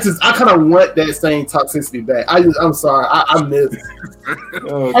 360, and I kind of want that same toxicity back. I'm sorry, I miss.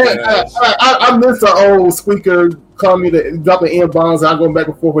 I miss the old squeaker calling me to dropping N-bombs and I going back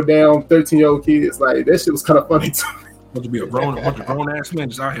and forth with down 13-year-old kids. Like that shit was kind of funny too. About to be a bunch of grown ass men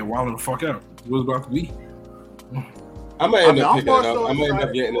just out here wilding the fuck out. What was about to be? I might end up picking it up. I might end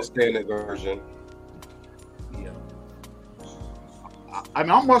up getting a standard version. Yeah. I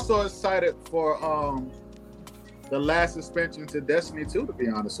mean, I'm more so excited for the last expansion to Destiny 2, to be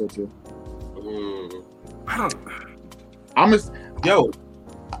honest with you. I don't. I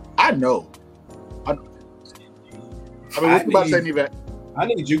know. I mean, what you about to say, Nivet? I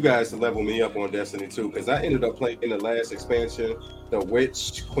need you guys to level me up on Destiny 2 because I ended up playing in the last expansion, the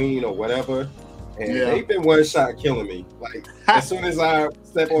Witch Queen or whatever, and they've been one shot killing me. Like as soon as I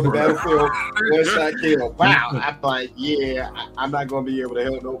step on the battlefield, one shot kill. Wow, I'm like, I'm not gonna be able to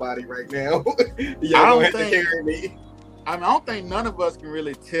help nobody right now. Y'all gonna have to carry me. I mean, I don't think none of us can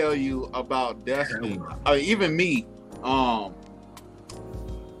really tell you about Destiny. I mean, even me. I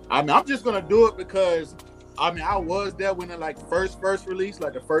mean, I'm just gonna do it because I mean, I was there when it like first release,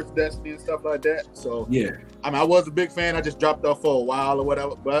 like the first Destiny and stuff like that. So yeah, I mean, I was a big fan. I just dropped off for a while or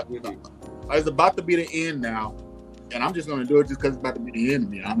whatever. But it's about to be the end now, and I'm just gonna do it just because it's about to be the end. To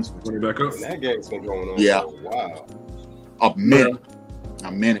be honest with you, back up. And that game's been going on for a while. A minute.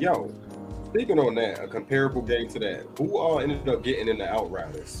 Yo, speaking on that, a comparable game to that, who all ended up getting in the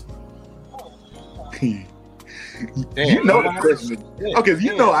Outriders? You know the question. Okay,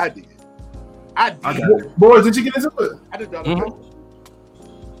 you know I did. Boys, did you get into it? I did that.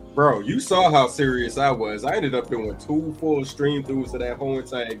 Bro, you saw how serious I was. I ended up doing 2 full stream throughs of that whole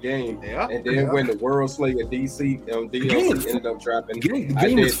entire game. Yeah. And then when the World Slayer DLC ended up dropping, the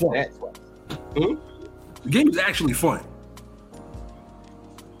game is fun. The game is actually fun.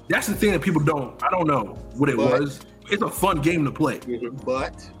 That's the thing that people don't. I don't know what it was. It's a fun game to play.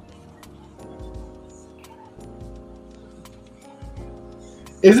 But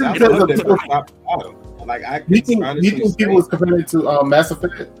is it because of like I you think people was comparing it to Mass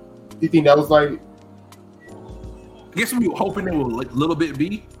Effect? Do you think that was like? I guess we were hoping it would a little bit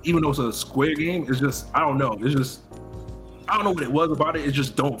be, even though it's a Square game. It's just I don't know. It's just I don't know what it was about it. It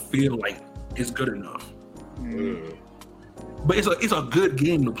just don't feel like it's good enough. But it's a good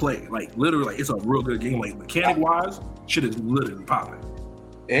game to play. Like literally, like, it's a real good game. Like mechanic wise, shit is literally popping.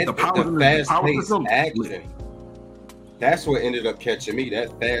 And the fast-paced action. That's what ended up catching me.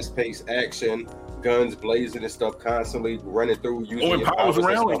 That fast-paced action, guns blazing and stuff, constantly running through, using throwing powers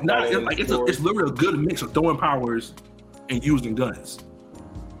around. It's literally a good mix of throwing powers and using guns.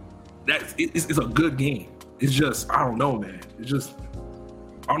 It's a good game. It's just I don't know, man. It's just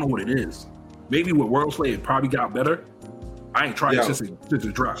I don't know what it is. Maybe with World Slayer it probably got better. I ain't tried it since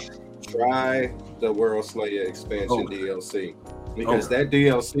it dropped. Try the World Slayer expansion DLC because that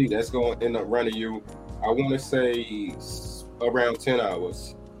DLC that's going to end up running you. I want to say around 10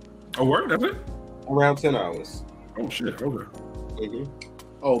 hours. Oh, word? That's it? Around 10 hours. Oh, shit. Okay.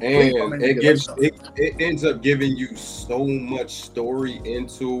 And it ends up giving you so much story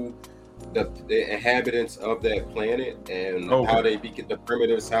into the inhabitants of that planet and how they became the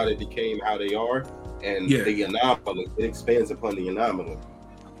primitives, how they became how they are, and the anomaly. It expands upon the anomaly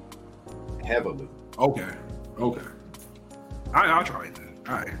heavily. Okay. Okay. I'll try it then.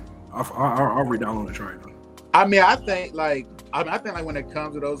 All right. I'll re-download and try it then. I mean, I think like when it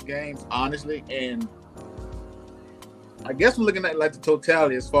comes to those games, honestly, and I guess we're looking at like the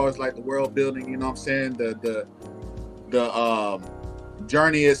totality as far as like the world building. You know what I'm saying? The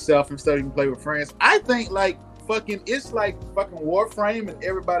journey itself and stuff you can play with friends. I think like it's like fucking Warframe and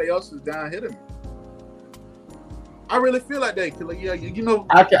everybody else is down here to me. I really feel like that. Like, yeah, you know.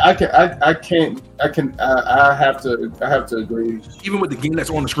 I have to agree. Even with the game that's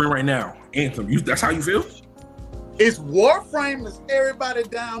on the screen right now, Anthem. That's how you feel? It's Warframe is everybody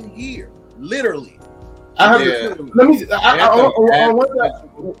down here, literally. I have to. Let me.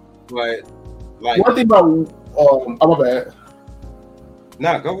 But like one thing about oh my bad.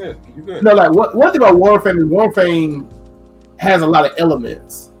 Nah, go ahead. You good? No, like one thing about Warframe is Warframe has a lot of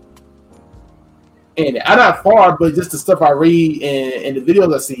elements. And I'm not far, but just the stuff I read and the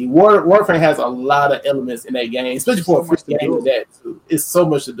videos I see, Warframe has a lot of elements in that game, especially for a free game with that too. It's so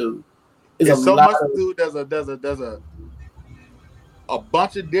much to do. It's so much to do. There's a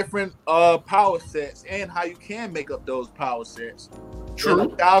bunch of different power sets and how you can make up those power sets. True.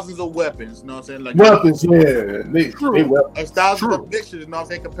 Like thousands of weapons, you know what I'm saying? Like weapons, yeah. They weapons. Thousands of pictures, you know what I'm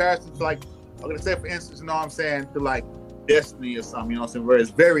saying? Comparison to like, I'm gonna say for instance, you know what I'm saying, to like Destiny or something, you know what I'm saying, where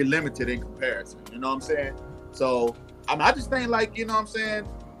it's very limited in comparison, you know what I'm saying? So I just think like, you know what I'm saying,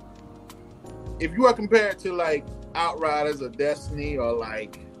 if you are compared to like Outriders or Destiny or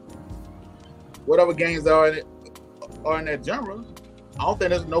like whatever games are in that genre, I don't think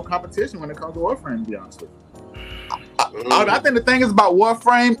there's no competition when it comes to Warframe, to be honest with you. I think the thing is about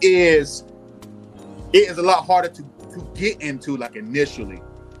Warframe is it is a lot harder to get into like initially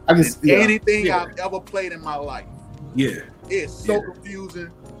than anything I've ever played in my life. Yeah. It's so confusing.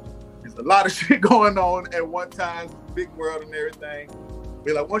 There's a lot of shit going on at one time, big world and everything.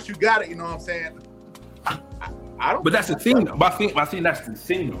 But like once you got it, you know what I'm saying? I don't. But that's the thing though. I think that's the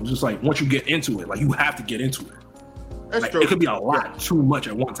thing though. It's just like once you get into it, like you have to get into it. That's like, true. It could be a lot too much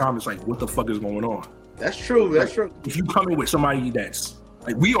at one time. It's like, what the fuck is going on? That's true. That's true. If you come in with somebody that's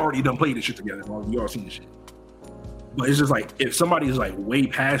like, we already done played this shit together, we all seen this shit. But it's just like, if somebody is like way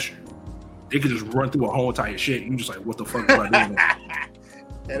past you, they could just run through a whole entire shit. You just like, what the fuck am I doing?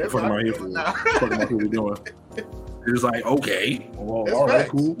 What the fuck am I here for? What are we doing? It's like, okay, well, all right,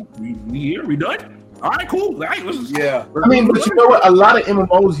 cool. We here, we done. All right, cool. All right, let's I mean, but you know what? A lot of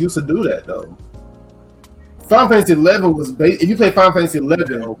MMOs used to do that though. Final Fantasy 11 was if you play Final Fantasy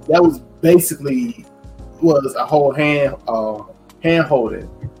 11, that was basically a whole hand holding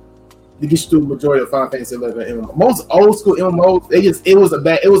to get you through the majority of Final Fantasy 11 MMO. Most old school MMOs,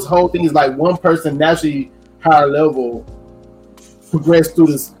 it was whole thing is like one person naturally higher level progressed through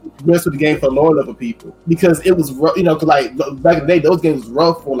the game for lower level people because it was rough, you know, cause like back in the day those games was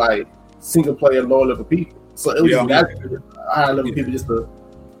rough for like single player lower level people. So it was naturally higher level people just to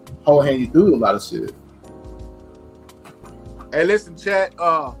whole hand you through a lot of shit. Hey, listen, chat.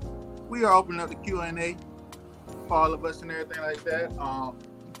 We are opening up the Q&A for all of us and everything like that.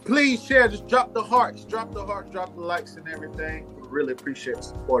 Please share. Just drop the hearts, drop the likes and everything. We really appreciate the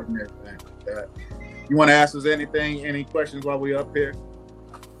support and everything like that. You want to ask us anything, any questions while we're up here?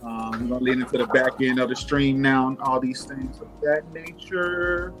 We're gonna lead into the back end of the stream now and all these things of that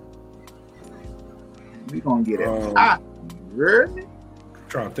nature. We gonna get it. Really?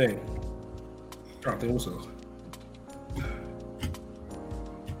 Trying to think what's up.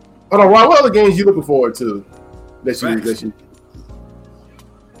 Hold on, what other games you looking forward to? That you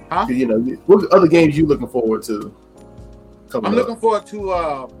huh? You know, what other games you looking forward to? I'm looking forward to.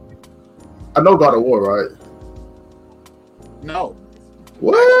 I know God of War, right? No.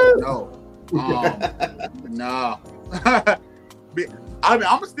 What? No. No. I mean, I'm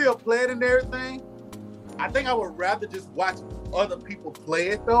gonna still play it and everything. I think I would rather just watch other people play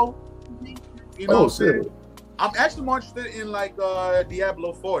it though. You know what I'm saying? I'm actually more interested in like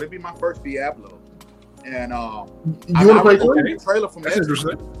Diablo 4. It'd be my first Diablo. And you want to play 3? Trailer from That's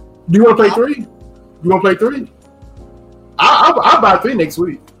interesting. Do you want to play 3? You want to play 3? I'll buy 3 next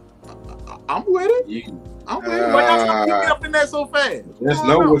week. I'm with it. I'm with it. Why y'all pick me up in that so fast? Just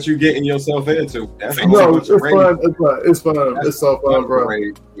know what you're getting yourself into. That's no, it's fun. It's fun. It's so fun, bro.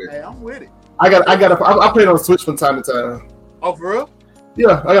 Hey, I'm with it. I play it on Switch from time to time. Oh, for real?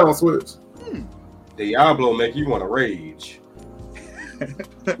 Yeah, I got it on Switch. Diablo make you want to rage.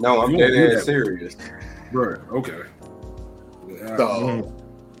 No, I'm dead ass serious. Right. Okay. So,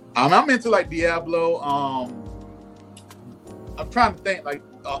 I'm into like Diablo. I'm trying to think like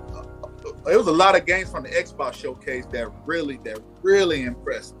there was a lot of games from the Xbox showcase that really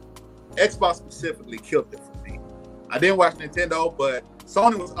impressed me. Xbox specifically killed it for me. I didn't watch Nintendo, but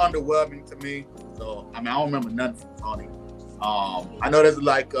Sony was underwhelming to me. So I don't remember nothing from Tony. I know there's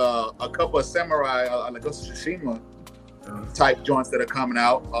like a couple of samurai, like Ghost of Tsushima type joints that are coming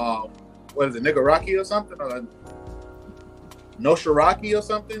out. What is it, Nigaraki or something, or Noshiraki or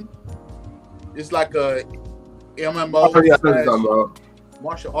something? It's like a MMO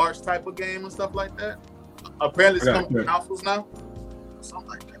martial arts type of game and stuff like that. Apparently, it's coming to consoles now. Something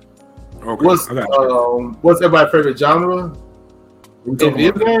like that. Okay. What's everybody's favorite genre? In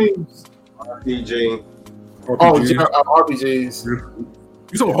video games? RPG. RPGs.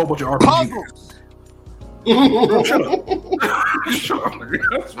 You saw a whole bunch of RPGs. Bro, shut up. Shut up.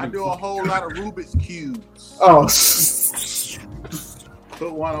 I do a whole lot of Rubik's cubes. Oh.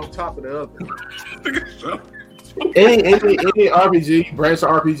 Put one on top of the other. any RPG, branch of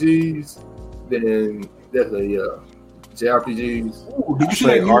RPGs, then definitely JRPGs. Ooh, did you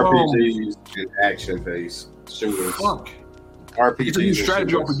play say RPGs and action-based shooters? Fuck. RPG. It's a new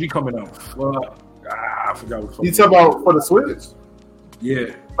strategy RPG coming out. Well, I forgot what. You talking about for the Switch?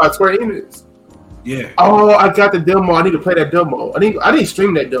 Yeah. By Square Enix. Yeah. Oh, I got the demo. I need to play that demo. I didn't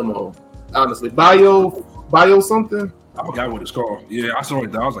stream that demo. Honestly, Bio something. I forgot what it's called. Yeah, I saw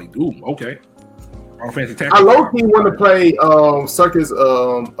it. I was like, dude, okay. Final Fantasy Tactics. I low-key want to play Circus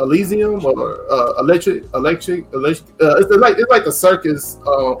Elysium or Electric. It's like the Circus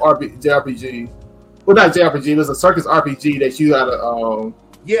JRPG. Well, not JRPG. There's a Circus RPG that you gotta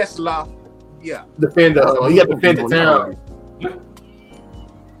yes, La. Yeah. Defend the. You have to defend the town.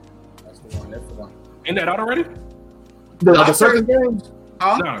 That's the one. That's the one. Ain't that out already? The Circus games.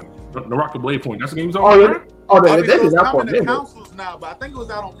 Huh? No, the Rock the Blade Point. That's the game's Oh over. yeah. Oh, that is out for a minute. minute. Consoles now, but I think it was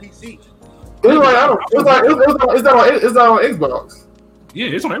out on PC. It's on Xbox. Yeah,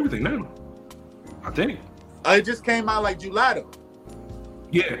 it's on everything now. I think. It just came out like July though.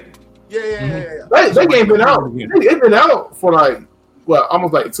 Yeah. Yeah. That game been out. It's been out for like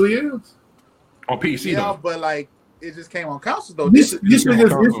almost like 2 years on PC. Yeah, though. but like it just came on consoles though. You should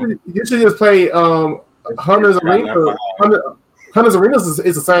just play Hunter's Arena. Hunter's Arena is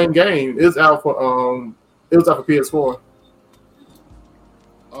the same game. It's out for it was out for PS4.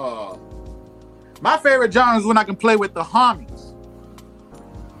 My favorite genre is when I can play with the homies.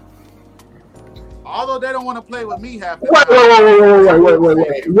 Although they don't want to play with me half the time.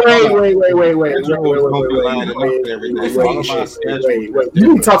 Wait.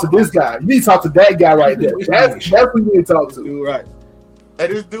 You need to talk to this guy. You need to talk to that guy right there. That's who you need to talk to. Dude, right.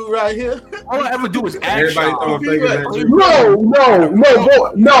 And this dude right here. All I ever do is ask No.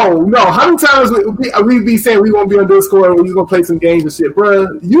 How many times we be saying we gonna be on Discord and we gonna play some games and shit, bro?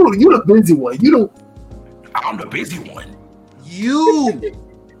 You the busy one. I'm the busy one. You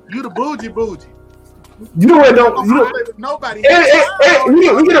the bougie. You know what? Nobody. We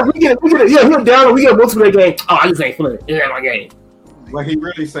get him down and we get most of that game. Oh, I just ain't feeling it. It ain't my game. Like he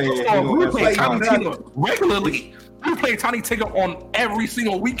really saying we play Tiny Tina regularly. We play Tiny Tina on every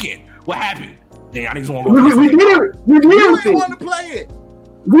single weekend. What happened? Dang, I just want to go. We did it. We did everything. Want to play it?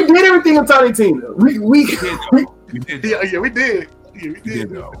 We did everything in Tiny Tina. We did. Yeah, we did. We did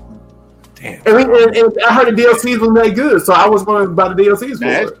though. Damn. And I heard the DLCs was that good, so I was going to buy the DLCs for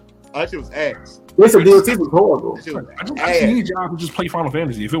it. That shit was ass. They said DLCs was horrible. I just need y'all to just play Final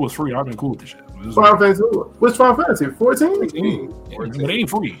Fantasy. If it was free, I'd been cool with this shit. Final Fantasy? Which Final Fantasy? 14? But it ain't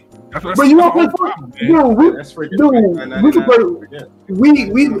free. But you want to play 14? We can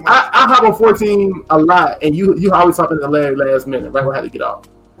play. I hop on 14 a lot, and you always talking in the last minute, right when I had to get off.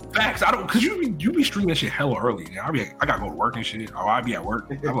 Facts, I don't, cause you be streaming shit hella early. I gotta go to work and shit. Or I be at work.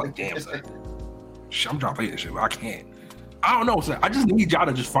 I'm like, damn, son. I'm trying to play this shit, but I can't. I don't know, son. I just need y'all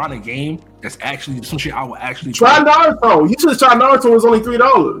to just find a game that's actually some shit I will actually try. Naruto. You should try Naruto. It was only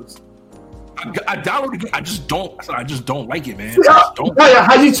 $3. I downloaded it. I just don't like it, man.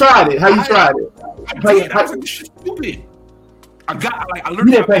 How you tried it? I was like, this shit stupid. I learned.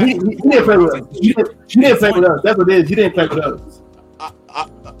 You didn't play with us. You didn't play with us. That's what it is. You didn't play with us.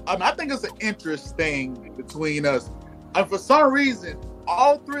 I think it's an interest thing between us. And for some reason,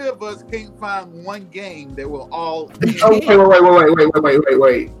 all three of us can't find one game that will all. Wait. I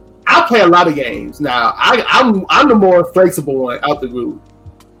play a lot of games now. I'm the more flexible one out the group.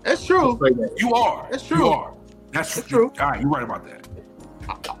 That's true. You are. That's true. You are. That's true. All right, you're right about that.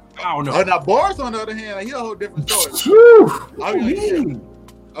 I don't know. Now Boris, on the other hand, he's a whole different story. We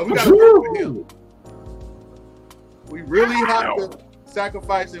got to work with him. We really have to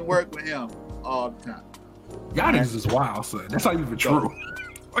sacrifice and work with him all the time. Y'all niggas is wild, son. That's not even true.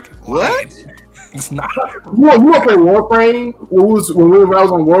 What? It's not. You want to play Warframe? When I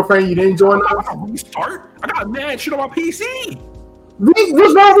was on Warframe, you didn't join us? I got restart. I got mad shit on my PC.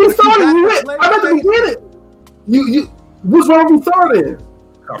 What's wrong with restarting? I bet you did it. What's wrong with restarting?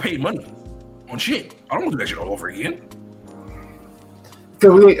 I paid money. on shit. I don't want to do that shit all over again.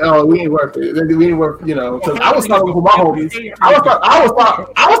 Cause we ain't worth it. We ain't worth, Cause I was starting with my homies. I was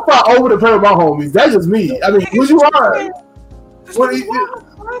start over to play with my homies. That's just me. I mean, would you are? What I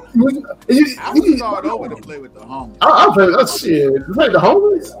would start over to play with the homies. I'll play that shit. Play the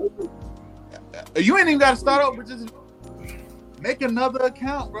homies. You ain't even got to start over. Just make another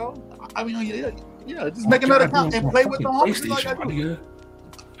account, bro. I mean, yeah. Just make another account and play with the homies. Like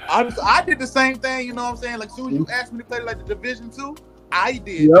I did the same thing. You know what I'm saying? Like, as soon as you asked me to play like the Division 2, I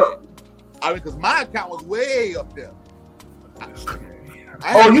did. Yep. I mean, because my account was way up there.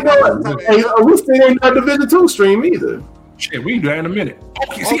 You know what? Hey, we still ain't no Division 2 stream either. Shit, we can do that in a minute.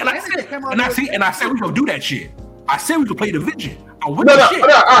 Okay, see, and I said we gonna do that shit. I said we could play Division. All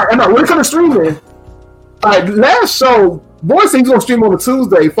right. When it comes to streaming, all right, last show, Boys ain't gonna stream on a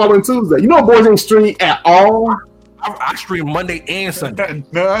Tuesday, following Tuesday. You know, Boys ain't stream at all. I stream Monday and Sunday.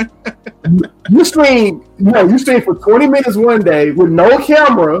 None. You stream for 20 minutes one day with no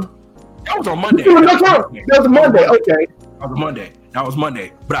camera. That was on Monday. No camera. That was Monday. Okay. That was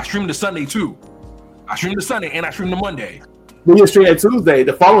Monday. But I streamed the Sunday too. I streamed the Sunday and I streamed the Monday. Then you stream that Tuesday,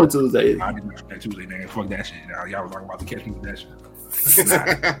 the following Tuesday. I didn't stream that Tuesday, man. Fuck that shit. Y'all was talking about to catch me with that shit.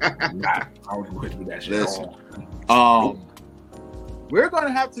 Nah, I was gonna catch me with that shit. Listen, we're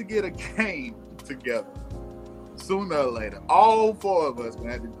gonna have to get a game together sooner or later. All four of us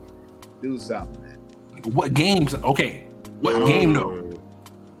gonna have to do something. What games? Okay, what game though?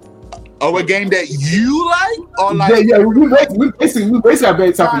 Oh, a game that you like, or like? We basically have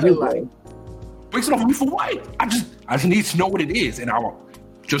been talking to you like. Breaks it off of me for what? I just need to know what it is, and I'll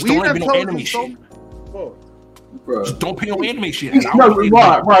just don't let me know anime shit. Just don't pay no anime shit.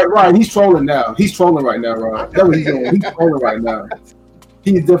 Right. He's trolling now. He's trolling right now, Rod. That's what he's doing. He's trolling right now.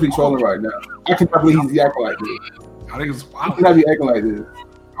 He's definitely trolling right now. I cannot believe he's acting like this. I think it's wild. He cannot be acting like this.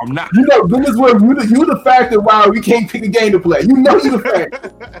 I'm not. This is where you the factor why we can't pick a game to play. You the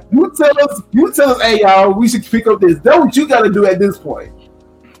factor. You tell us, hey y'all, we should pick up this. That's what you got to do at this point.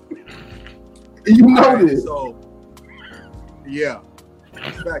 You know right, this. So, yeah.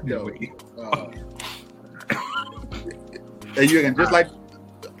 Back though. And you can just like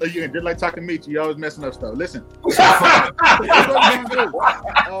Takamichi, you always messing up stuff. Listen.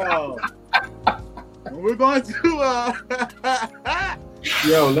 We're going to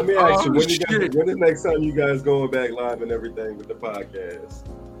Yo, let me ask you, when is next time you guys going back live and everything with the podcast?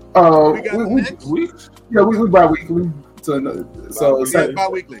 Next week? Yeah, we bi-weekly. So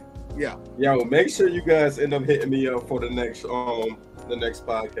bi-weekly. Yeah. Yo, make sure you guys end up hitting me up for the next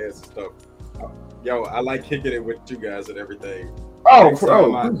podcast and stuff. Yo, I like kicking it with you guys and everything. I'm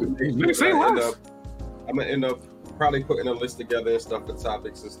gonna end up probably putting a list together and stuff for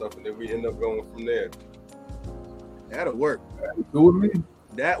topics and stuff, and then we end up going from there. That'll work. Good with me.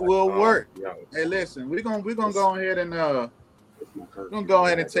 That will work. Hey, listen, we're gonna go ahead and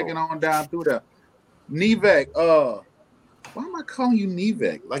take it on down through the Nevek. Why am I calling you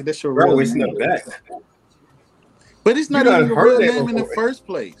Nevek? Like that's your real name. But it's not even your real name in the first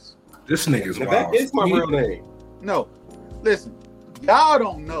place. This nigga's wild. That is my real name. No, listen, y'all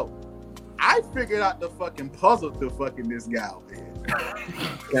don't know. I figured out the fucking puzzle to fucking this guy over here.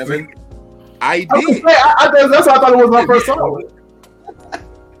 Kevin, I did. That's how I thought it was my first song.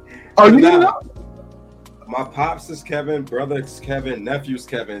 Oh, you didn't know? My pops is Kevin, brother's Kevin, nephew's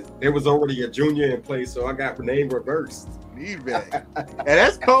Kevin. There was already a junior in place, so I got the name reversed. And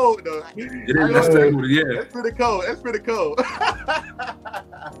that's cold though. That's pretty cold. That's pretty cold.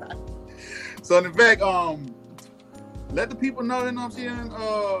 So in fact, let the people know, you know what I'm saying,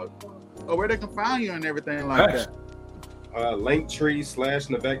 where they can find you and everything like that.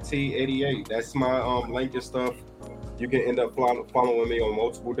 Linktree/NavecT88. That's my link and stuff. You can end up following me on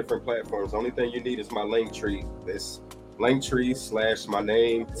multiple different platforms. The only thing you need is my Linktree. It's Linktree/my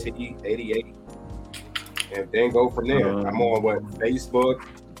name T88. And then go from there. I'm on Facebook,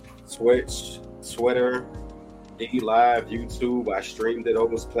 Twitch, Twitter, Live, YouTube. I streamed it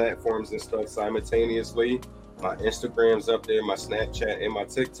over those platforms and stuff simultaneously. My Instagram's up there, my Snapchat, and my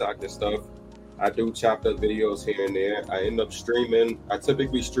TikTok and stuff. I do chopped up videos here and there. I end up streaming. I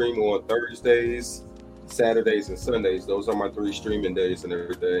typically stream on Thursdays, Saturdays, and Sundays. Those are my 3 streaming days and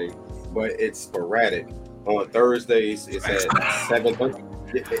everything. But it's sporadic. On Thursdays, it's at 7:30.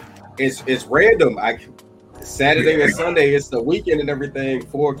 It's random. Saturday and Sunday, it's the weekend and everything.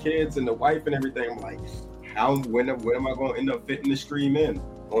 4 kids and the wife and everything. I'm like, when am I going to end up fitting the stream in?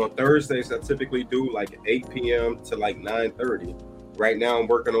 On Thursdays, I typically do like 8 p.m. to like 9:30. Right now, I'm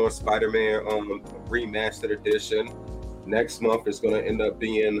working on Spider-Man Remastered Edition. Next month is going to end up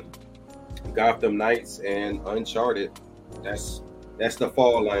being Gotham Knights and Uncharted. That's That's the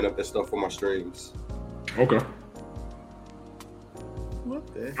fall lineup. That's stuff for my streams. Okay. What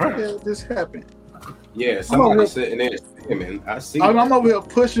the hell just happened? Yeah, somebody sitting there. Yeah, man, I see. I'm over here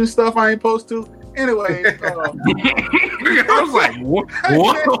pushing stuff I ain't supposed to. Anyway, I was like, what?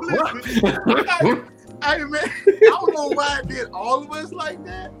 I don't know why I did all of us like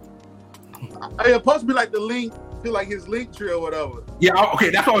that. It's supposed to be like the link to like his link tree or whatever. Yeah,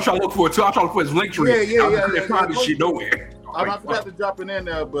 okay, that's what I was trying to look for too. I was trying to look for his link tree. Yeah. Probably shit nowhere. I forgot to drop it in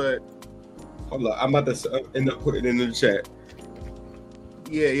there, but hold on, I'm about to end up putting it in the chat.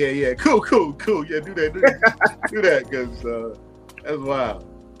 Yeah. Cool. Yeah, do that, because that's wild.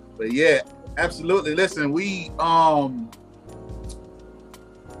 But yeah, absolutely. Listen, we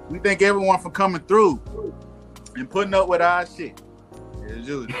thank everyone for coming through and putting up with our shit.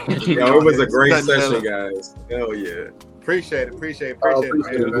 It was a great session, guys. Hell yeah. Appreciate it, man.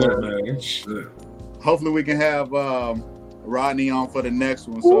 Hopefully we can have Rodney on for the next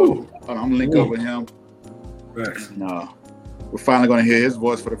one. So I'm gonna link up with him. Right. No. We're finally going to hear his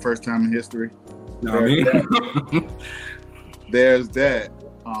voice for the first time in history. There's that.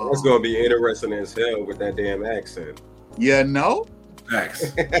 It's going to be interesting as hell with that damn accent. Yeah, no?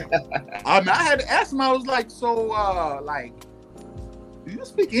 Thanks. I had to ask him. I was like, so, do you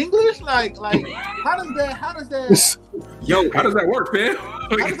speak English? Like, how does that? Yo, how does that work, man? How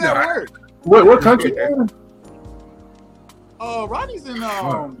does that work? What country? Rodney's in,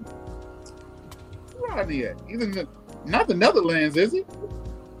 where Rodney at? He's in not the Netherlands, is he?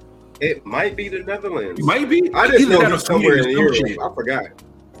 It might be the Netherlands. Might be. I just know he's somewhere in Europe. I forgot.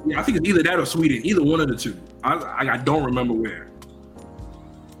 Yeah, I think it's either that or Sweden. Either one of the two. I don't remember where.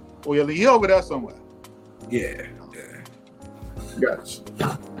 Well, he over there somewhere. Yeah.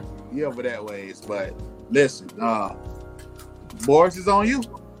 Gotcha. He over that ways. But listen, Boris is on you.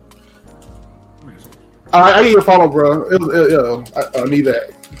 I get your follow, bro. I need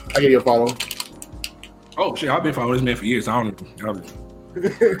that. I get your follow. Oh shit! I've been following this man for years. I was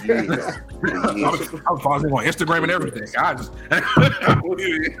following him on Instagram and everything.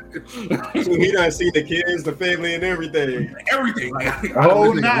 So he done see the kids, the family, and everything. Everything. Like,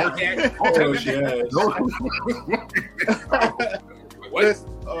 oh, nice. Oh shit.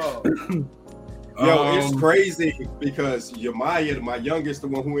 Yo, it's crazy because Yamaya, my youngest, the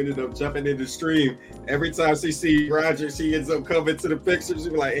one who ended up jumping in the stream, every time she see Roger, she ends up coming to the picture. She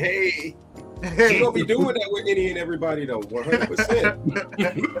be like, hey. You don't be doing that with any and everybody though,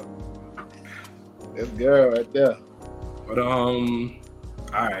 100%. This girl right there. But all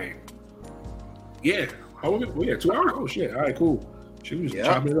right. Yeah. How long? We had 2 hours? Oh shit. All right, cool. She was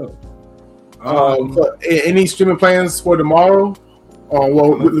chopping it up. Any streaming plans for tomorrow?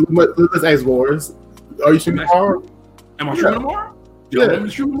 Let's ask Boris. Are you streaming tomorrow? Am I streaming tomorrow? Let me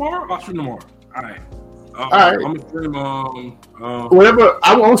stream tomorrow? I'll stream tomorrow. All right. I'm gonna stream. Whatever.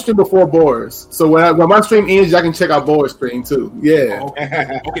 I won't stream before Boris. So when my stream ends, y'all can check out Boris' stream too. Yeah.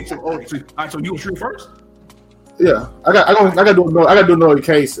 Okay. So all right. So you will stream first? Yeah. I got to do another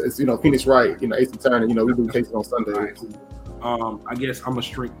case. It's Phoenix Wright. Ace Attorney. We do cases on Sunday. Right. I guess I'm a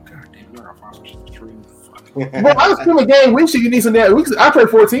stream. God damn, I gotta find some shit to stream. Well, I was stream a game with you. You need some that. I play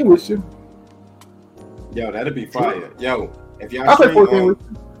 14 with you. Yo, that'd be fire. Yo, if y'all play 14 with you.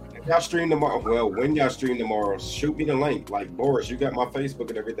 Y'all stream tomorrow. Well, when y'all stream tomorrow, shoot me the link. Like Boris, you got my Facebook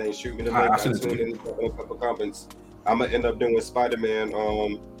and everything. Shoot me the link. I'll tune in a couple comments. I'm gonna end up doing Spider-Man.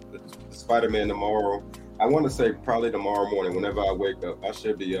 Spider-Man tomorrow. I want to say probably tomorrow morning. Whenever I wake up, I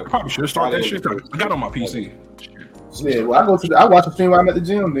should be up. Probably should start that shit. I got on my PC. Yeah, well, I watch the stream while I'm at the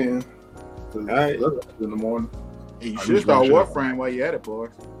gym then. All right. In the morning. You should start Warframe while you're at it, boys.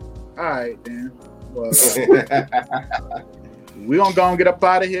 All right, then. Well, we gonna go and get up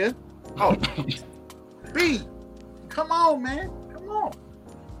out of here. Oh, B, come on, man, come on.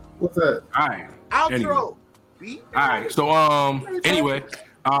 What's that? All right. Outro. Anyway. B. All right. So anyway,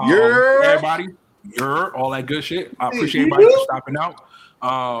 everybody, all that good shit. I appreciate everybody for stopping out,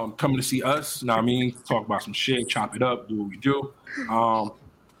 coming to see us. You know what I mean? Talk about some shit, chop it up, do what we do.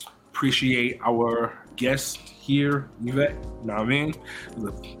 Appreciate our guests here, Yvette. You know what I mean? It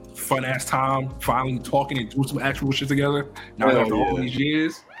was a fun ass time finally talking and doing some actual shit together. Now after all these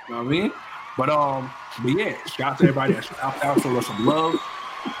years, you know what I mean? But yeah, shout out to everybody that's out, show us some love.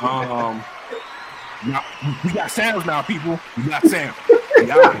 Now, we got sounds now, people. We got sounds. We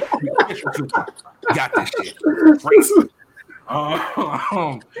got this shit. Great.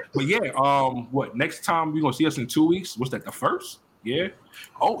 But yeah, what next time we gonna see us in 2 weeks? What's that? The 1st? Yeah.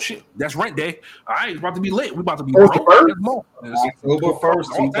 Oh shit, that's rent day. All right, it's about to be lit. We about to be October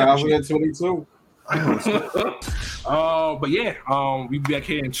 1st, 2022. But yeah, we'll be back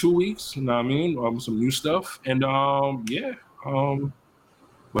here in 2 weeks. You know what I mean? Some new stuff, and yeah,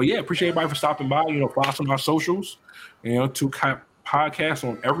 But yeah, appreciate everybody for stopping by. Follow us on our socials. Two podcasts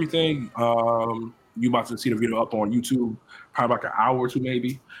on everything. You about to see the video up on YouTube, probably like an hour or two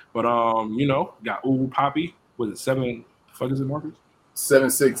maybe. But got Ooh Poppy. Was it 7? Fuck is it, Marcus?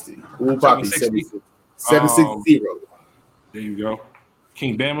 760. Ooh Poppy 760. 760. There you go.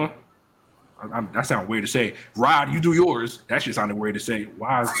 King Bama. That sounds weird to say. Rod, you do yours. That shit sounded weird to say.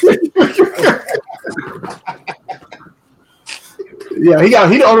 Why? Yeah,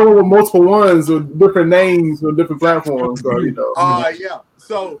 he the only one with multiple ones with different names on different platforms. So, yeah.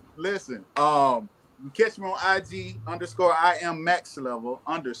 So listen, you can catch me on IG _ I am max level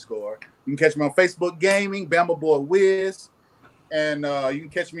 _ You can catch me on Facebook Gaming, Bama Boy Wiz, and you can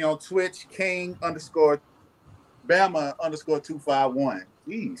catch me on Twitch, King _ Bama _ 251.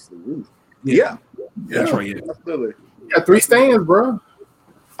 Jeez, yeah. That's right. Yeah, you got 3 stands, bro.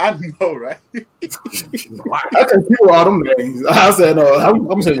 I know, right? I can do all them names. I said, no,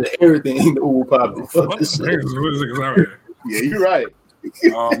 I'm saying everything. Ooh, Poppy. Yeah, you're right.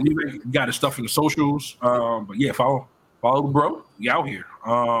 You got his stuff in the socials. But yeah, follow the bro. We out here.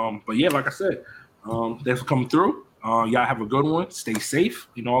 But yeah, like I said, thanks for coming through. Y'all have a good one. Stay safe.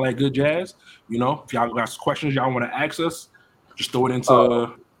 All that good jazz. If y'all got some questions y'all want to ask us, just throw it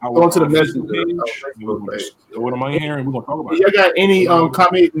into the message page. Throw it on my here, and we're gonna talk about it. Y'all got any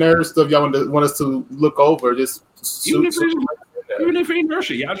comic nerd stuff y'all want us to look over? Just even if it ain't nerd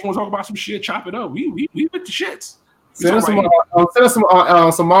shit, y'all just want to talk about some shit, chop it up. We with the shits. Send us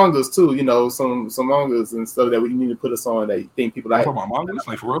some mangas too. Some mangas and stuff that we need to put us on that you think people like. Talk about mangas,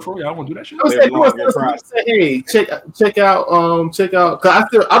 like for real. Y'all want to do that shit? Hey, check out.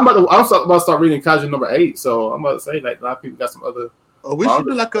 Cause I'm about to start reading Kaiju number 8. So I'm about to say like a lot of people got some other. We should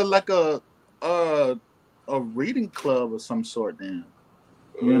do like a reading club of some sort then.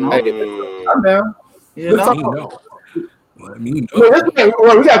 I'm down. Let me know.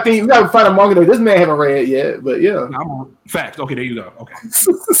 We got to find a manga that this man haven't read yet, but yeah. Facts. Okay, there you go. Okay.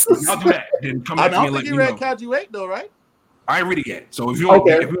 I'll do that. Then come back to me and let me know. I don't think you read Kaiju 8 though, right? I ain't read it yet. So if you all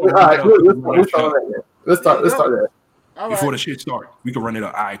right, let's start that. Before the shit start, we can run it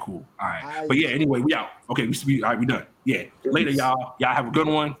up. All right, cool. All right. But yeah, anyway, we out. Okay, we done. Yeah. Later, y'all. Y'all have a good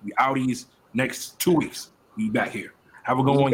one. We outies next 2 weeks. We back here. Have a good one.